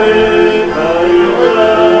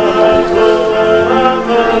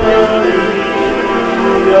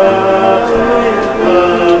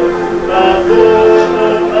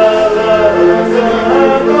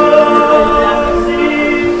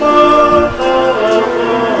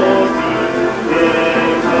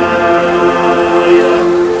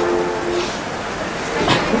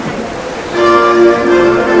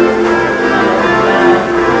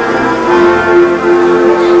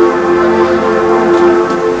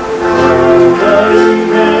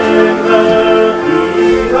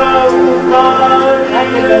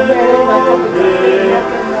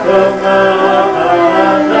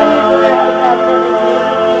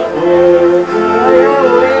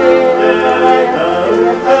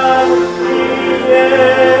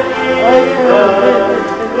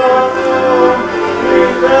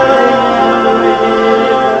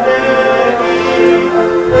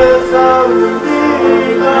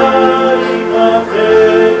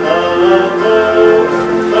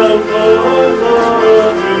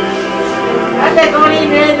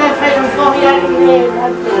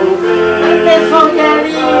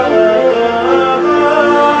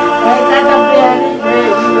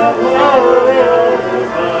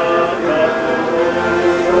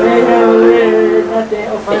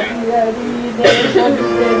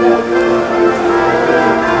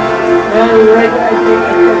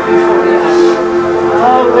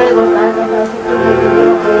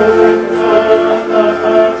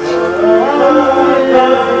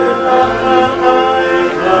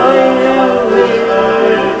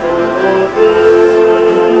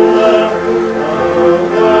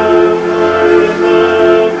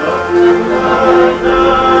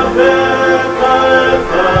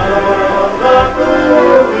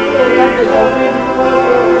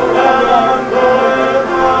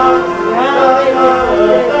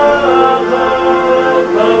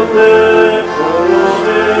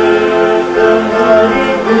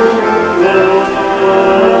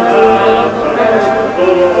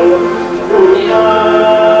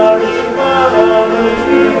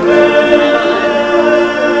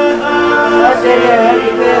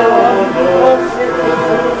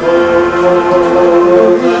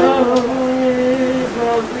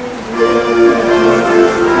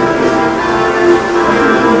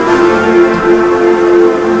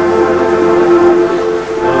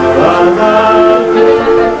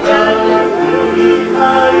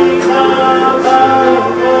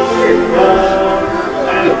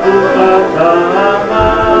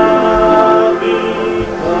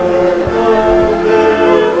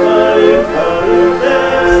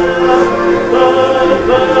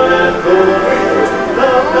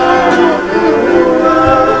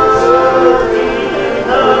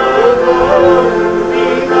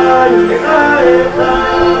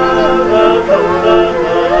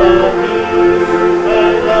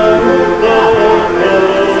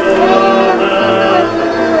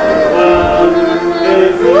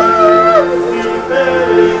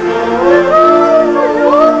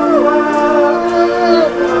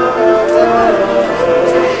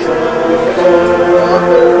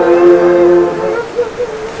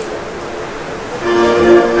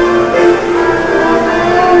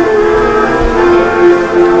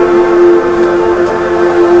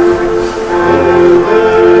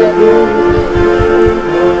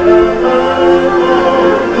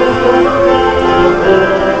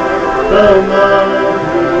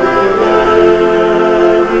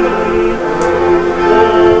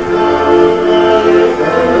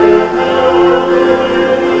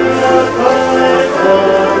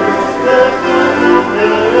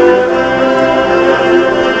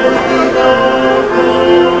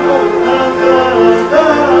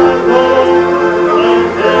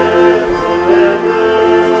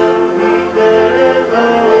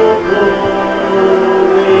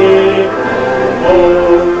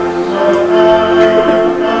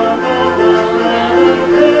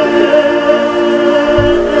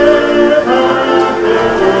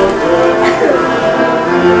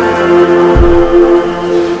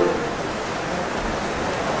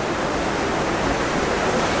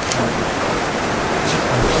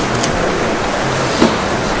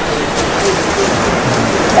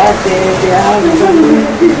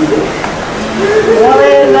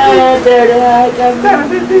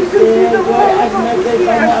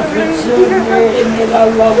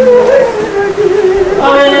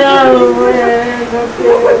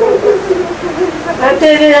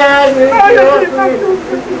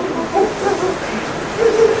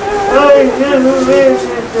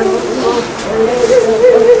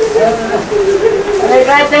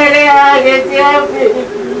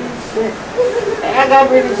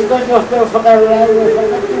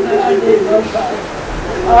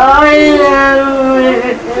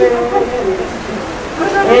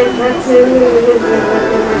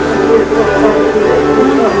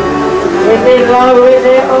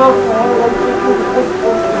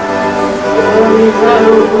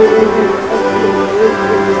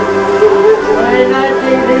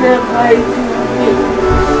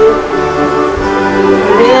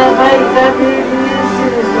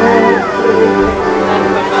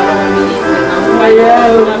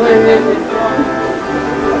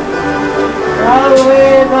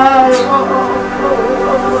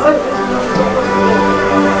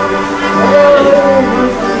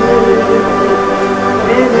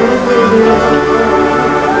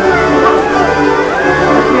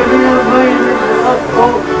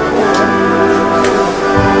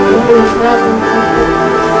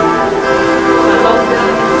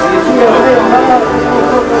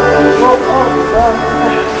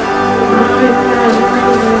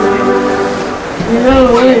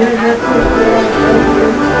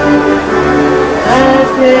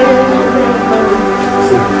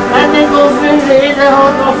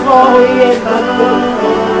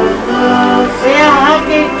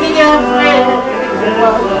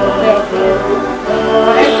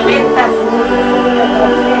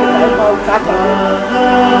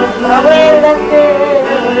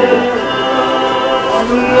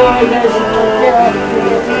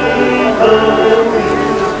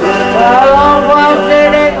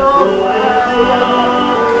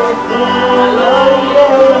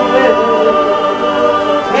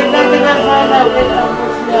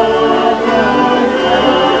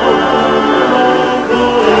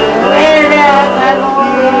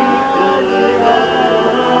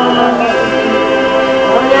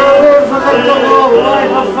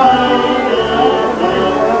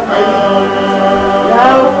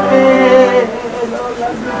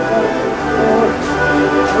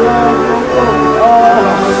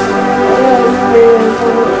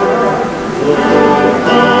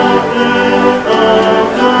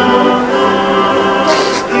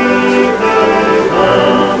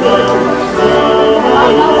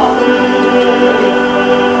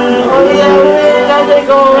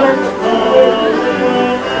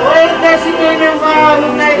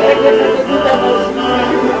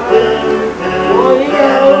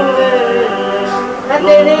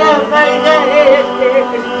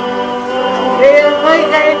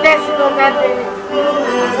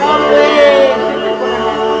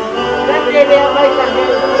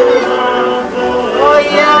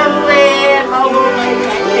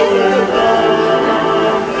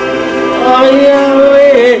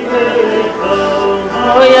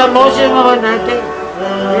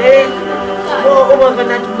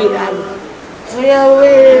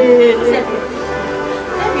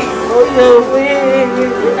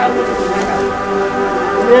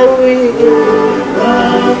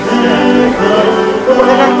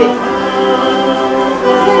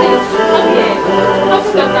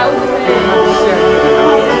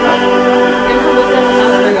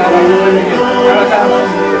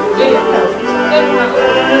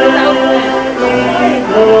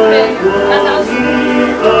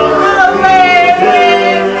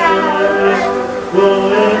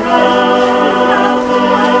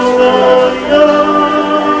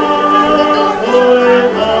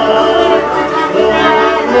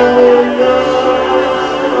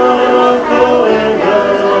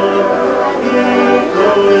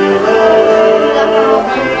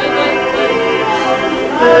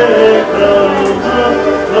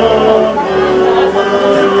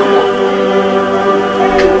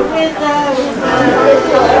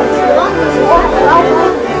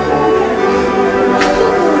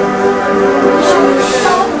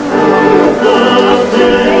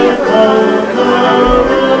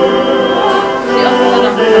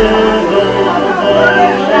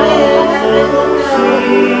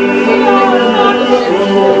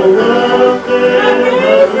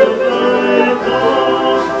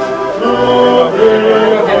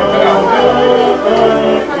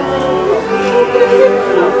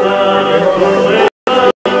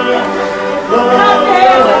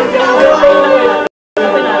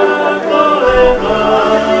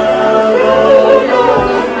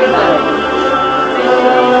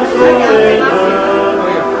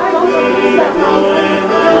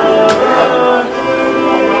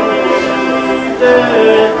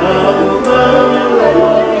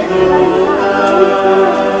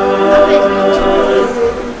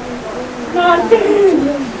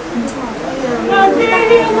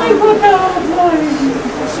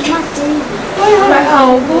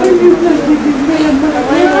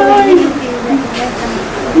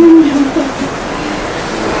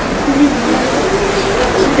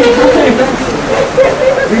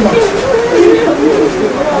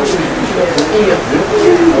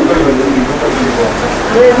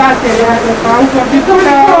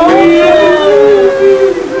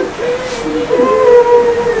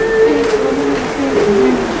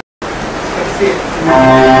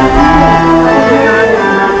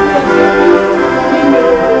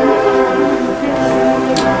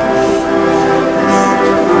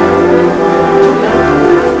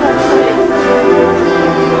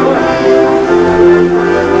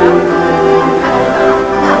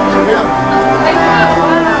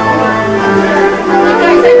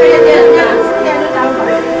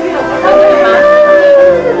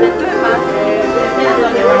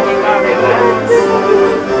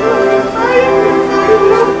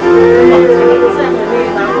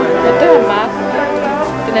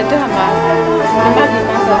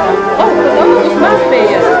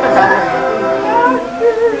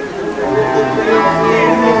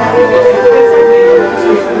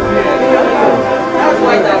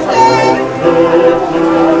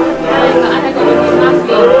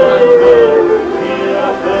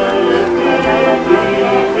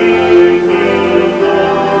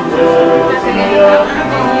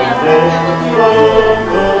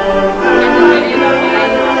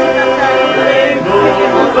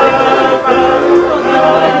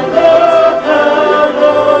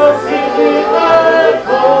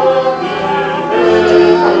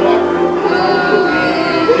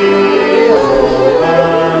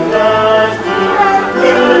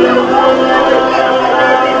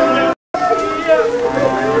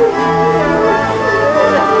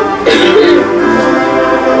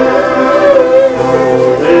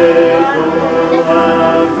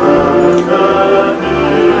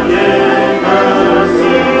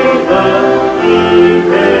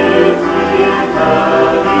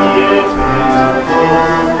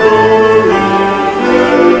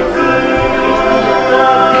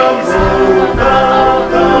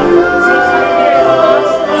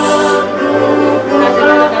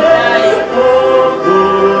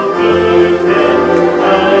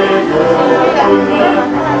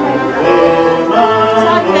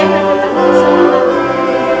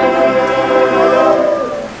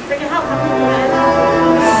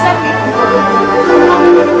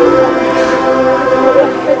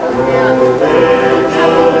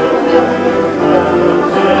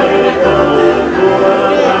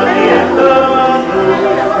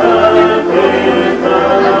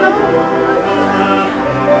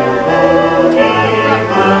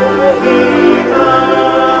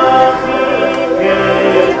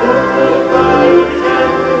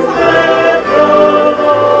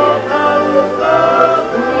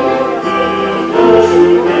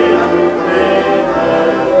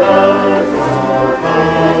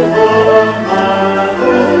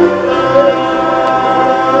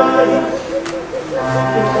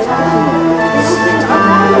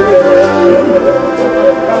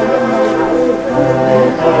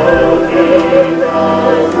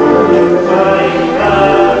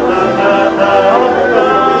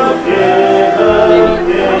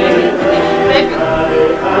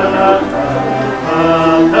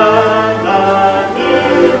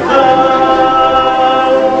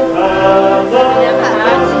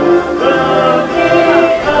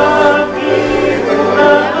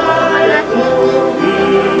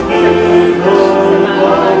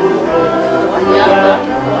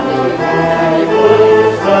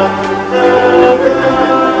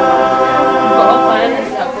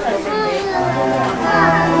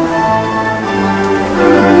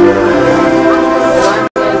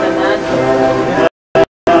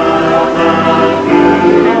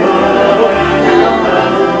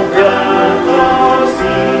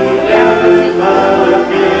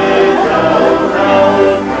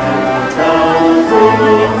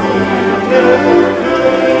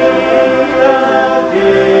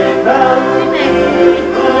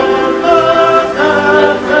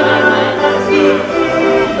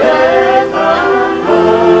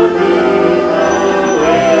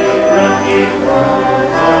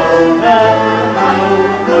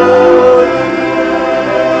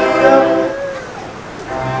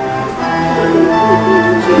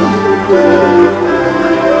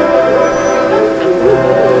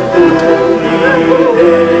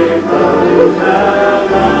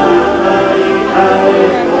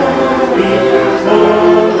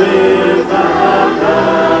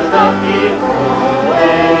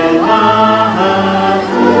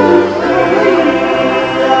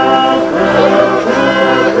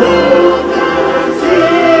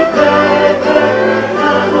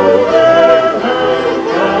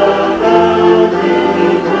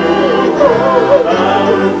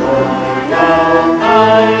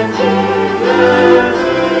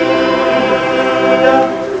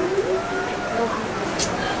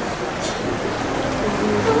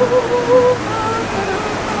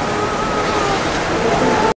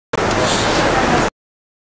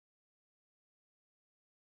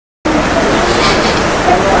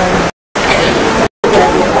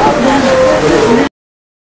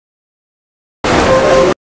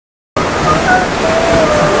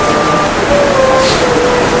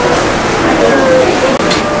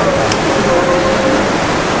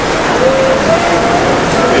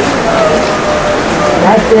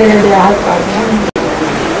Apeleli akana.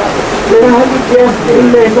 Terhadap dia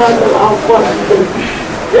legal apa?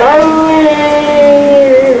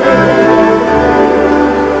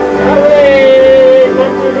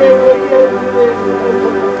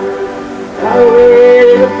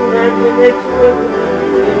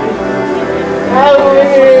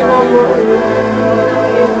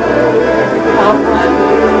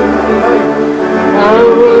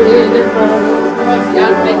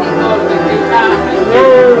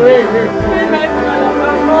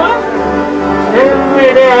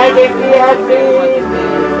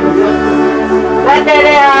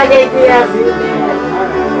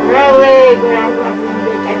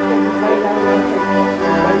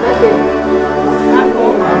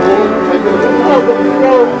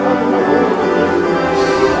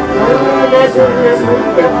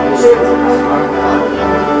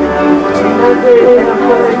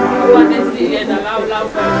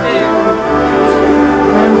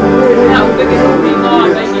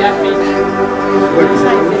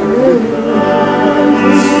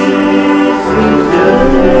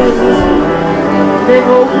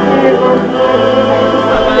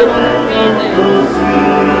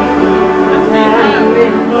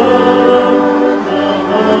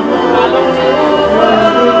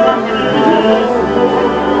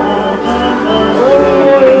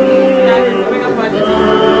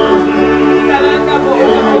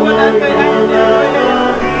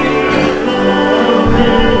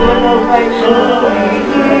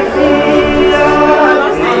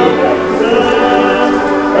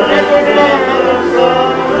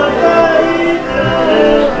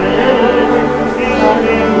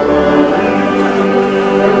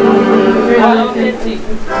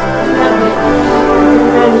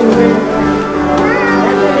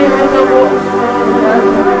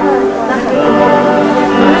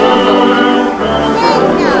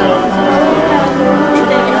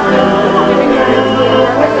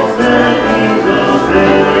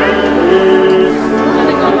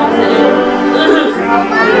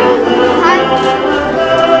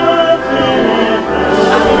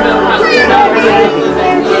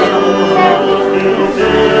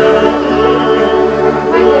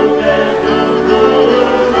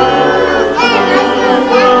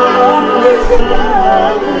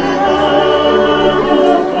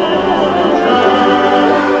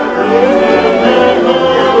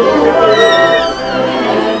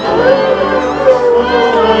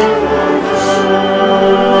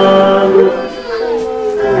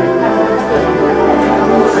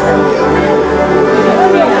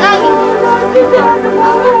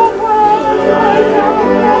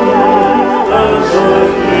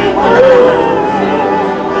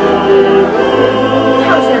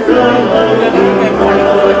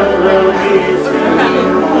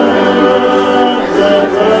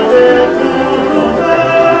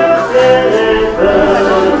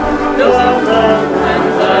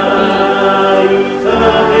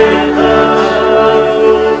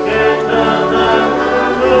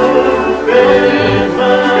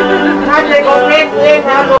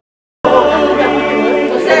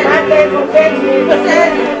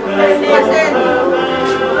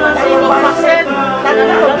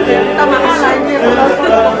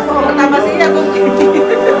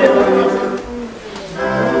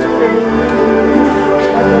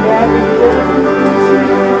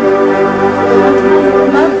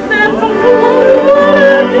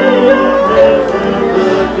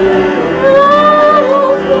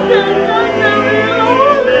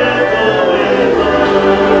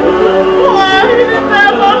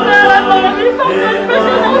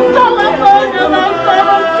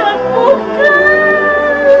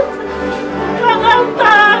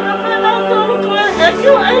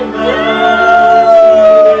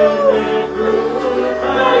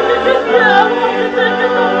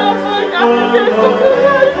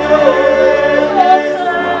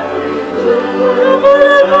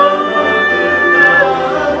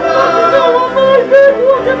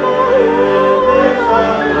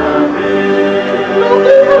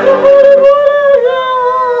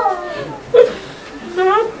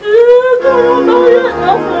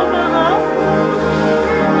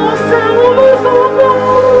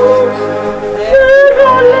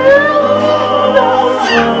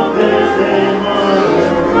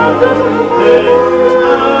 Thank you.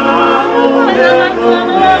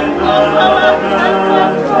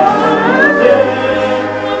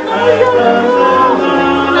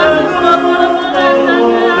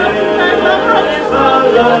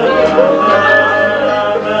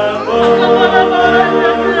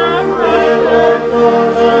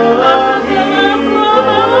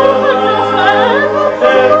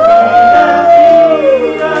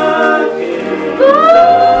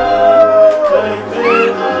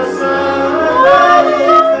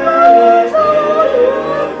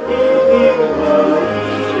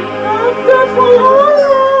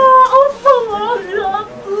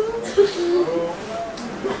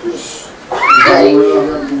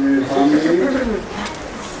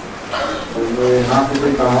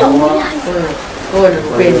 Ora ko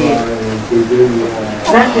peni.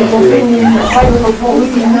 Nake ko peni na pai ko fo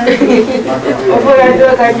uti. O fo ya do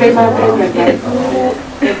ka pe ma pe ka.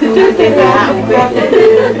 Ke ka pe.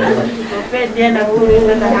 O pe dia na ku ni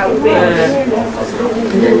na ha pe.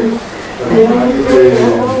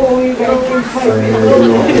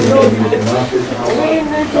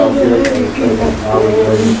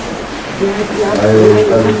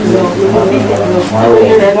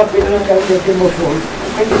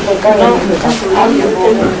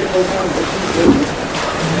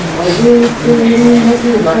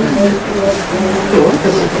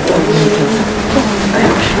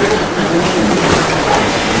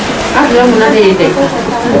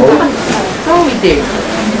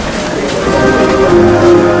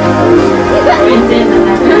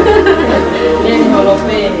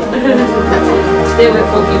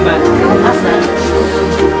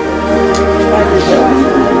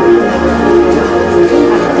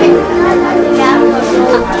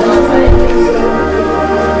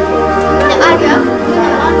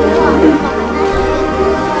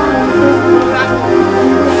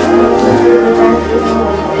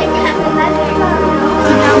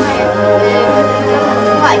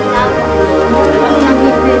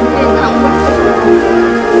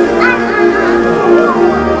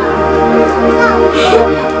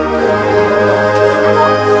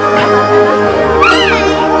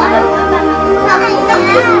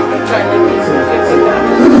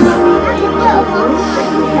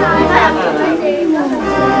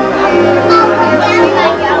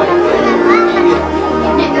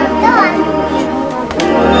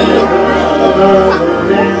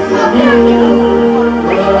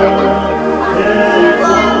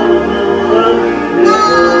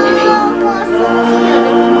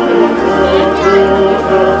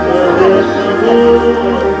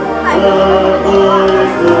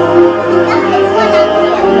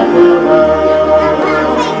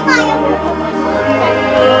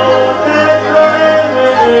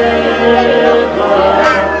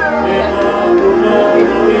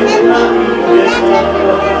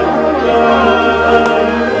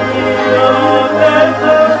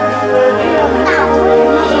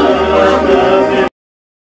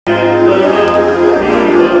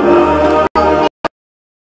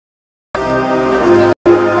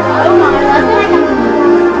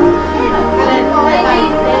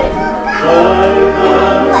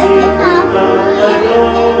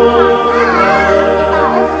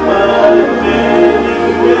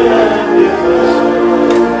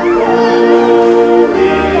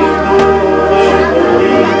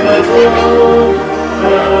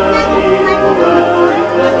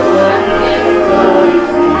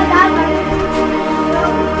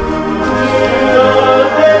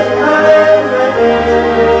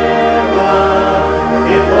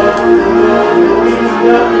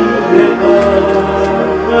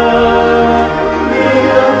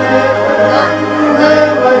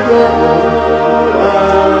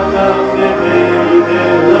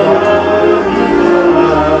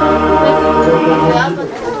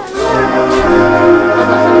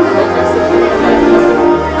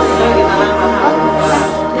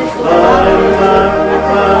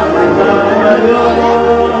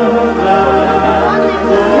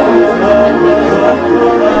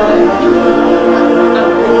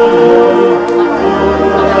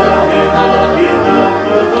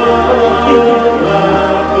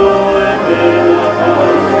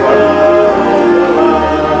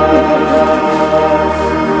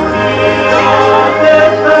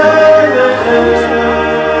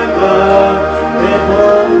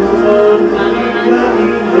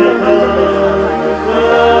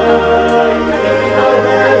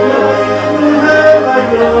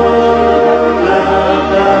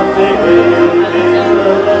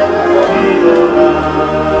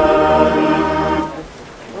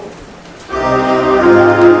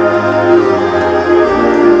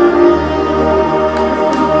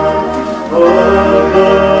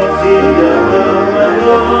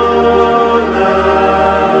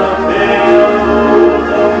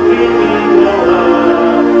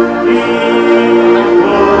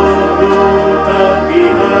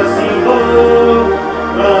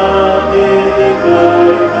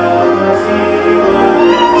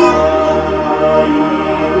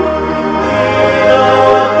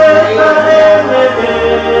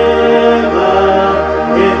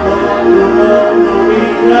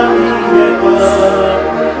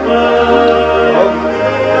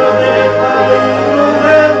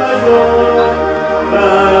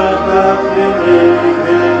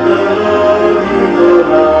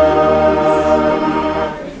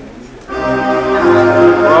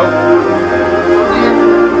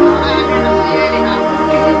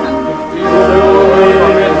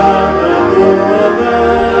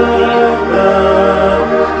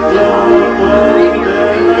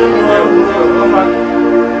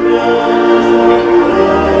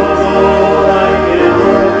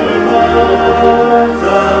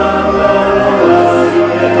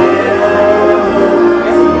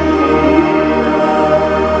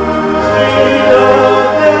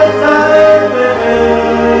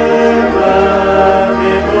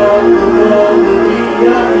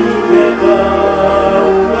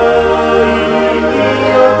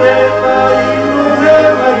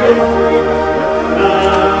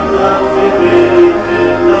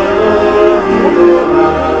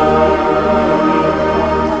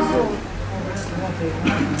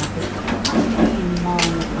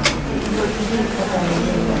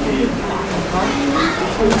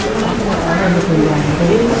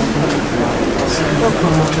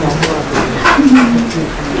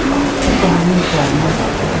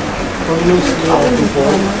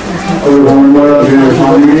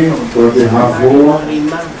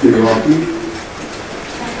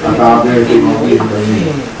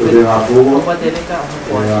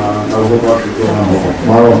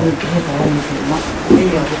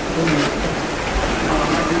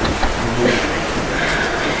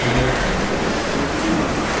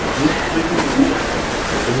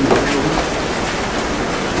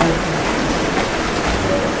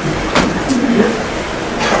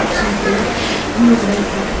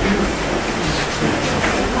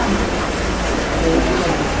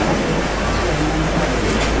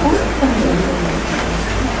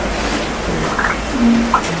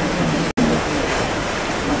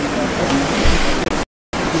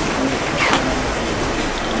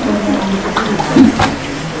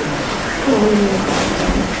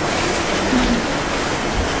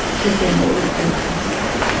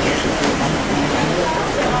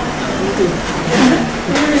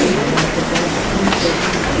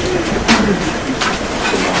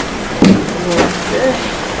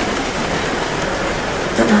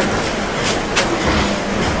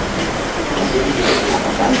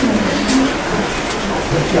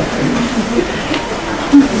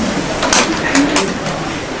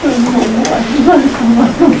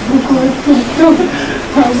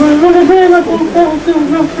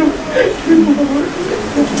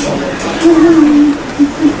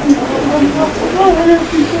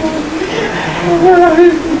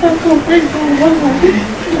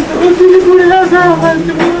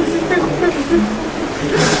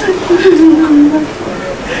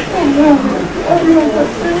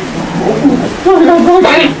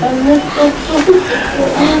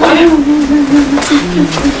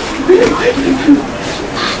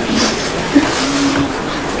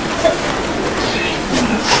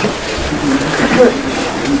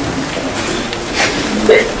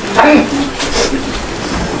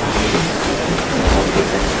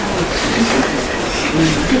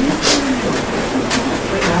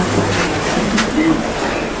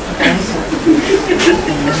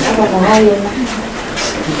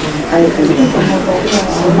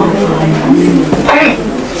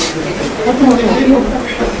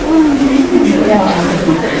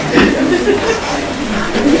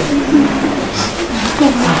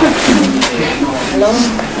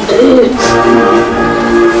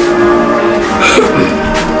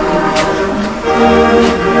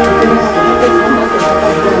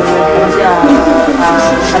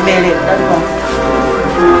 Sapele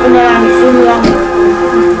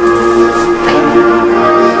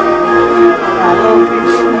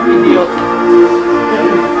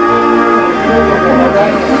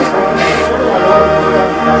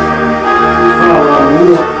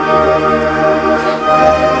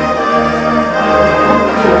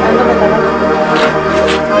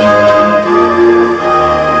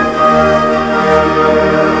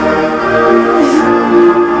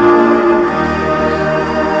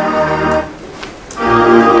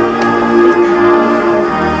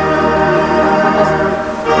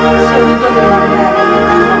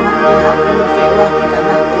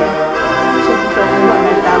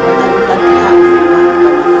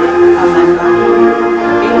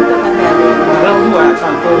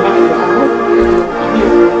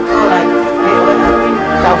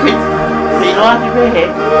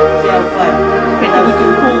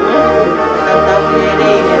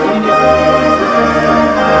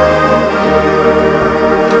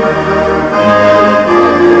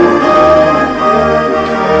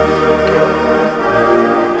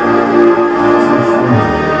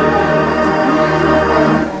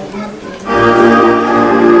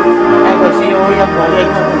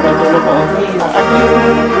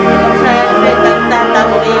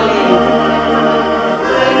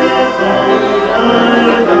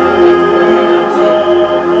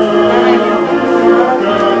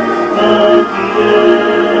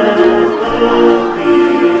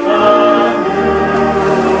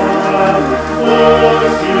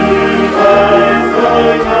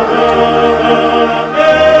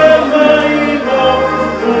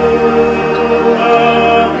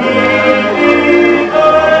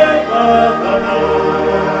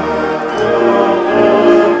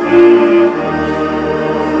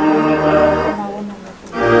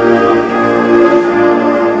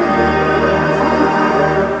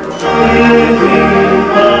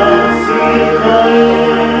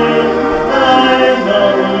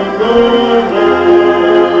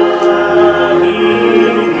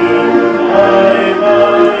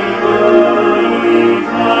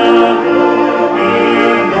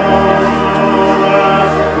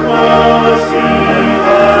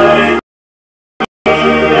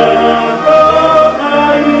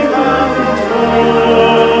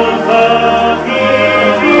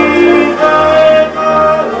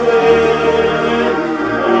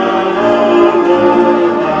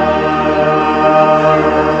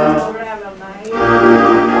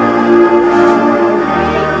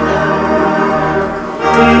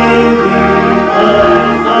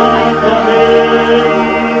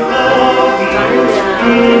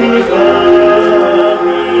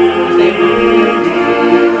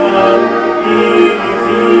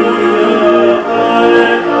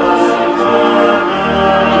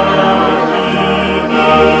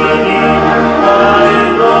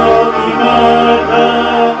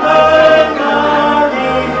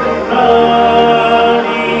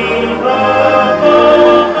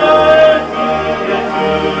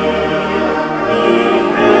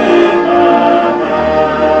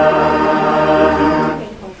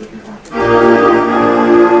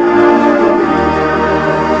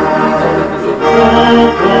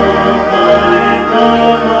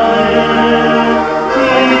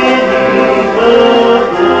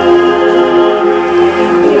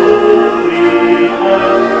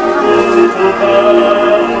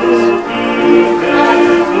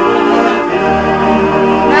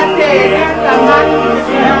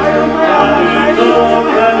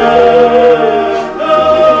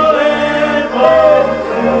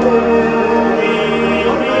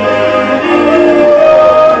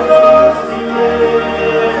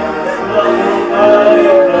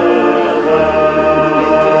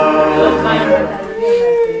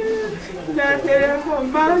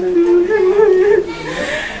Sione.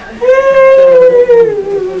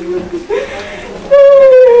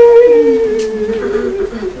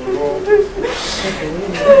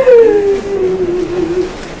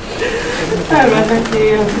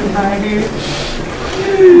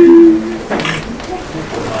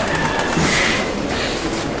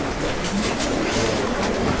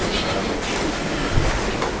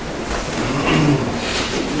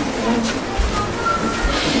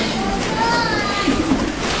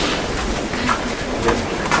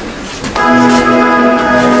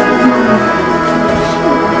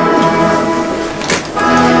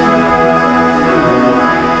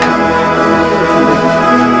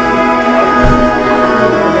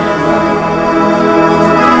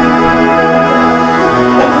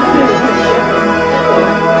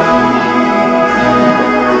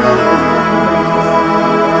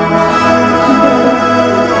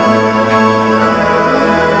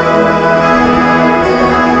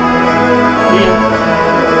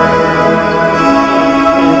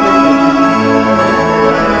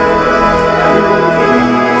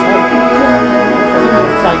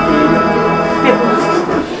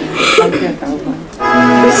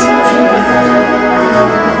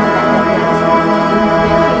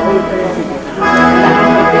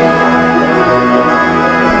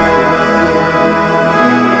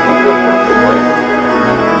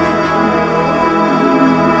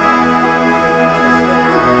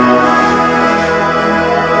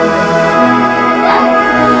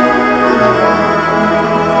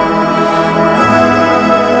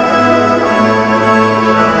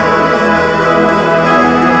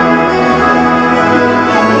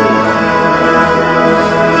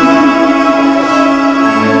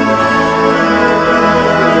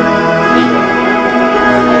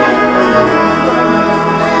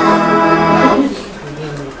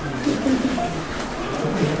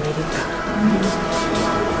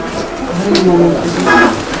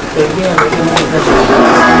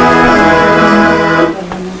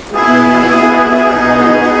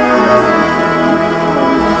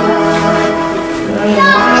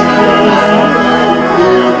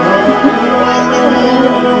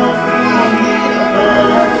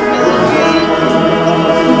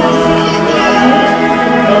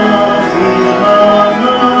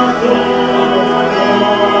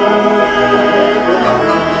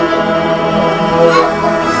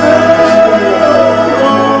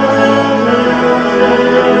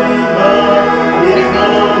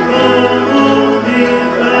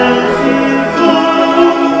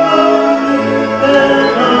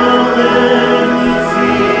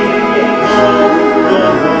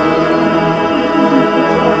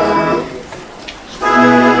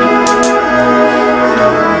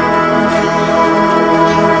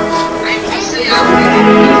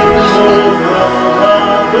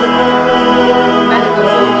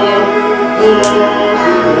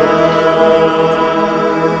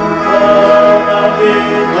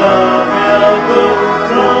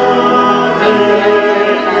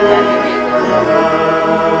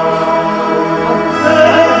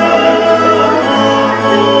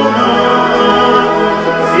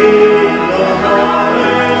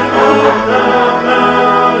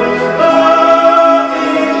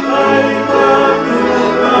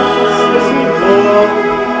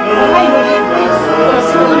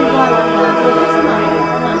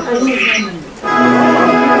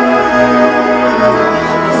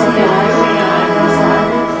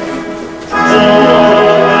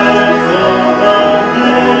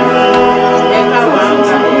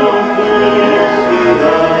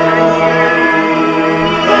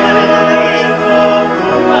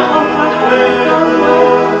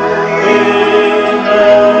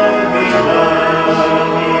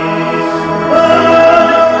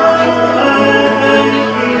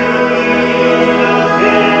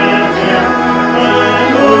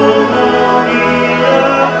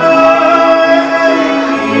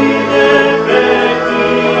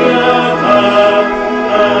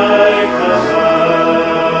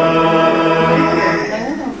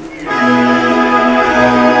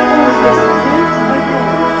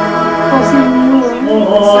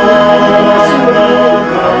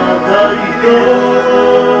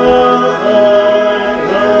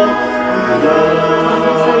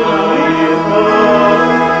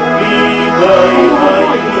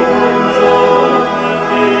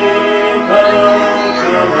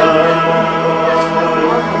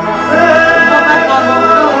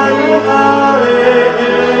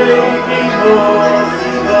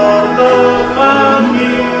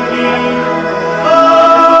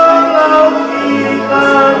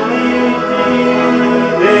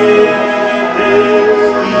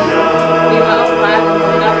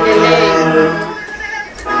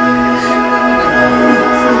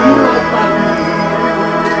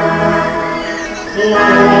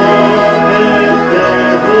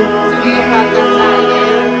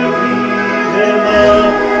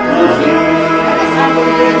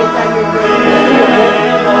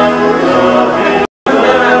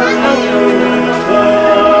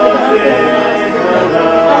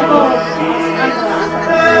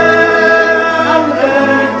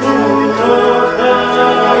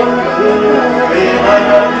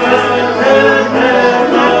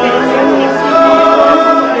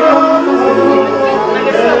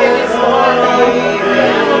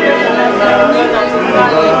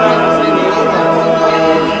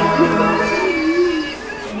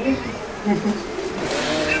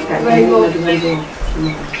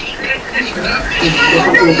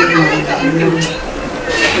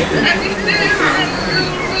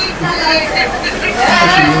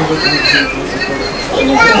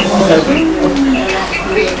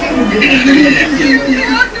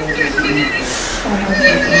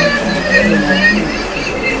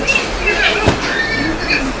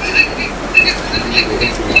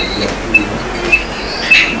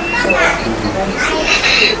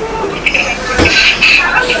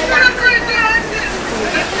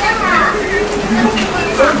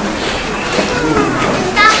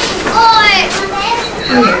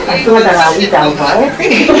 Itu adalah udah baik.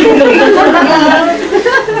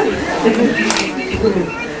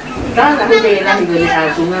 Kan aku daerah di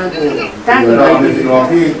Sungai tu. Kan di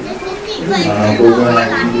Sulawesi,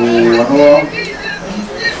 bukan di mana.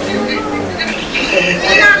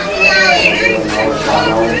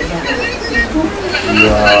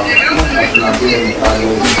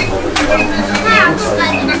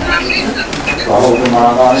 Kalau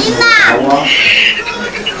kemarin awal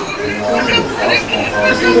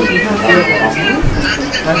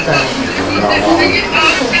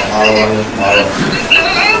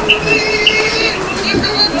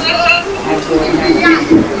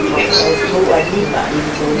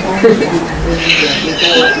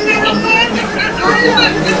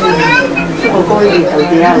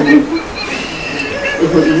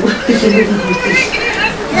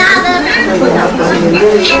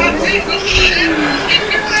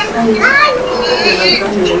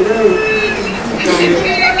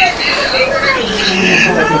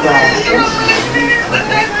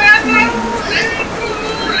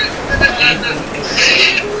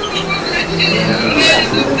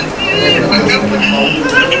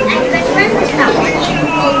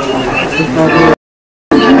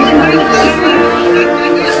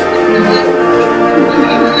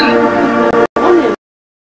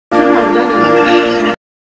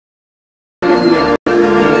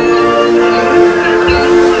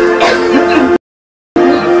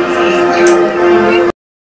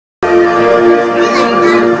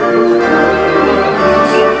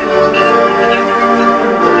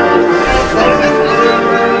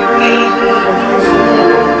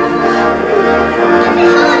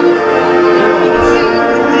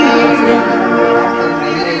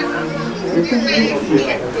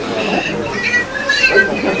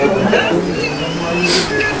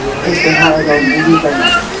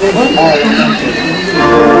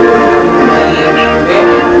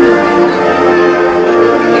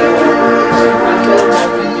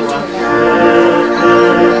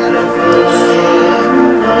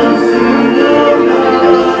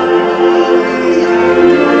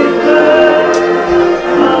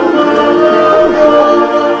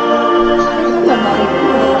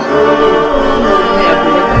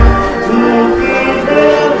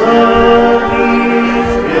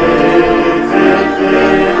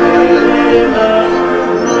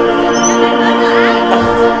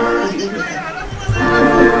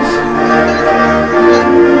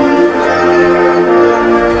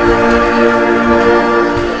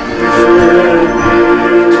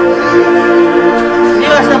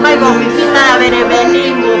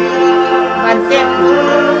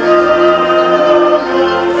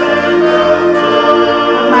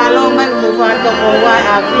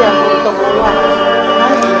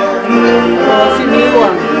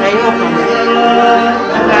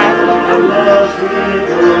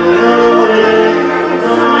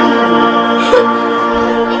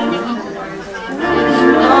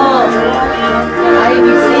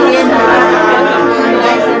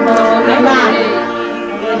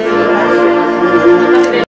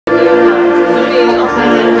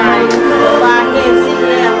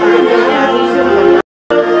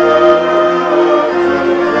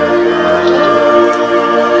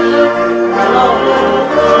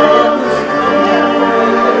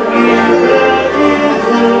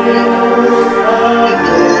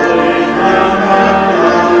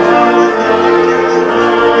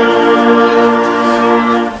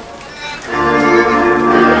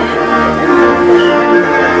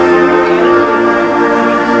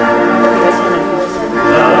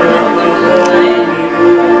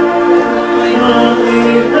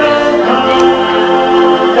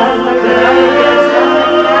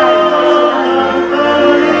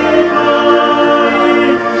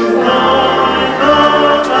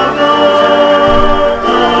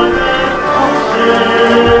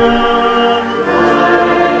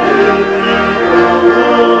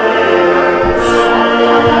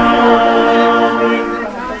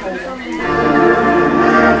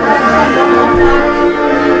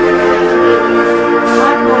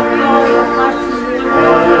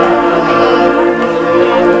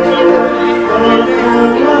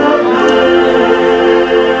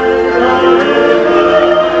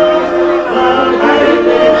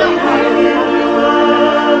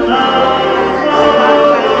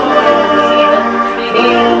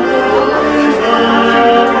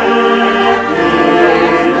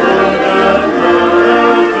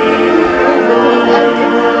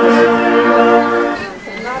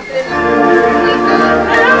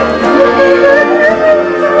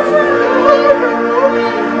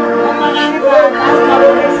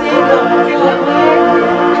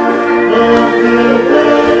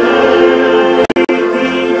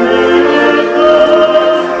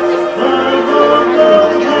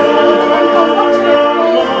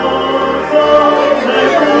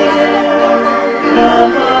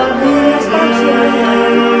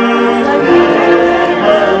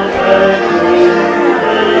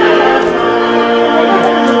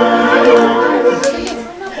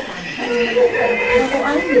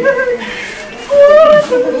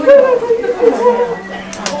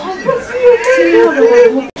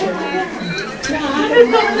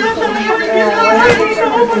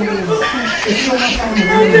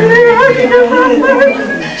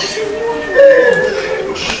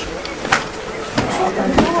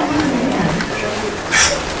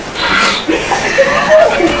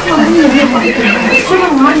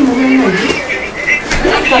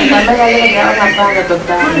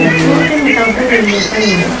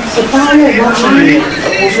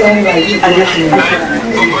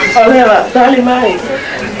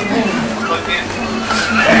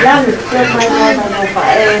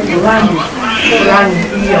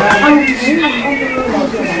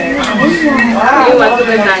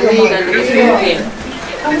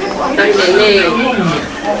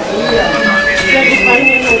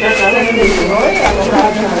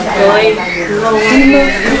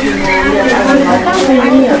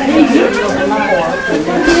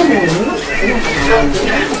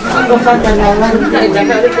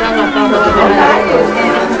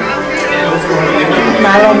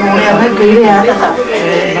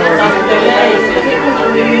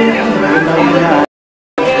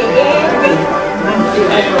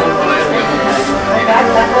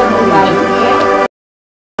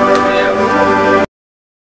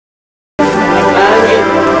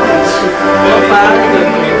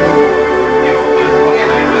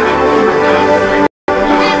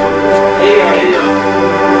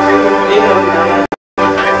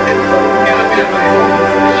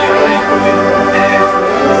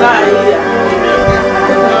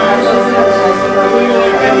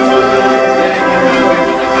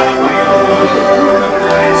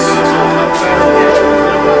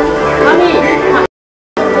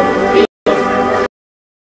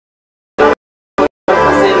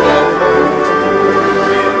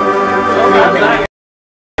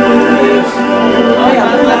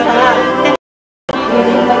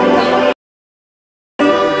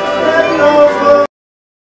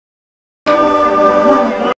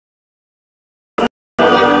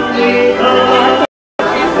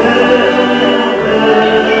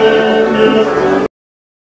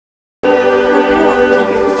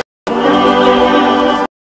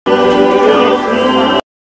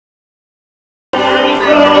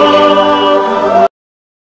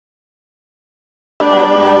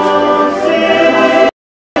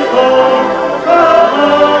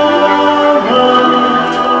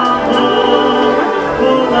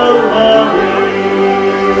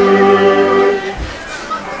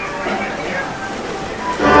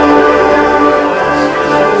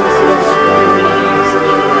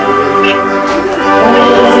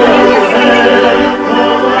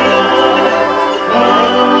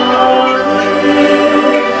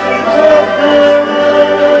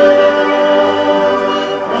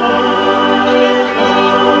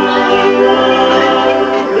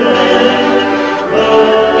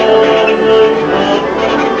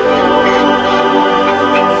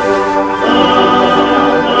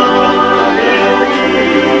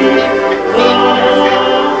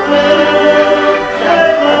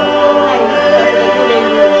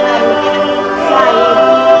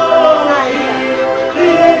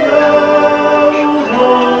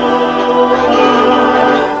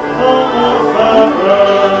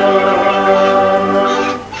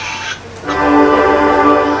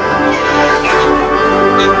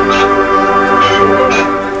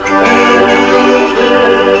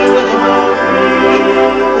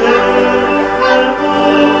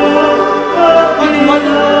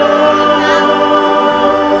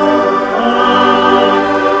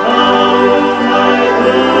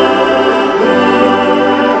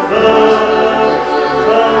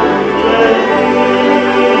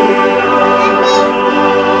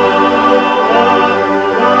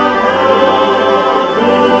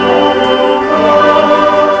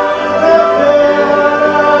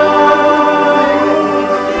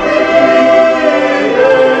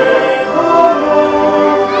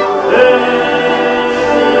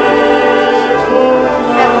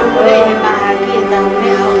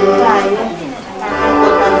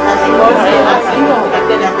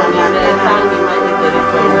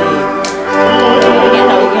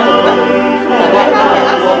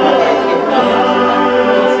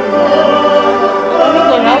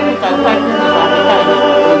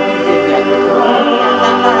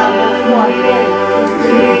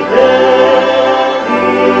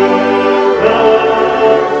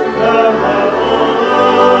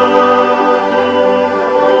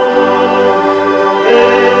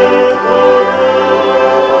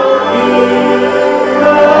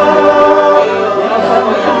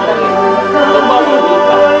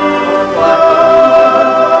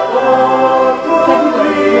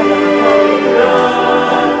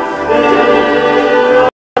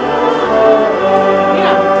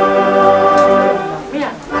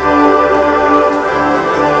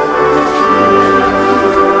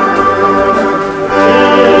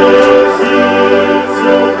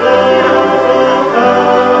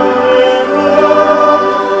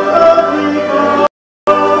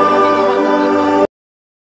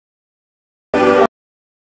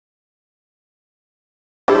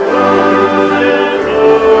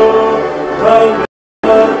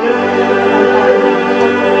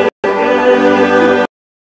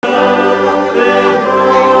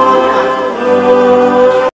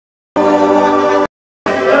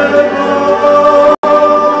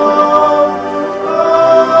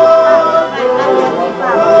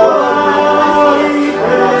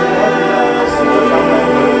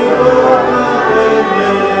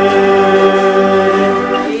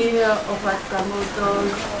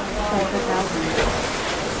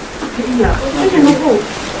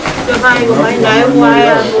Cho mai của mấy ngày hôm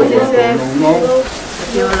qua mua xe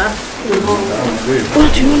nhiều lắm. Ủa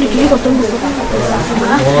chú này kia có tôm được không?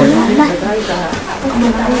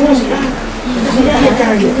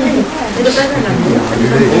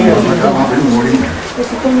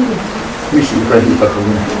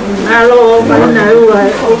 Alo, bạn nào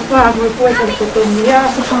rồi? Opa mới quay trong tôm nhá.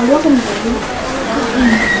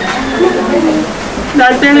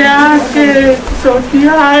 Natalia que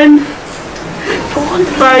Sofian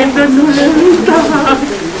vai dando lenta.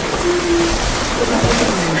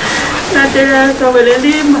 Natalia que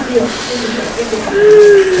ʻUeleliva.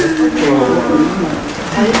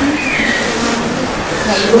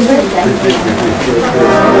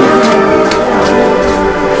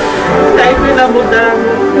 Sai pela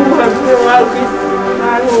mudança, eu acho que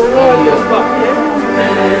malo olho,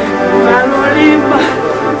 malo limpa.